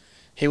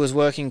 He was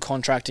working,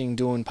 contracting,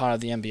 doing part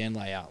of the NBN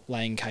layout,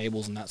 laying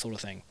cables and that sort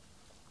of thing.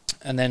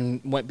 And then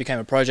became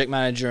a project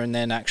manager, and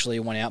then actually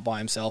went out by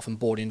himself and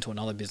bought into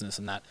another business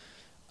and that.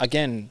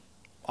 Again,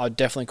 I'd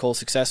definitely call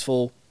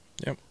successful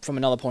from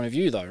another point of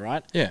view though,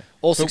 right? Yeah.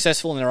 All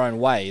successful in their own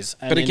ways.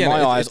 And but again, in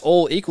my eyes,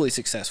 all equally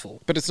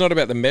successful. But it's not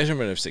about the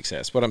measurement of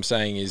success. What I'm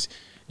saying is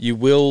you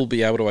will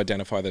be able to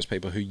identify those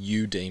people who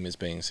you deem as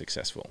being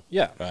successful.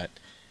 Yeah. Right?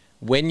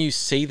 When you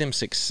see them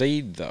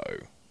succeed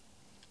though,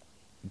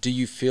 do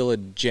you feel a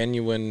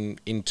genuine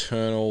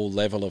internal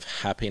level of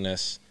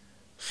happiness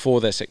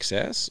for their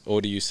success, or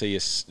do you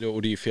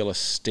feel a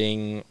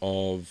sting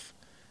of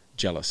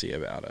jealousy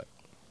about it?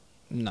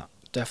 No,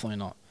 definitely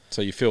not.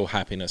 So you feel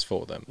happiness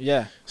for them.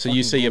 Yeah. So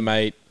you see your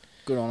mate.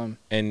 Good on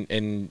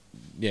him.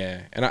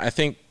 And I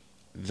think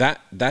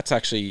that's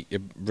actually a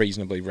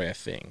reasonably rare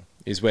thing.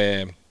 Is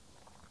where,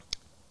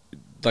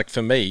 like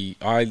for me,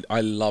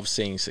 I love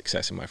seeing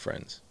success in my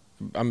friends.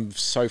 I'm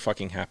so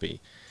fucking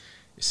happy.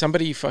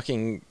 Somebody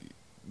fucking,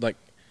 like,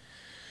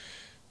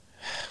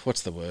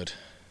 what's the word?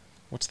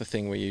 What's the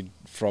thing where you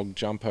frog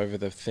jump over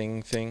the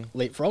thing?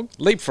 Leapfrog?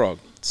 Leapfrog.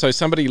 So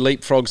somebody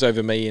leapfrogs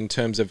over me in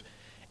terms of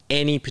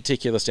any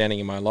particular standing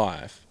in my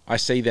life. I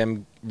see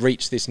them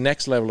reach this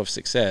next level of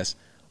success.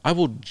 I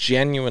will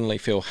genuinely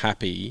feel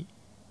happy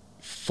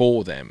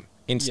for them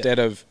instead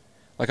of,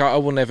 like, I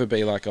will never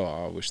be like,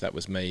 oh, I wish that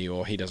was me,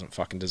 or he doesn't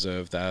fucking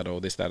deserve that, or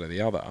this, that, or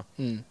the other.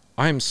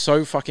 I am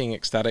so fucking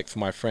ecstatic for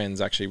my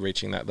friends actually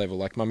reaching that level.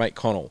 Like my mate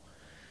Connell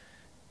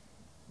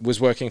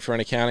was working for an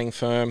accounting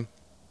firm,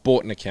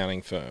 bought an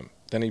accounting firm.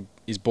 Then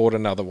he's bought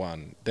another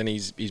one. Then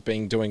he's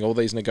been doing all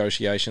these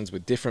negotiations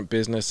with different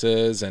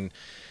businesses, and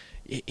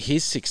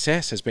his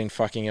success has been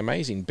fucking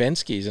amazing.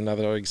 Bensky is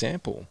another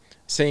example.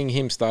 Seeing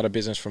him start a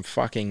business from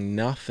fucking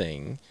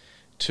nothing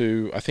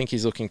I think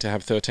he's looking to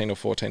have 13 or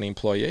 14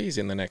 employees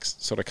in the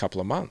next sort of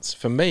couple of months.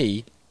 For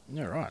me,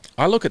 yeah, right.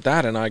 I look at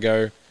that and I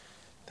go,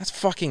 that's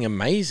fucking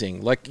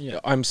amazing. Like,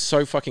 I'm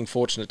so fucking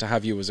fortunate to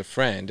have you as a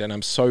friend, and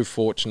I'm so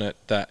fortunate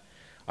that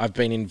I've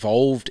been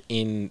involved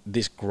in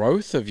this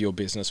growth of your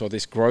business or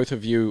this growth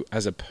of you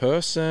as a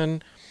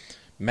person.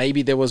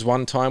 Maybe there was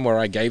one time where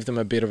I gave them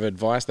a bit of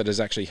advice that has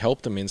actually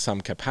helped them in some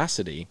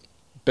capacity,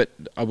 but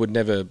I would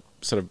never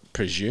sort of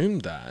presume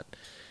that.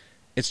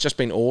 It's just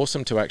been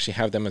awesome to actually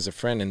have them as a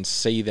friend and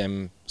see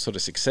them sort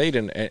of succeed.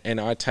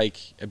 And I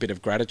take a bit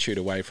of gratitude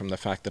away from the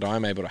fact that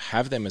I'm able to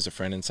have them as a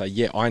friend and say,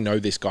 yeah, I know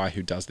this guy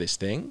who does this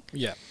thing.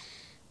 Yeah.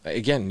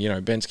 Again, you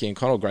know, Bensky and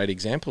Connell, great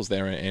examples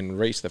there, and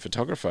Reese, the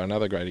photographer,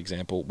 another great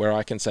example, where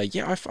I can say,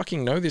 yeah, I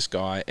fucking know this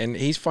guy, and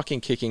he's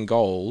fucking kicking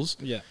goals.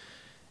 Yeah.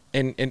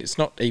 And it's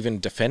not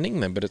even defending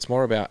them, but it's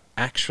more about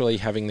actually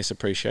having this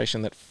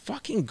appreciation that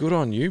fucking good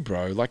on you,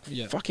 bro. Like,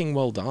 fucking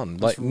well done.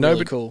 That's like,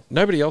 really cool.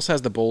 Nobody else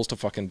has the balls to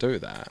fucking do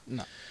that.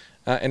 No.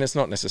 And it's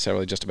not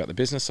necessarily just about the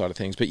business side of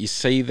things, but you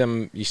see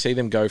them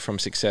go from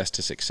success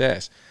to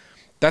success.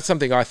 That's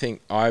something I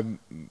think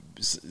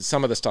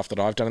some of the stuff that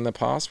I've done in the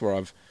past, where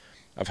I've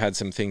had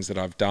some things that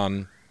I've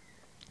done,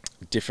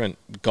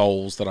 different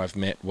goals that I've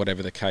met,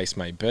 whatever the case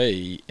may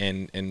be,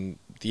 and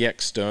the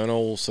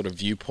external sort of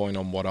viewpoint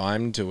on what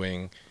I'm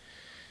doing,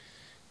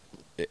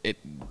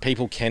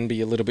 people can be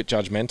a little bit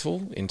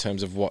judgmental in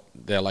terms of what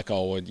they're like,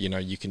 oh, you know,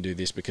 you can do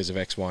this because of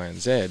X, Y,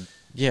 and Z.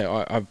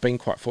 Yeah, I've been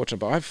quite fortunate,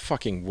 but I've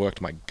fucking worked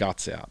my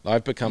guts out.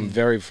 I've become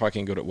very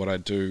fucking good at what I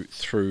do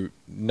through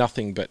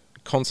nothing but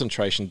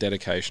concentration,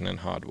 dedication, and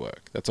hard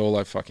work. That's all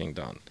I've fucking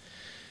done.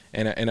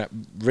 And in a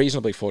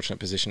reasonably fortunate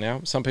position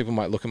now. Some people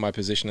might look at my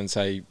position and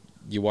say,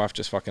 your wife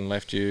just fucking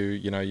left you,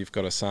 you know, you've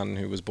got a son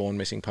who was born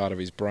missing part of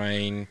his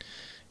brain,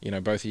 you know,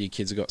 both of your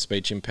kids have got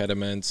speech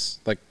impediments.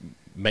 Like,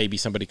 maybe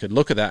somebody could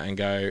look at that and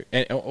go,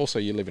 and also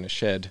you live in a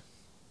shed.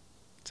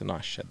 It's a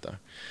nice shed though.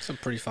 It's a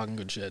pretty fucking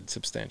good shed.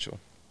 Substantial.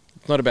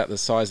 It's not about the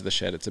size of the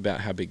shed, it's about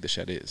how big the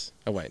shed is.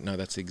 Oh wait, no,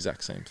 that's the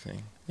exact same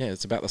thing. Yeah,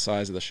 it's about the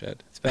size of the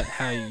shed. It's about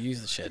how you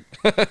use the shed.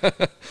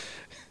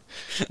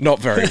 Not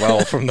very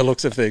well from the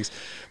looks of things.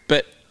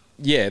 But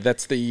yeah,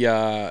 that's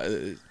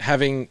the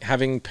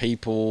having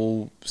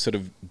people sort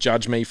of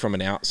judge me from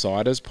an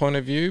outsider's point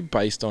of view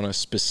based on a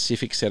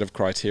specific set of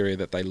criteria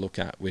that they look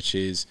at, which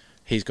is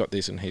he's got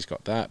this and he's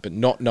got that, but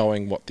not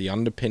knowing what the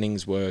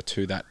underpinnings were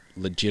to that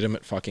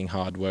legitimate fucking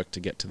hard work to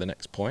get to the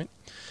next point.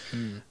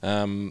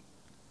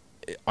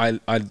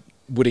 I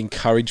would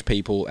encourage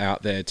people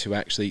out there to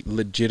actually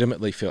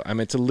legitimately feel, I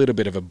mean, it's a little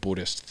bit of a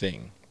Buddhist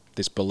thing,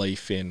 this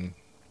belief in,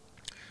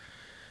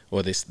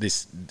 or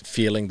this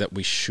feeling that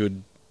we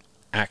should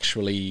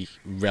actually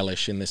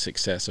relish in the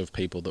success of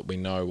people that we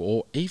know,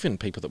 or even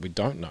people that we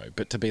don't know,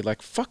 but to be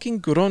like, fucking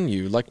good on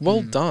you, like,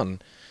 well done.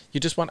 You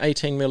just won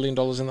 $18 million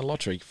in the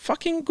lottery.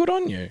 Fucking good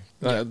on you.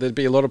 Yeah. There'd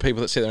be a lot of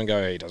people that sit there and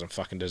go, hey, he doesn't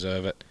fucking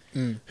deserve it.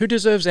 Who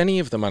deserves any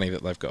of the money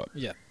that they've got?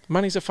 Yeah.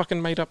 Money's a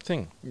fucking made up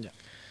thing. Yeah.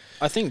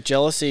 I think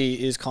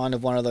jealousy is kind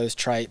of one of those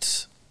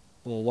traits,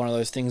 or one of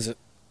those things that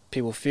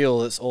people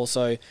feel. It's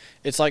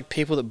like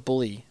people that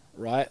bully,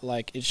 right?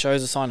 Like, it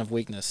shows a sign of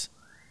weakness.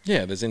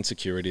 Yeah, there's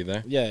insecurity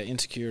there. Yeah,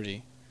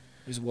 insecurity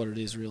is what it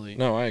is, really.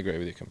 No, I agree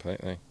with you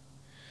completely.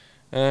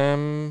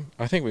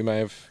 I think we may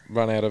have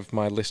run out of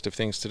my list of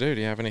things to do.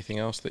 Do you have anything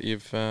else that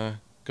you've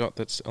got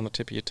that's on the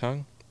tip of your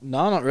tongue?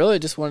 No, not really.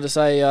 Just wanted to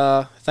say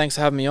thanks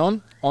for having me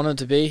on. Honoured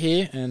to be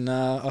here, and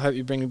I hope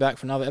you bring me back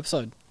for another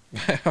episode.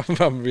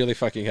 I'm really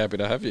fucking happy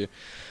to have you.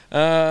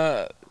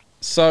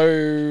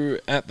 So,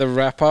 at the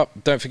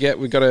wrap-up, don't forget,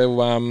 we've got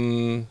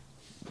to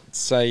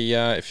say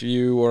if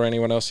you or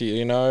anyone else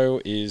you know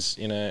is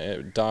in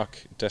a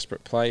dark,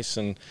 desperate place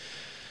and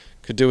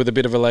could do with a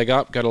bit of a leg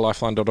up, go to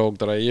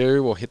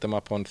lifeline.org.au or hit them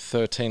up on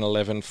 13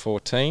 11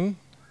 14.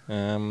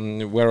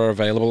 We're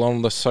available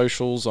on the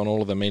socials, on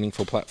all of the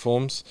meaningful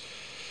platforms,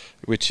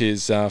 which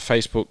is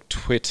Facebook,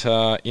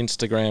 Twitter,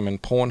 Instagram,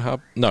 and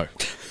Pornhub. No,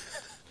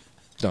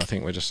 I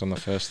think we're just on the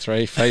first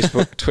three.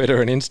 Facebook,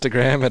 Twitter, and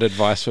Instagram at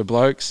Advice for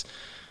Blokes.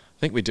 I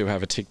think we do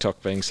have a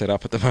TikTok being set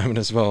up at the moment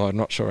as well. I'm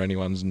not sure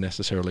anyone's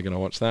necessarily going to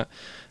watch that.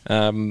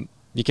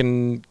 You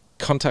can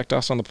contact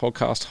us on the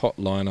podcast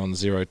hotline on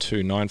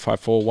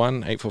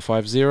 029541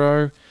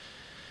 8450.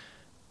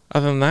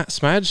 Other than that,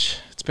 Smaj,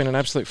 it's been an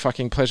absolute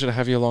fucking pleasure to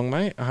have you along,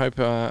 mate. I hope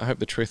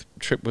the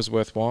trip was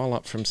worthwhile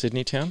up from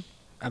Sydney town.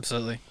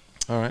 Absolutely.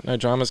 All right, no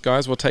dramas,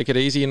 guys. We'll take it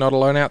easy. You're not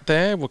alone out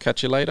there. We'll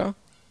catch you later.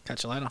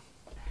 Catch you later.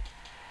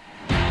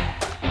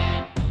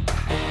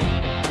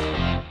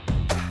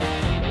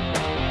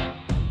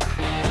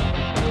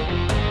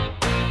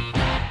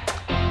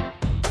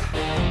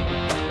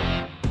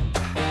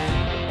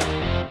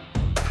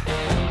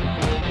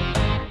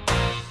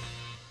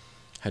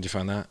 How'd you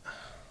find that?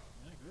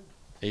 Yeah,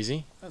 good.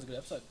 Easy? That was a good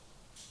episode.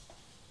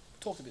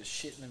 Talked a bit of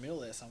shit in the middle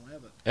there somewhere,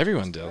 but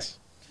everyone does.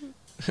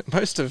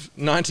 Most of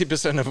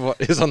 90% of what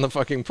is on the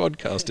fucking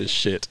podcast is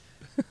shit.